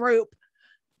fucking group.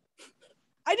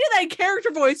 I did that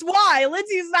character voice. Why?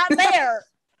 Lindsay's not there.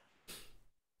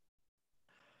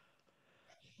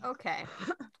 Okay.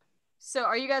 So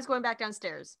are you guys going back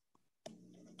downstairs?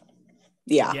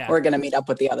 Yeah, we're gonna meet up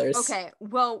with the others. Okay.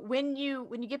 Well, when you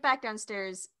get back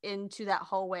downstairs into that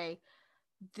hallway,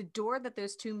 the door that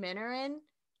those two men are in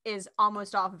is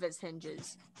almost off of its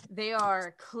hinges. They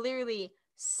are clearly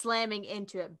slamming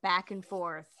into it back and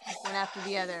forth, one after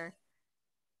the other.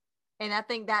 And I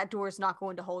think that door is not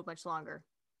going to hold much longer.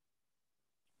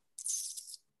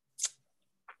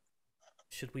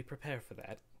 Should we prepare for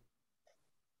that?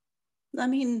 I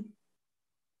mean,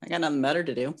 I got nothing better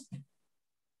to do.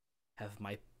 Have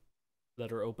my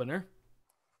letter opener.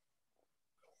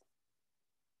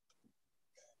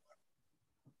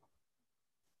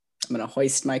 I'm gonna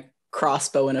hoist my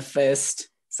crossbow in a fist.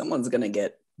 Someone's gonna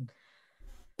get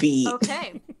beat.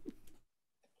 Okay.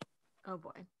 Oh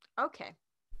boy. Okay.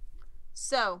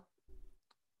 So,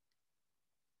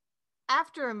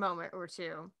 after a moment or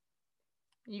two,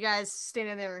 you guys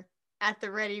standing there at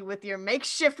the ready with your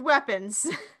makeshift weapons,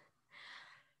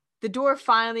 the door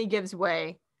finally gives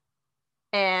way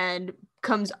and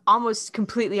comes almost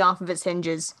completely off of its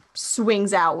hinges,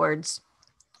 swings outwards.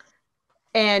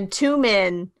 And two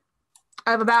men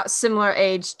of about similar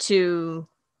age to,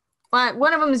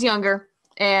 one of them is younger,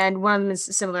 and one of them is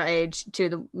similar age to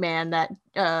the man that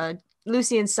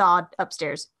Lucian saw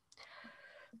upstairs,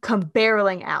 come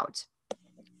barreling out.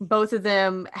 Both of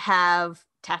them have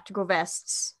tactical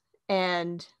vests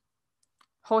and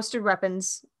holstered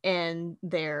weapons in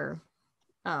their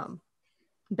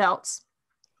belts.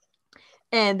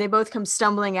 And they both come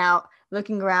stumbling out,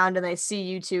 looking around, and they see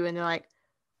you two, and they're like,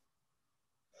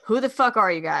 Who the fuck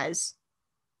are you guys?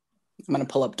 I'm gonna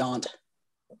pull up Daunt.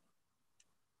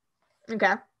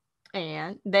 Okay.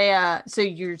 And they so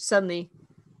you're suddenly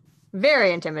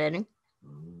very intimidating.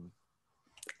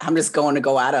 I'm just going to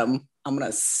go at him. I'm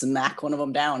gonna smack one of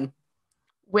them down.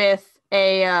 With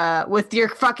your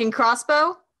fucking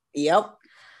crossbow? Yep.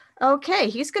 Okay,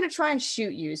 he's gonna try and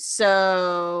shoot you.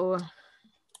 So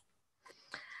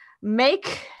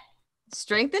make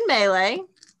strength and melee.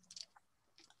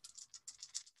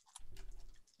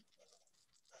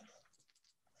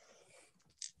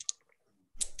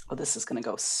 Oh, this is gonna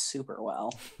go super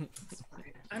well.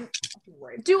 I'm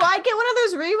right. Do I get one of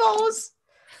those rerolls?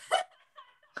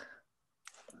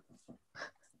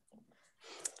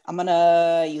 I'm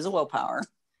gonna use a willpower.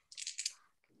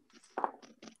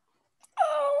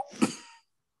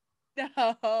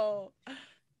 No.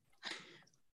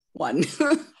 1.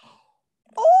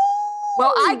 Oh.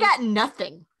 Well, I got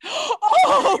nothing.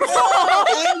 Oh.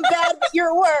 I'm bad, but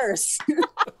you're worse.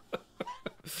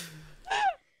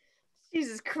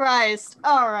 Jesus Christ.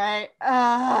 All right.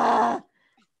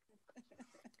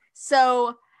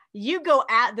 So you go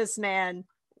at this man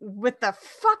with the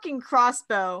fucking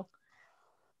crossbow,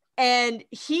 and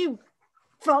he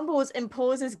fumbles and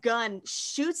pulls his gun,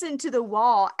 shoots into the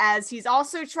wall as he's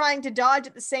also trying to dodge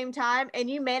at the same time, and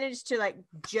you manage to like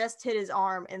just hit his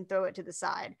arm and throw it to the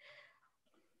side.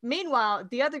 Meanwhile,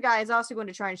 the other guy is also going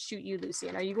to try and shoot you,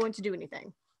 Lucian. Are you going to do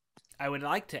anything? I would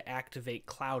like to activate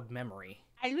cloud memory.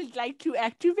 I would like to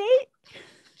activate.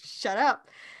 Shut up.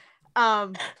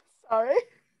 Sorry.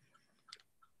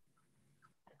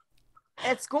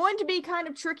 It's going to be kind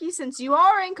of tricky since you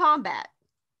are in combat.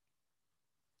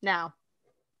 Now.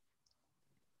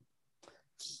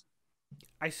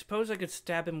 I suppose I could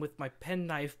stab him with my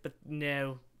penknife, but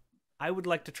no. I would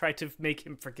like to try to make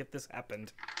him forget this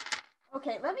happened.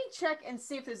 Okay, let me check and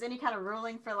see if there's any kind of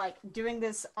ruling for like doing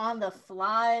this on the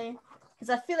fly. Because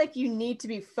I feel like you need to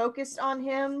be focused on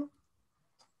him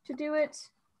to do it.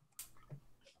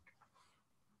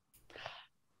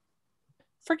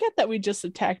 Forget that we just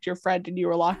attacked your friend and you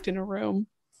were locked in a room.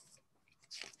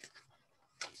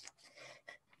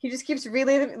 He just keeps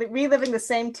reliving the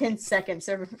same 10 seconds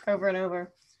over and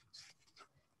over.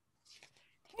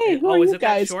 Hey, who are is you it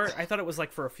guys? that short? I thought it was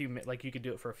like for a few minutes. Like you could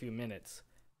do it for a few minutes.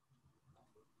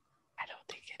 I don't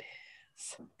think it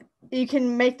is. You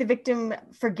can make the victim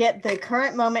forget the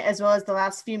current moment as well as the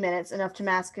last few minutes, enough to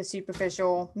mask a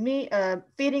superficial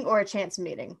feeding or a chance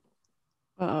meeting.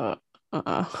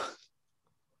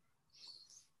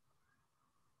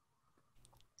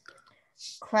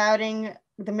 Clouding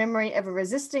the memory of a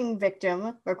resisting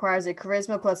victim requires a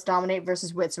charisma plus dominate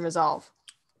versus wits and resolve.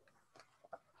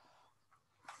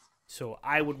 So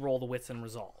I would roll the wits and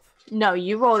resolve. No,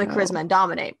 you roll the charisma and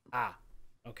dominate. Ah,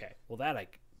 okay. Well, I'm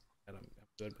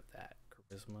good with that.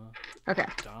 Charisma. Okay.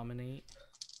 Dominate.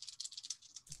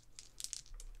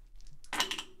 2,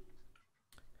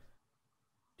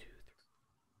 3.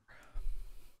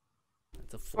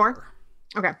 That's a 4.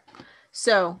 Okay.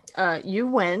 So, you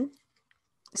win.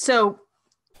 So,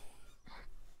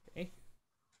 Okay.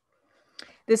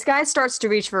 This guy starts to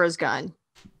reach for his gun.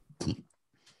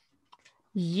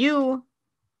 You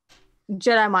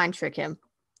Jedi mind trick him.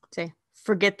 Say,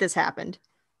 forget this happened.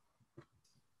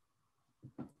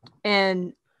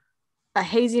 And a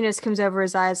haziness comes over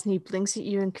his eyes and he blinks at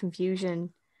you in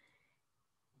confusion.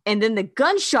 And then the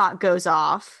gunshot goes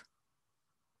off.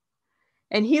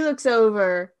 And he looks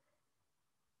over.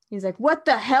 He's like, what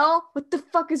the hell? What the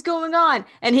fuck is going on?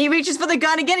 And he reaches for the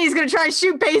gun again. He's going to try and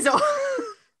shoot Basil.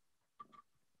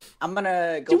 I'm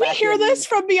gonna go. Do we back hear in this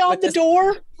from beyond the this-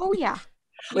 door? Oh, yeah.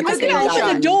 with I this can gun open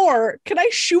shot. the door. Can I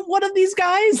shoot one of these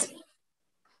guys?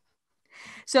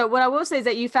 So what I will say is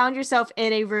that you found yourself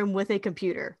in a room with a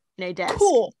computer in a desk.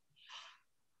 Cool.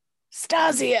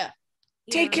 Stasia,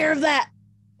 take care of that.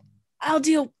 I'll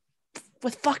deal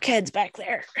with fuckheads back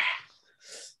there.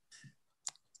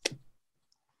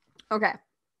 Okay.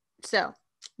 So,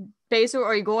 Basil,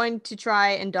 are you going to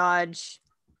try and dodge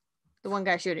the one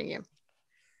guy shooting you?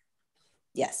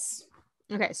 Yes.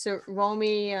 Okay, so roll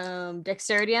me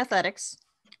dexterity and athletics.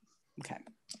 Okay.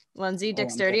 Lindsay, I'm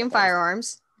dexterity good and at those.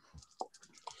 firearms.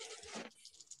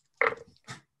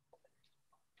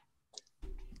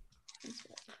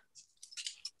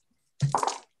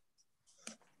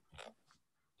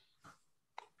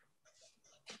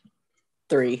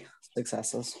 Three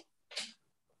successes.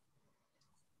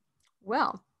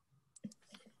 Well,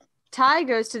 Ty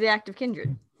goes to the act of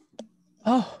kindred.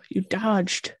 Oh, you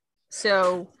dodged.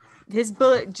 So his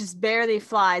bullet just barely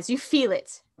flies. You feel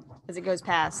it as it goes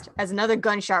past, as another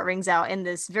gunshot rings out in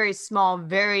this very small,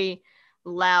 very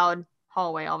loud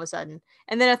hallway all of a sudden.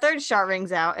 And then a third shot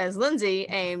rings out as Lindsay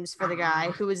aims for the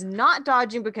guy who is not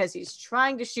dodging because he's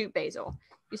trying to shoot Basil.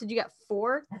 You said you got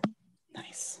 4?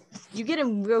 Nice. You get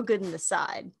him real good in the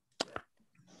side.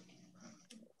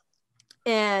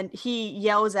 And he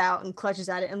yells out and clutches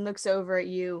at it and looks over at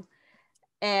you.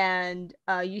 And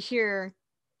you hear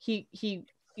you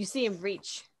see him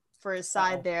reach for his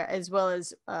side there, as well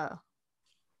as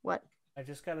what? I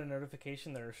just got a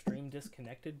notification that our stream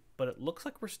disconnected, but it looks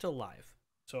like we're still live.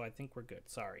 So I think we're good.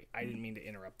 Sorry. I didn't mean to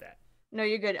interrupt that. No,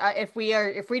 you're good. If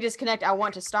we disconnect, I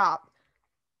want to stop.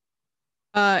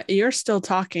 You're still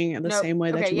talking in the same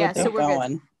way that you were. So we're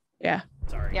going. good. Yeah.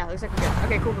 Sorry. Yeah, looks like we're good.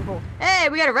 Okay, cool. Hey,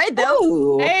 we got a raid though.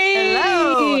 Ooh. Hey,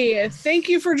 hello. Thank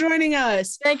you for joining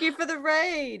us. Thank you for the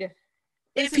raid.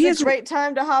 If This is a great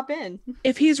time to hop in.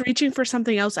 If he's reaching for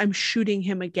something else, I'm shooting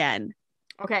him again.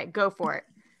 Okay, go for it.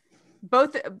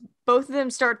 Both of them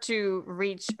start to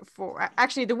reach for.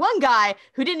 Actually, the one guy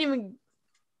who didn't even.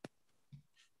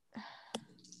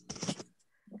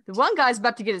 The one guy's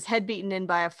about to get his head beaten in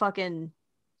by a fucking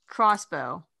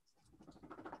crossbow.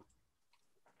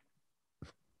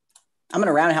 I'm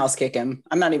gonna roundhouse kick him.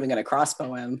 I'm not even gonna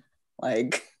crossbow him.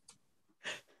 Like,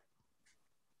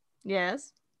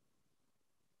 Yes.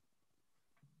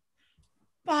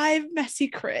 5 messy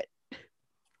crit.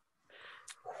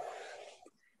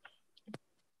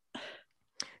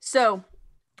 So,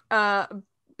 Basil,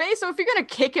 if you're gonna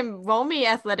kick him, roll me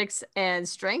athletics and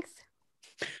strength.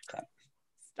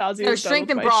 Stasio No,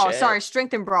 strength and brawl. Sorry,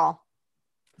 strength and brawl.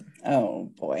 oh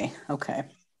boy. Okay.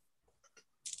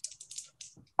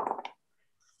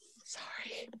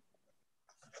 Sorry.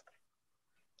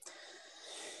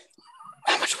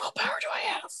 How much willpower do I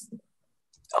have?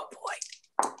 Oh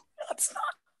boy. That's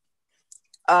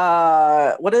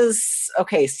not. What is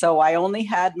okay? So I only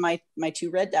had my 2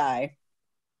 red die.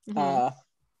 Mhm.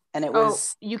 And it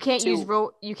was you can't 2.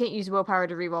 use willpower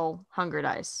to reroll hunger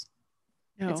dice.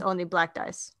 No. It's only black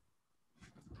dice.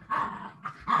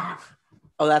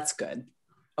 Oh, that's good.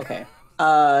 Okay.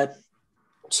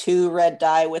 2 red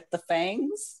die with the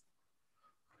fangs.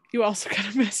 You also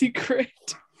got a messy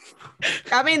crit.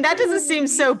 I mean, that doesn't seem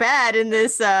so bad in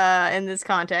this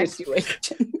context.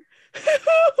 Situation.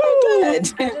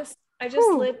 I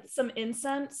just lit some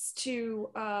incense to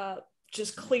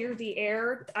just clear the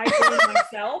air. I blame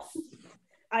myself.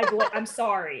 I'm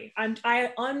sorry. I'm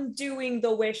undoing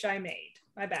the wish I made.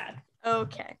 My bad.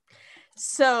 Okay.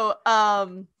 So,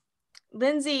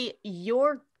 Lindsay,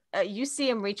 you see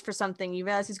him reach for something. You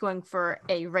realize he's going for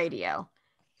a radio.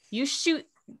 You shoot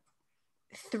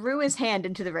through his hand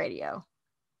into the radio.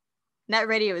 And that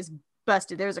radio is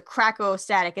busted. There's a crackle of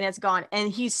static and it's gone.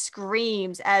 And he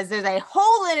screams as there's a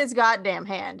hole in his goddamn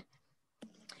hand.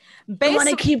 You want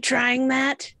to keep trying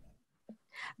that?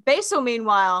 Basil,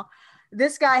 meanwhile,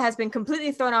 this guy has been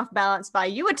completely thrown off balance by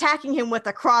you attacking him with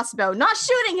a crossbow, not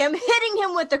shooting him, hitting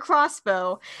him with the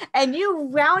crossbow, and you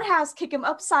roundhouse kick him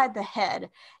upside the head,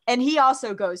 and he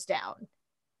also goes down.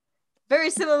 Very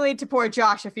similarly to poor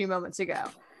Josh a few moments ago.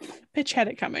 Bitch had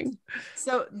it coming.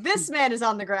 So this man is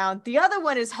on the ground. The other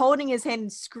one is holding his hand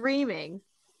and screaming.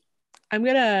 I'm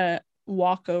gonna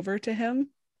walk over to him.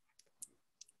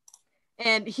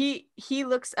 And he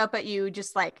looks up at you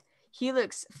just like, he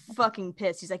looks fucking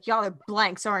pissed. He's like, y'all are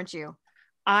blanks, aren't you?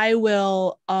 I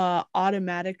will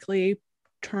automatically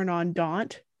turn on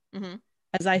Daunt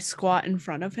as I squat in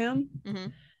front of him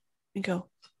and go,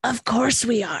 of course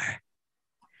we are.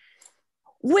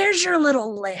 Where's your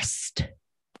little list?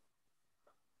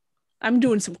 I'm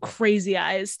doing some crazy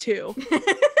eyes too.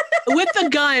 With the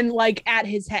gun like at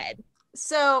his head.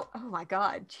 So, oh my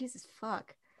God, Jesus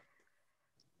fuck.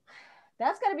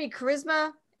 That's got to be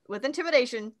charisma with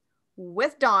intimidation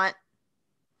with Daunt.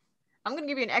 I'm going to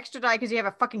give you an extra die because you have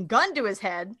a fucking gun to his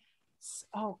head.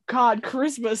 Oh God,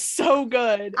 charisma's so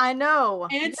good. I know.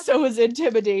 And so is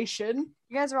intimidation.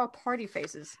 You guys are all party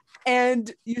faces.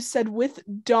 And you said with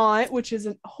Daunt, which is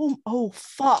an oh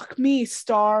fuck me,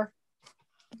 Star.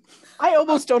 I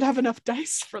almost don't have enough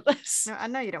dice for this. No, I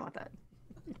know you don't want that.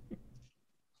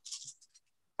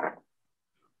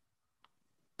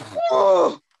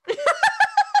 Oh.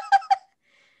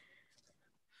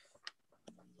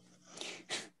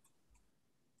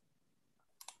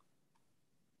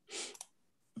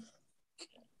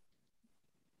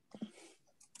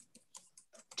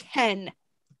 10.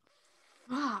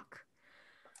 Fuck.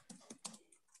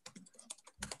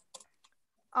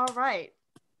 All right.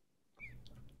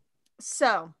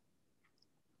 So,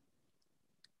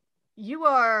 you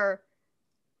are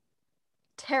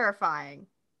terrifying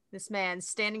this man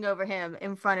standing over him,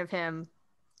 in front of him,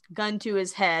 gun to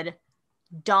his head,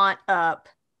 Daunt up,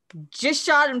 just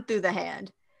shot him through the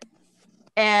hand.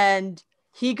 And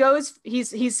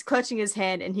he's clutching his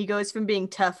hand, and he goes from being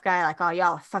tough guy, like, oh,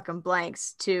 y'all are fucking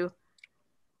blanks, to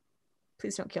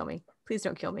please don't kill me. Please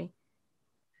don't kill me.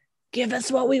 Give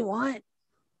us what we want.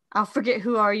 I'll forget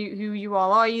who you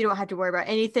all are. You don't have to worry about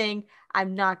anything.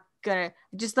 I'm not gonna,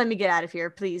 just let me get out of here,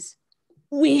 please.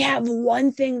 We have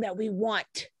one thing that we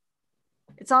want.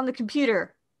 It's on the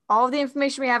computer. All of the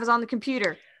information we have is on the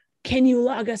computer. Can you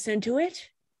log us into it?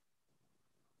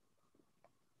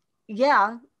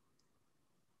 Yeah.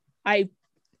 I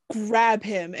grab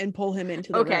him and pull him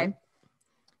into the room.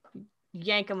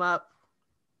 Yank him up.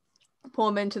 Pull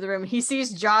him into the room. He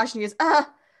sees Josh and he goes,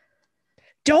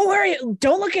 Don't worry.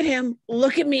 Don't look at him.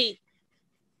 Look at me.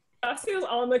 Stacia's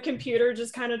on the computer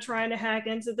just kind of trying to hack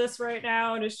into this right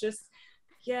now, and it's just,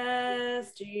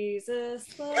 yes, Jesus.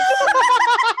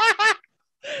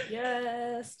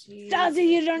 Yes, Jesus. Stasia,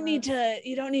 you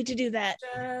don't need to do that.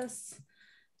 Just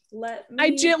let me.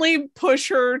 I gently push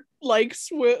her like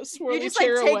swirly you just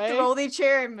chair like take away. the rolly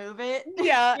chair and move it.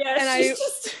 Yeah. Yeah, And she's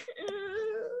just.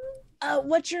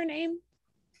 What's your name?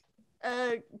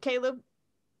 Caleb.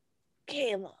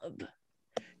 Caleb.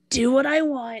 Do what I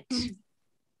want.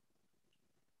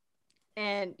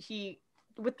 And he,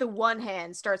 with the one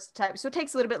hand, starts to type. So it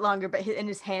takes a little bit longer, but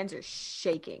his hands are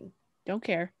shaking Don't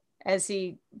care. as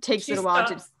he takes a little while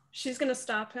to. She's gonna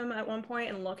stop him at one point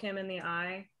and look him in the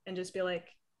eye and just be like,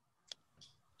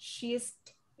 "She is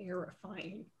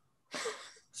terrifying.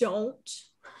 Don't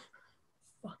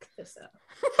fuck this up."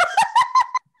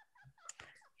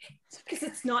 Because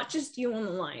it's not just you on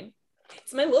the line.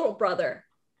 It's my little brother.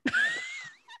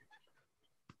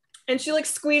 And she like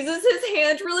squeezes his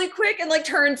hand really quick and like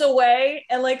turns away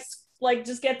and like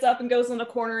just gets up and goes in the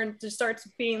corner and just starts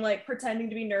being like pretending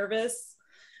to be nervous.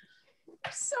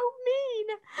 So mean.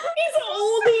 He's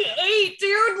only 8,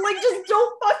 dude. Like, just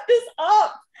don't fuck this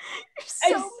up.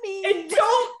 You're so mean. And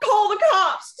don't call the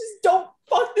cops. Just don't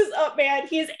fuck this up, man.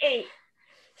 He's 8.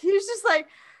 He's just like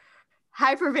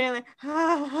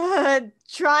hyperventilating,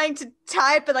 trying to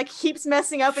type, and like keeps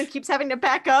messing up and keeps having to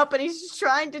back up, and he's just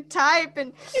trying to type,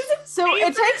 and so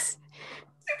it takes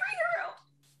superhero.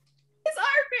 He's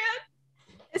Iron Man.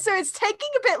 So it's taking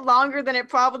a bit longer than it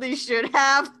probably should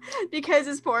have because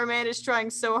this poor man is trying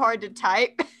so hard to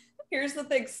type. Here's the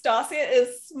thing. Stasia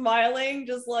is smiling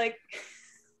just like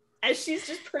as she's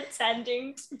just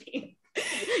pretending to be.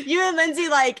 You and Lindsay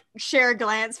like share a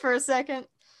glance for a second.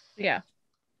 Yeah.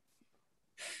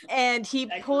 And he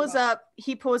pulls up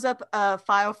a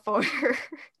file folder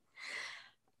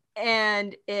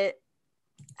and it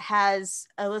has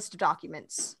a list of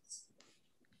documents.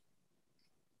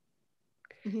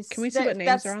 Can we see what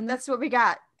names are on there? That's what we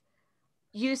got.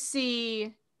 You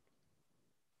see,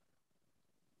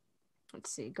 let's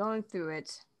see, going through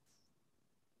it,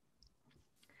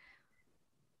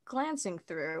 glancing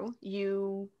through,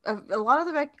 a lot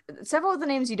of several of the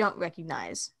names you don't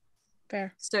recognize.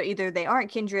 Fair. So either they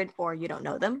aren't kindred or you don't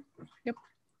know them. Yep.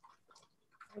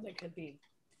 Or they could be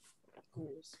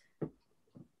ghouls.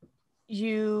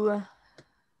 You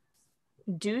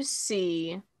do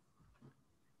see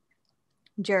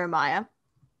Jeremiah.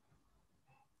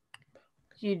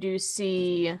 You do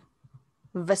see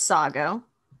Visago.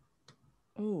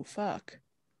 Oh, fuck.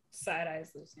 Side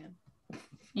eyes, Lucian.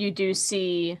 You do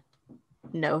see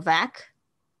Novak.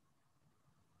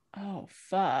 Oh,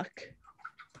 fuck.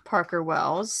 Parker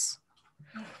Wells.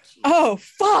 Oh,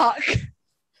 fuck.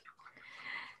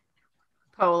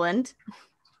 Poland.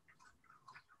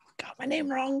 Got my name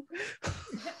wrong.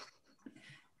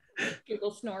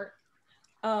 Giggle snort.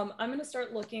 I'm gonna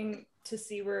start looking to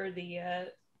see where the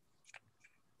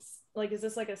like, is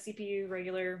this like a CPU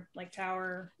regular like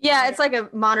tower? Yeah, it's like a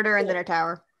monitor and then a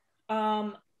tower.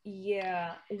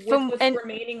 Yeah. With what's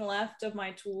remaining left of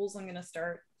my tools, I'm gonna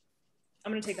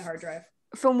take the hard drive.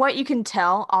 From what you can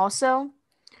tell, also,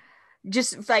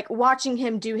 just like watching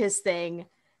him do his thing,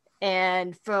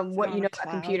 and from what you know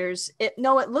about computers, it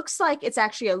looks like it's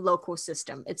actually a local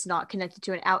system. It's not connected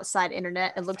to an outside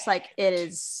internet. It looks like it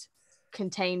is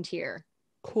contained here.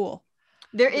 Cool.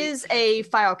 There is a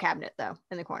file cabinet though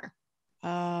in the corner.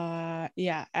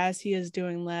 Yeah, as he is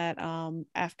doing that,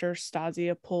 after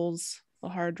Stasia pulls the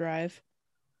hard drive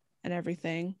and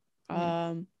everything,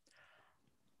 I'm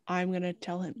gonna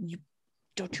tell him,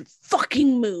 don't you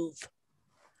fucking move.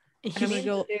 And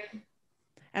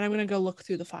I'm gonna go look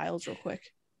through the files real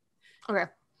quick. Okay.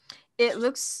 It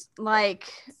looks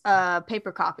like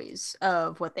paper copies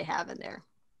of what they have in there.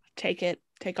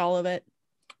 Take all of it.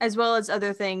 As well as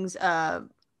other things,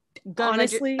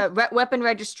 Honestly, weapon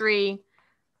registry,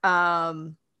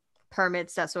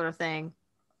 permits, that sort of thing.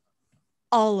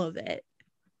 All of it.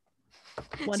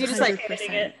 100%. So you're just like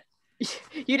handing it.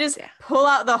 You just Yeah. pull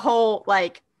out the whole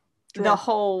like the Drawer.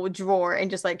 whole drawer and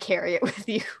just like carry it with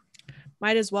you.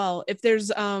 Might as well. If there's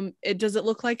does it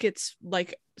look like it's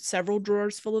like several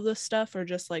drawers full of this stuff or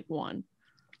just like one?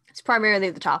 It's primarily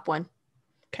the top one.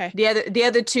 Okay. The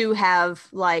other two have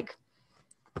like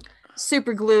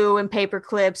super glue and paper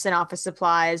clips and office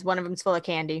supplies. One of them's full of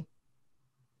candy.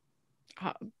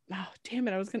 Oh damn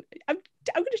it! I'm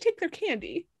gonna take their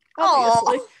candy. Aw.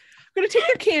 Obviously, I'm gonna take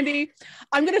their candy.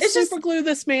 I'm gonna It's just- super glue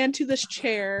this man to this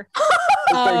chair.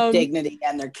 Their dignity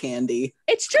and their candy.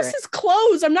 It's just Correct. his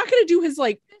clothes. I'm not gonna do his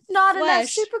like. Not enough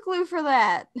Flesh. super glue for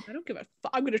that. I don't give a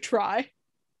fuck. I'm gonna try.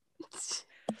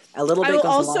 A little I bit will goes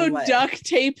a also long way. duct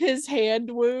tape his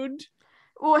hand wound.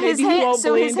 Well, his Maybe he hand, won't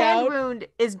so his bleed hand out. wound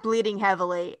is bleeding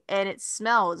heavily, and it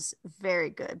smells very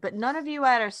good. But none of you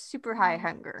had a super high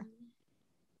hunger.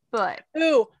 But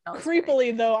Ooh, That was great.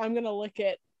 creepily though, I'm gonna lick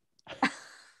it.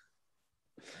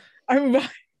 I'm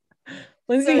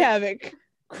Lindsay So- Havoc,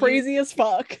 crazy as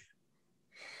fuck.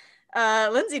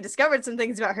 Lindsay discovered some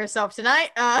things about herself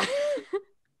tonight.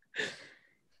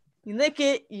 You lick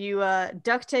it, you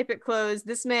duct tape it closed.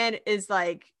 This man is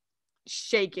like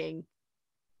shaking.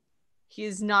 He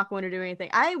is not going to do anything.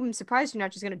 I am surprised you're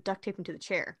not just going to duct tape him to the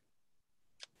chair.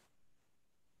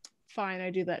 Fine, I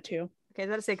do that too. Okay,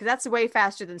 let's say because that's way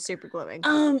faster than super gluing.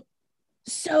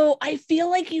 So I feel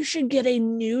like you should get a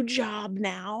new job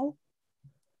now.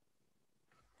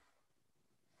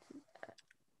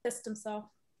 Pissed himself.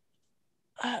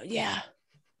 Yeah.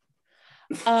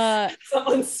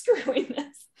 Someone's screwing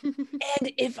this.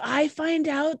 And if I find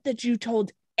out that you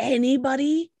told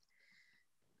anybody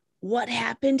what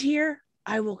happened here,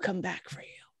 I will come back for you.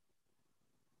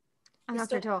 I'm We not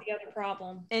still going to tell have the other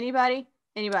problem.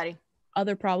 anybody.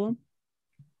 Other problem?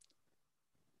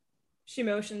 She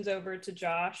motions over to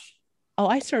Josh. Oh,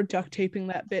 I started duct taping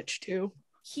that bitch too.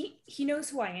 He knows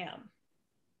who I am.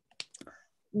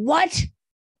 What?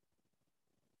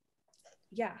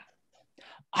 Yeah.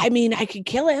 I mean, I could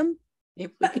kill him.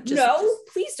 If we could just, No,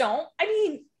 please don't. I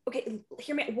mean, okay,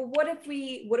 hear me. Well, what if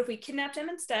we kidnapped him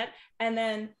instead, and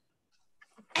then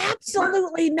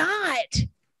Absolutely not.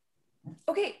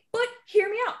 okay, but hear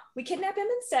me out. We kidnap him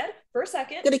instead for a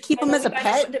second. gonna keep and him then as a we find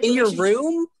out pet what in your information-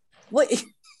 room? What?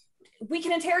 We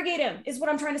can interrogate him. Is what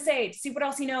I'm trying to say. To see what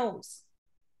else he knows.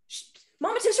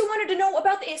 Mama Tisha wanted to know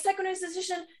about the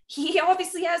psychoanalysis. He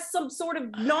obviously has some sort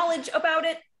of knowledge about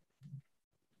it.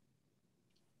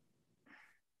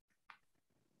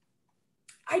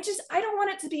 I don't want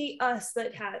it to be us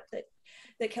that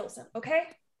kills him. Okay,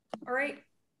 all right.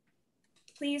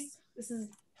 Please, this is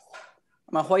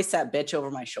I'm gonna hoist that bitch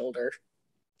over my shoulder.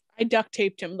 I duct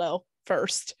taped him though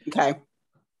first. Okay.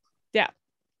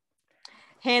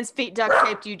 Hands, feet, duct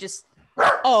taped. You just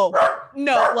Oh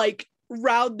no, like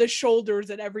round the shoulders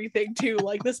and everything too.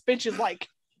 Like this bitch is like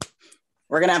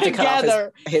We're gonna have to cut off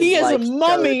together. his He is like,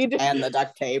 mummied. shirt and the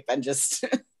duct tape and just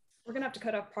we're gonna have to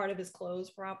cut off part of his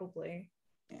clothes probably.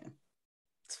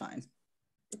 it's fine.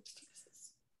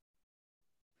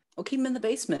 We'll keep him in the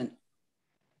basement.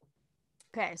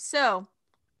 okay. So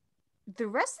the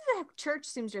rest of the church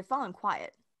seems to have fallen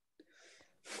quiet.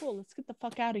 cool. Let's get the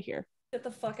fuck out of here. Get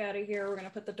the fuck out of here. We're gonna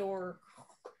put the door.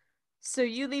 So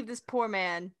you leave this poor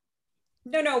man.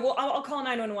 No. Well, I'll call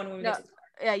 911 when we No. get to the car.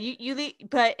 Yeah, you leave,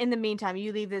 but in the meantime,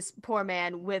 you leave this poor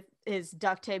man with his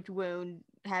duct taped wound,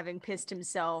 having pissed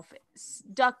himself,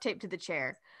 duct taped to the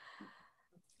chair,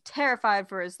 terrified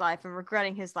for his life and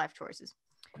regretting his life choices.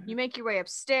 You make your way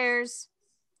upstairs,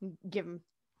 give him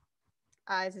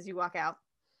eyes as you walk out.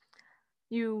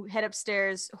 You head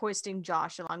upstairs, hoisting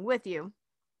Josh along with you.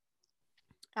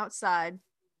 Outside,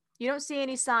 you don't see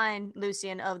any sign,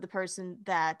 Lucian, of the person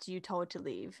that you told to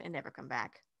leave and never come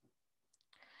back.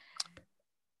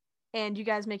 And you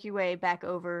guys make your way back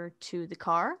over to the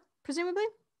car, presumably?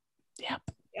 Yep.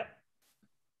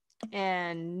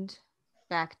 And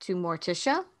back to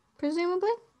Morticia,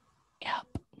 presumably?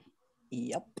 Yep.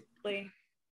 Yep.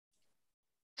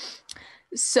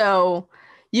 So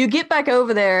you get back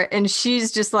over there, and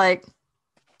she's just like,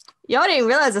 y'all didn't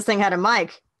realize this thing had a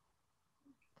mic.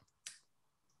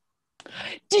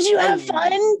 Did you have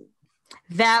fun?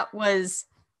 That was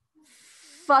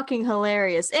fucking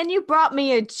hilarious. And you brought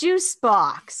me a juice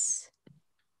box.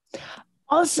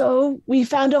 Also, we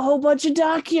found a whole bunch of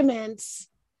documents.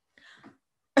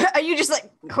 Are you just like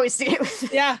hoisting it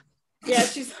with Yeah. Yeah,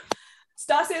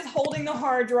 Stasia is holding the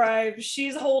hard drive.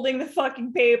 She's holding the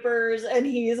fucking papers, and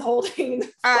he's holding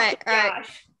the All right, fucking all right.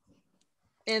 cash.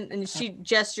 and she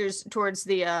gestures towards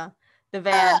the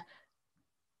van.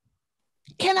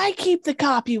 Can I keep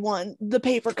the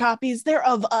paper copies? They're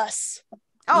of us.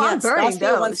 Oh, I'm burning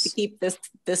Stasia wants to those. keep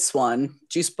this one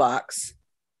juice box.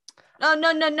 Oh, no.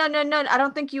 I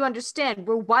don't think you understand.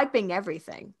 We're wiping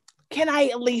everything. Can I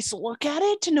at least look at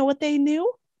it to know what they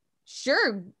knew?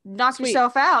 Sure, knock Sweet.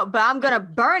 yourself out, but I'm gonna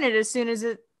burn it as soon as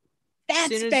it. That's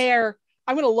soon as- fair.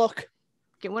 I'm gonna look.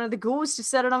 Get one of the ghouls to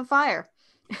set it on fire.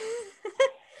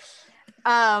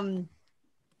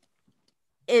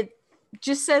 It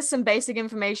just says some basic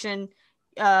information.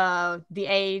 The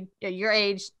age, your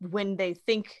age, when they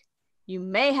think you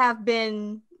may have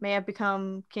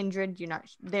become kindred.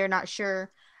 They're not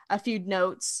sure. A few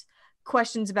notes,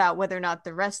 questions about whether or not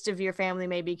the rest of your family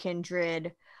may be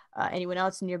kindred. Anyone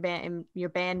else in your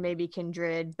band may be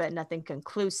kindred, but nothing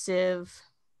conclusive.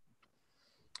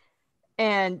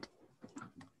 And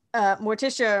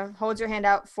Morticia holds her hand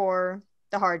out for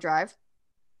the hard drive.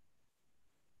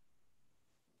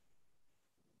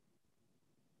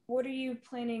 What are you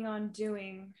planning on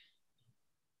doing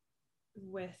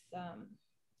with,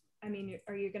 I mean,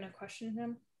 are you going to question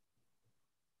him?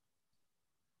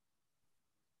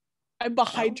 I'm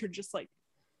behind her, just like.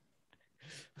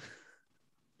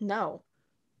 No.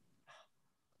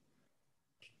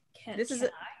 This Can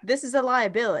is a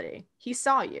liability. He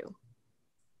saw you.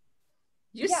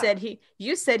 You said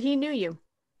he knew you.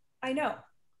 I know.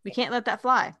 We can't let that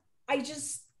fly. I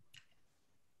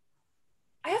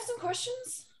have some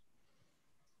questions.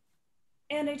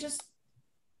 And I just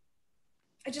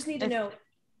need to know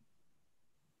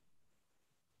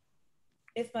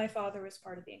if my father was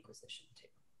part of the Inquisition too.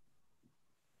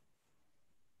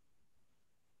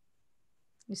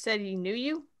 You said he knew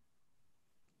you?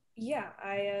 Yeah,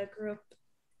 I grew up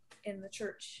in the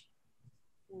church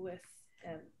with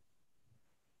him.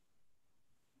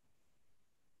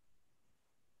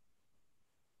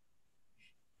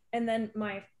 And then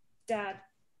my dad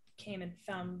came and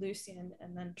found Lucian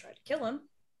and then tried to kill him.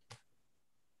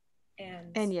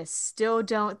 And you still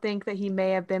don't think that he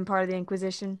may have been part of the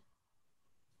Inquisition?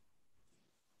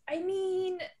 I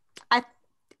mean,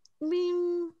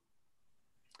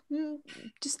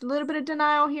 just a little bit of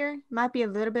denial here. Might be a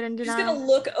little bit in just denial. gonna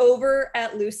look over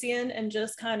at Lucian and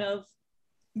just kind of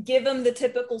give him the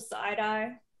typical side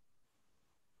eye.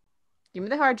 Give me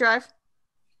the hard drive.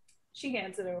 She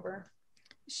hands it over.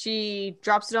 She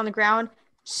drops it on the ground,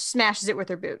 smashes it with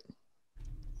her boot.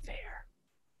 Fair.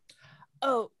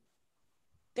 Oh,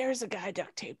 there's a guy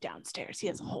duct taped downstairs. He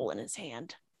has a hole in his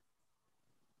hand.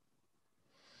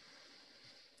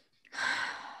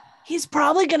 He's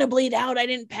probably gonna bleed out. I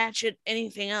didn't patch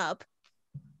anything up.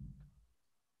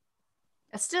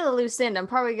 It's still a loose end. I'm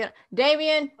probably gonna.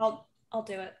 Damien. I'll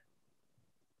do it.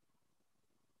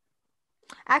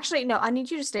 Actually, no. I need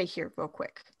you to stay here real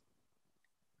quick.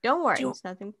 Don't worry. It's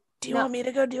nothing. Do you want me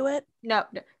to go do it? No.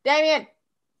 Damien.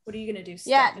 What are you gonna do?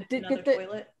 Yeah, Step in another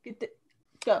toilet?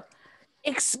 Go.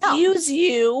 Excuse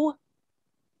you.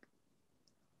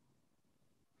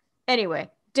 Anyway,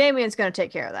 Damien's gonna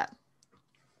take care of that.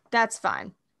 That's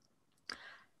fine.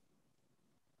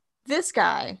 This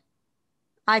guy,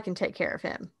 I can take care of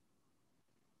him.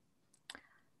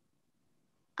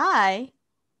 I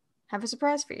have a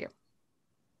surprise for you.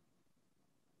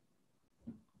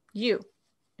 You.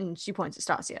 And she points at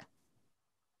Stasia.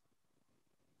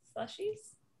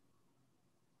 Slushies?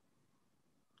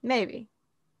 Maybe.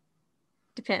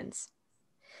 Depends.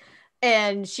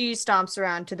 And she stomps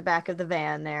around to the back of the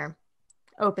van there.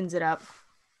 Opens it up.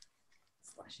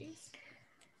 Slushies?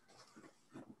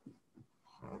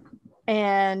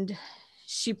 And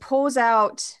she pulls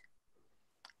out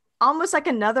almost like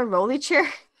another rolly chair.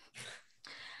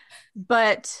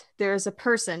 But there's a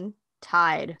person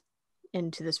tied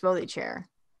into this rolly chair.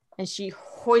 And she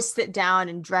hoists it down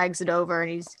and drags it over.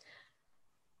 And he's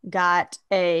got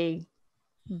a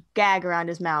gag around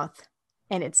his mouth.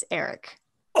 And it's Eric.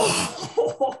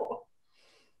 Oh,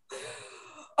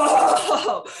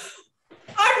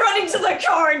 I'm running to the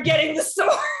car and getting the sword.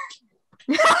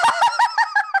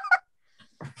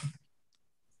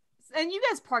 And you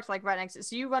guys parked like right next to it.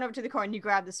 So you run over to the car and you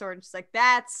grab the sword. And she's like,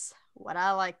 that's what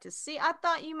I like to see. I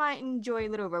thought you might enjoy a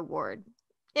little reward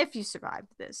if you survived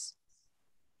this.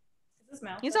 Is his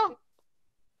mouth? He's all.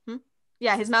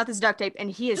 Yeah, his mouth is duct tape and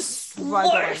he is Just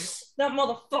struggling. slice that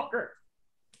motherfucker.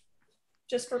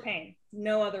 Just for pain.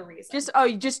 No other reason.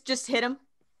 You just hit him?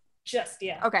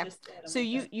 Yeah. Okay. Just hit him So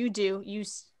with it. you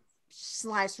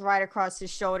slice right across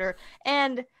his shoulder,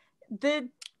 and the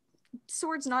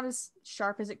sword's not as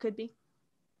sharp as it could be.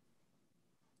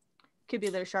 Could be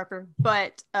a little sharper,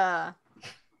 but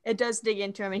it does dig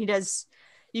into him, and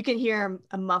you can hear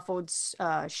a muffled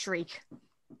shriek.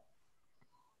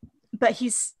 But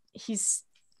he's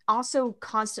also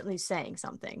constantly saying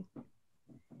something.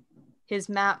 his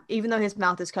mouth, even though his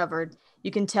mouth is covered, you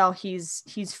can tell he's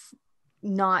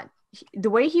not the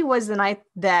way he was the night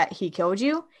that he killed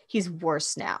you. He's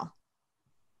worse now.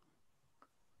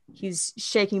 He's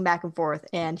shaking back and forth,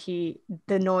 and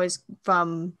the noise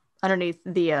from underneath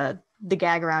the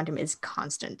gag around him is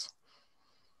constant.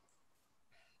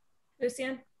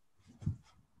 Lucian?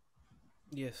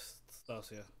 Yes,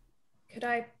 Stasia. Could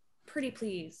I pretty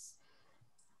please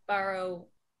borrow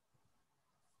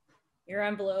your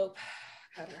envelope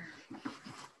cutter?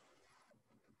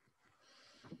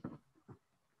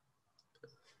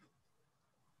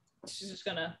 She's just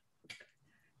gonna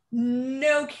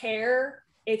no care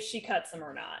if she cuts him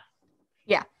or not.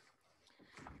 Yeah.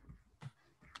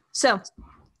 So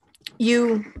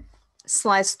you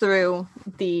slice through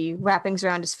the wrappings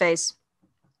around his face,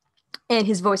 and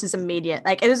his voice is immediate.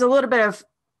 Like, it is a little bit of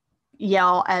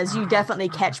yell as you definitely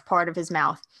catch part of his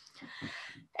mouth.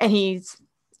 And he's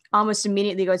almost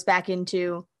immediately goes back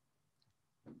into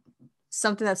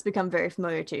something that's become very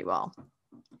familiar to you all.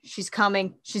 She's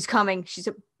coming.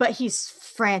 But he's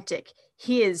frantic.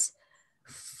 He is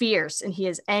fierce, and he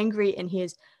is angry, and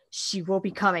she will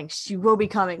be coming. She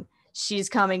is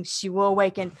coming. She will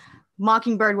awaken.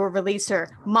 Mockingbird will release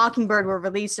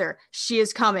her. She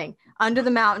is coming. Under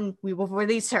the mountain, we will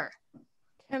release her.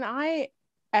 Can I,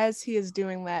 as he is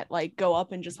doing that, like go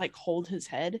up and just like hold his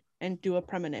head and do a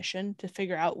premonition to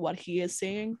figure out what he is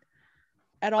seeing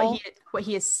at all? What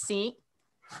he is seeing?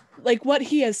 Like what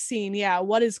he has seen, yeah.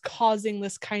 What is causing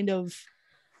this kind of...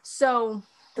 So,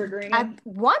 triggering? I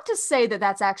want to say that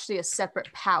that's actually a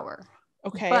separate power.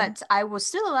 Okay. But I will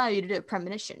still allow you to do a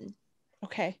premonition.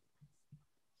 Okay.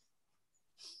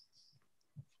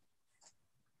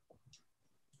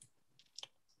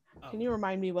 Can you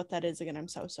remind me what that is again? I'm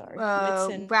so sorry.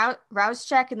 Rouse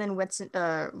check, and then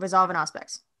resolve and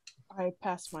aspects. I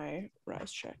passed my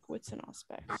rouse check. Wits and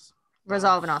aspects.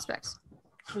 Resolve and aspects.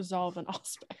 Resolve and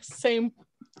aspects. Same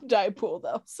die pool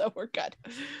though, so we're good.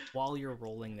 While you're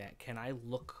rolling that, can I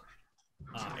look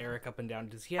Eric up and down?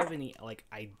 Does he have any like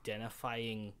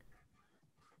identifying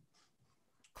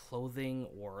clothing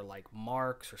or like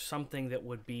marks or something that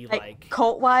would be like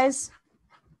cult wise?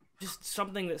 Just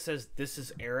something that says this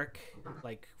is Eric,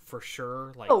 like for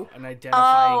sure, like an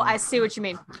identifying. Oh, I see what you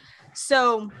mean.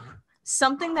 So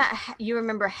something that you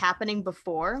remember happening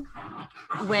before,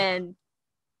 when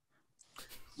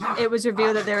it was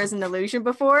revealed that there was an illusion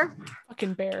before.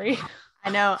 Fucking Barry. I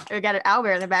know, we got an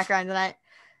Albert in the background tonight.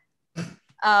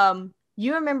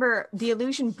 You remember the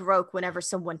illusion broke whenever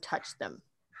someone touched them.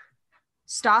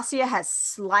 Stasia has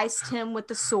sliced him with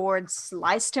the sword,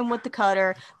 sliced him with the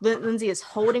cutter. Lindsay is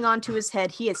holding onto his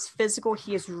head. He is physical,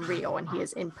 he is real, and he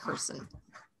is in person.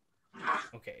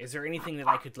 Okay, is there anything that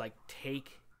I could like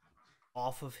take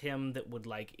off of him that would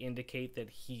like indicate that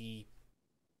he,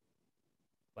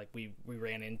 like we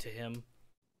ran into him?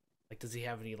 Like, does he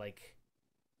have any like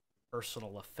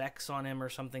personal effects on him or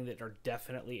something that are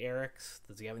definitely Eric's?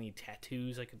 Does he have any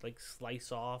tattoos I could like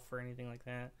slice off or anything like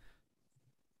that?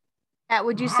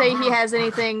 Would you say he has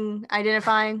anything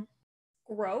identifying?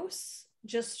 Gross,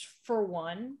 just for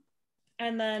one.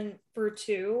 And then for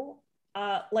two,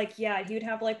 he would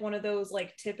have like one of those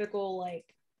like typical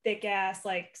like thick ass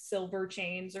like silver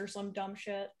chains or some dumb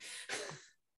shit.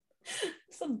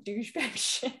 Some douchebag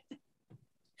shit.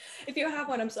 If you have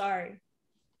one, I'm sorry.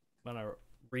 I'm gonna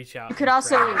reach out. You could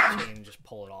also chain and just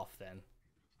pull it off. Then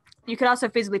you could also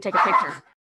physically take a picture.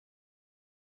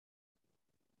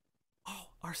 Oh,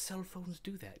 our cell phones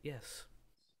do that. Yes.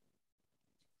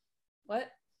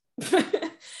 What?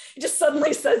 He just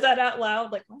suddenly says that out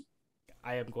loud. Like, what?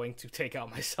 I am going to take out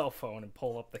my cell phone and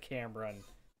pull up the camera and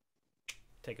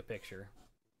take a picture.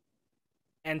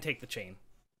 And take the chain.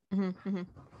 Mm-hmm, mm-hmm.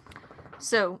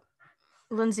 So,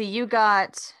 Lindsay, you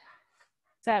got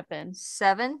 7.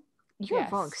 7? You were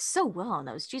Yes. rolling so well on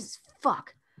those. Jesus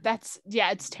fuck.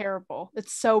 It's terrible.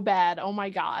 It's so bad. Oh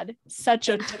my god. Such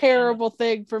a terrible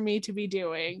thing for me to be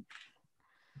doing.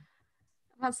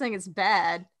 I'm not saying it's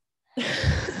bad.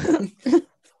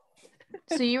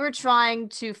 So you were trying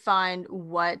to find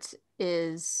what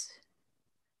is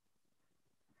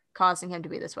causing him to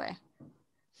be this way.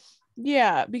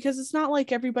 Yeah, because it's not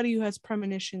like everybody who has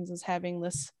premonitions is having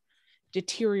this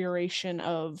deterioration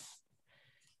of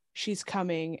she's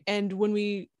coming. And when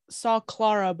we saw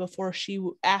Clara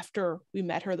after we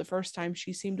met her the first time,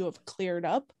 she seemed to have cleared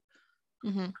up.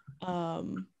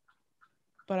 Mm-hmm.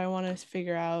 But I want to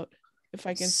figure out if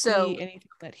I can see anything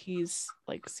that he's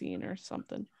like seen or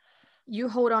something. You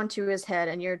hold on to his head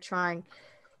and you're trying.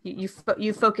 You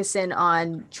focus in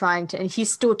on trying to, and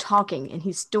he's still talking and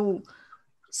he's still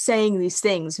saying these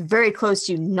things very close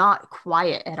to you, not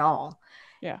quiet at all.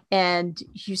 Yeah. And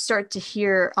you start to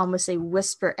hear almost a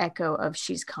whisper echo of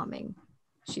she's coming.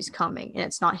 She's coming. And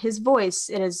it's not his voice.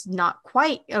 It is not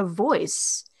quite a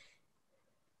voice.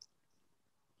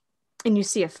 And you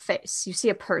see a face. You see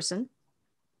a person.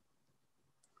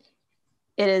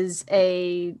 It is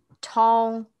a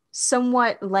tall,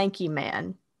 somewhat lanky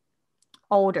man,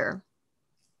 older.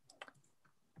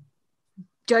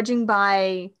 Judging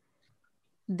by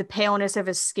the paleness of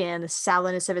his skin, the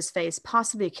sallowness of his face,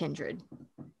 possibly a kindred.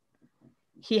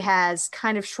 He has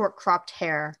kind of short cropped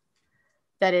hair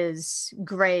that is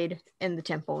grayed in the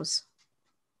temples.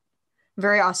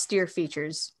 Very austere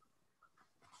features.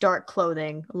 Dark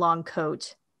clothing, long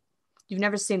coat. You've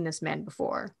never seen this man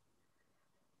before.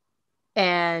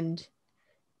 And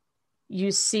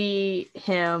you see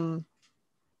him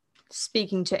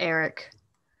speaking to Eric,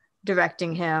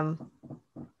 directing him,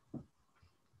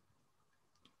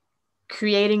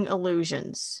 creating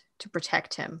illusions to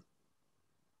protect him.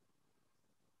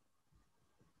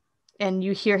 And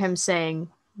you hear him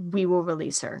saying, "We will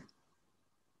release her."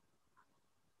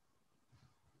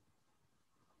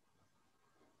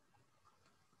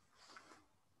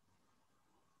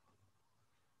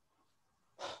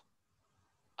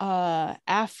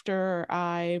 After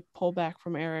I pull back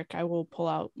from Eric, I will pull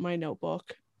out my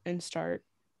notebook and start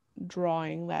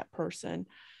drawing that person.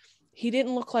 He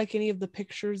didn't look like any of the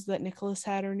pictures that Nicholas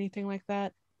had or anything like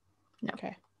that. No.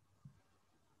 Okay.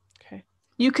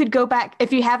 You could go back,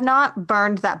 if you have not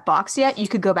burned that box yet, you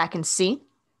could go back and see.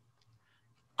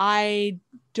 I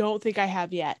don't think I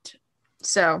have yet.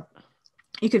 So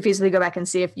you could feasibly go back and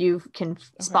see if you can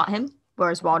spot him.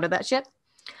 Where's Waldo that shit?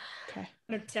 Okay.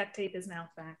 I'm gonna tape his mouth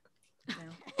back. Now.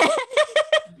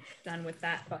 Done with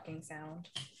that fucking sound.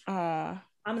 I'm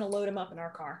gonna load him up in our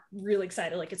car. Really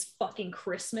excited, like it's fucking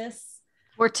Christmas.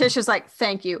 Where Tisha's like,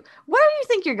 "Thank you. Where do you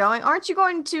think you're going? Aren't you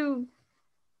going to..."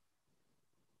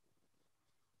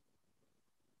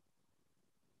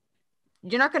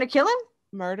 You're not going to kill him?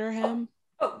 Murder him?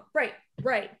 Oh, right.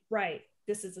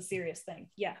 This is a serious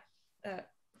thing. Yeah.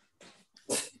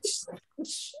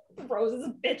 Rose is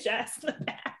a bitch ass in the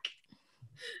back.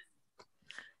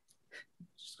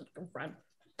 Just gonna run.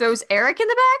 Throws Eric in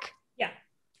the back? Yeah.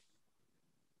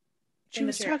 She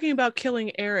was talking about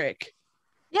killing Eric.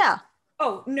 Yeah.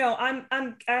 Oh no, I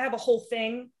have a whole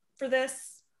thing for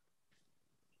this.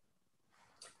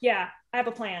 Yeah, I have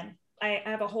a plan. I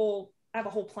have a whole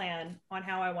plan on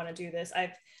how I want to do this.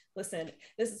 Listen,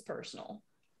 this is personal.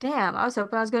 Damn, I was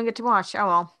hoping I was going to get to watch. Oh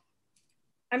well.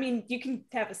 I mean, you can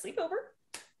have a sleepover.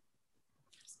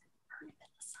 Just burn it in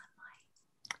the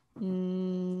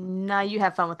sunlight. No, you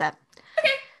have fun with that. Okay.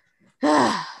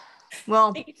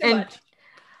 Well, thank you so much.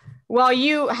 While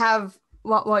you have,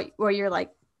 while you're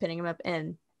like pinning him up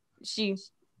in, she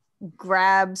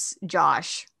grabs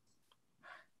Josh,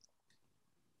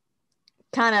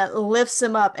 kind of lifts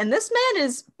him up, and this man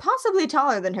is possibly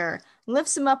taller than her,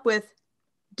 lifts him up with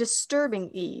disturbing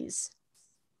ease.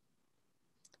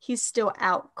 He's still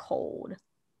out cold.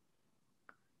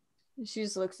 She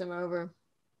just looks him over.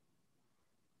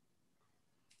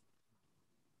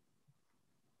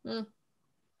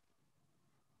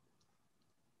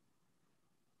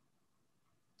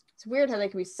 It's weird how they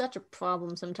can be such a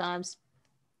problem sometimes.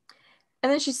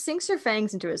 And then she sinks her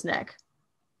fangs into his neck.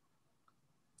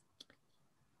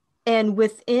 And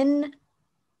within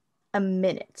a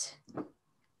minute,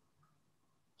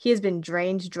 he has been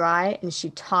drained dry, and she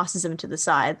tosses him to the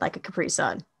side like a Capri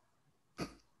Sun. He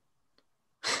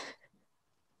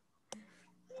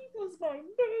was my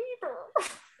neighbor.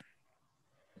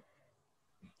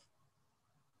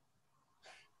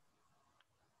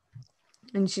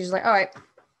 And she's like, "All right,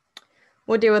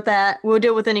 we'll deal with that. We'll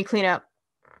deal with any cleanup.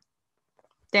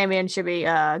 Damien should be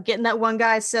getting that one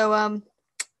guy. So,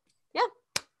 yeah,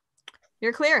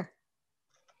 you're clear."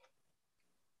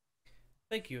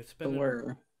 Thank you. It's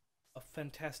been a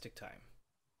fantastic time.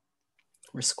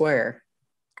 We're square.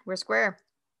 We're square.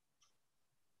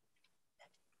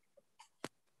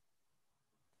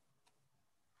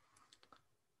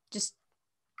 Just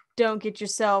don't get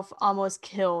yourself almost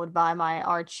killed by my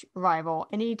arch rival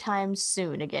anytime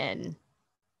soon again,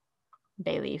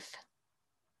 Bayleaf.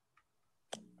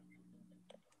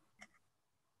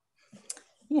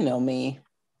 You know me.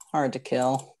 Hard to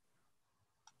kill.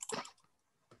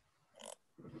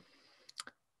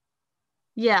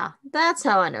 Yeah, that's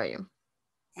how I know you.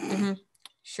 Mm-hmm.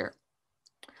 Sure.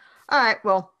 All right,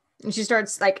 well, and she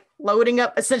starts like loading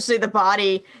up essentially the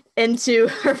body into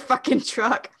her fucking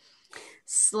truck,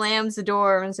 slams the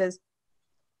door and says,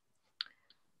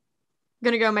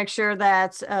 "Gonna go make sure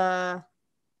that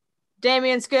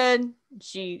Damien's good."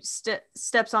 She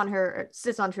sits onto her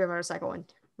motorcycle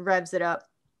and revs it up.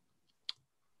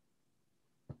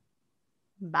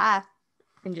 Bye.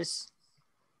 And just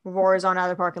roars on out of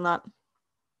the parking lot.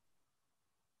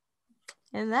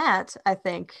 And that, I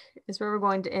think, is where we're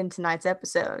going to end tonight's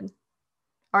episode.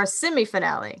 Our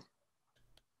semi-finale.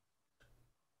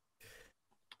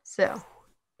 So.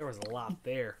 There was a lot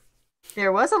there.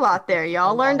 There was a lot there.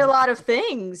 Y'all learned a lot of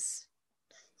things.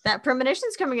 That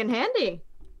premonition's coming in handy.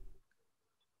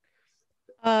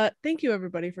 Thank you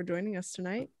everybody for joining us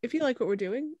tonight. If you like what we're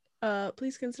doing,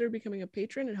 please consider becoming a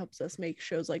patron. It helps us make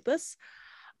shows like this.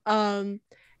 You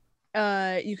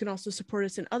can also support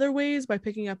us in other ways by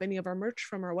picking up any of our merch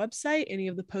from our website, any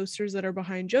of the posters that are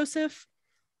behind Joseph.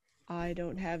 I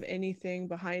don't have anything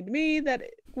behind me that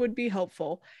would be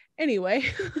helpful. Anyway,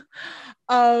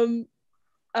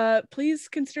 please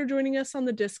consider joining us on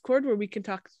the Discord where we can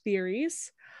talk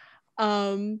theories.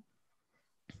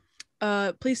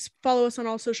 Please follow us on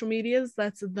all social medias.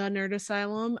 That's the Nerd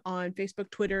Asylum on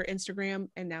Facebook, Twitter, Instagram,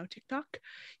 and now TikTok.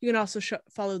 You can also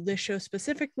follow this show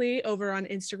specifically over on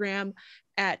Instagram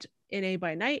at NA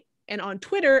by Night and on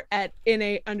Twitter at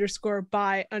NA_by_night.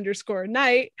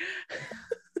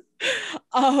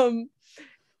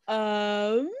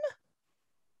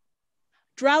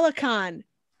 Dralacon.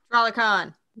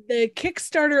 The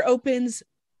Kickstarter opens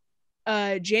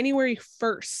January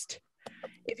 1st.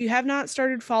 If you have not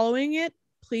started following it,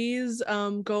 please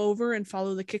go over and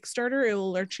follow the Kickstarter. It will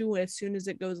alert you as soon as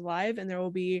it goes live, and there will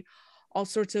be all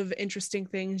sorts of interesting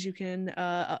things you can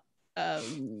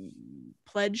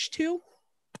pledge to.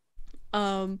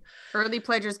 Early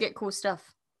pledgers get cool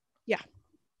stuff. Yeah.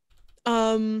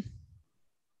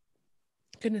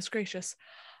 Goodness gracious.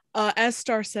 As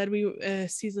Star said, we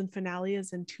season finale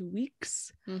is in 2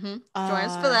 weeks. Mm-hmm. Join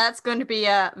us for that. It's going to be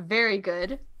very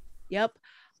good. Yep.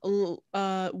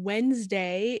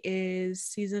 Wednesday is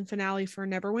season finale for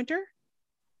Neverwinter,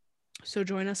 so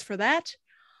join us for that.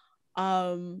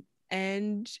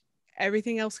 And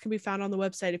everything else can be found on the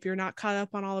website. If you're not caught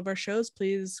up on all of our shows,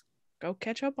 please go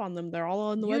catch up on them. They're all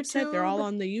on the website. They're all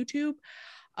on the YouTube.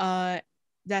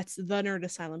 That's the Nerd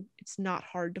Asylum. It's not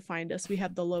hard to find us. We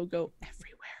have the logo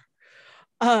everywhere.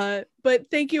 But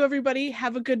thank you everybody.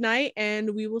 Have a good night,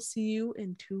 and we will see you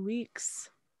in 2 weeks.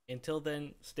 Until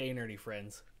then, stay nerdy,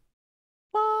 friends.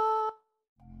 Bye.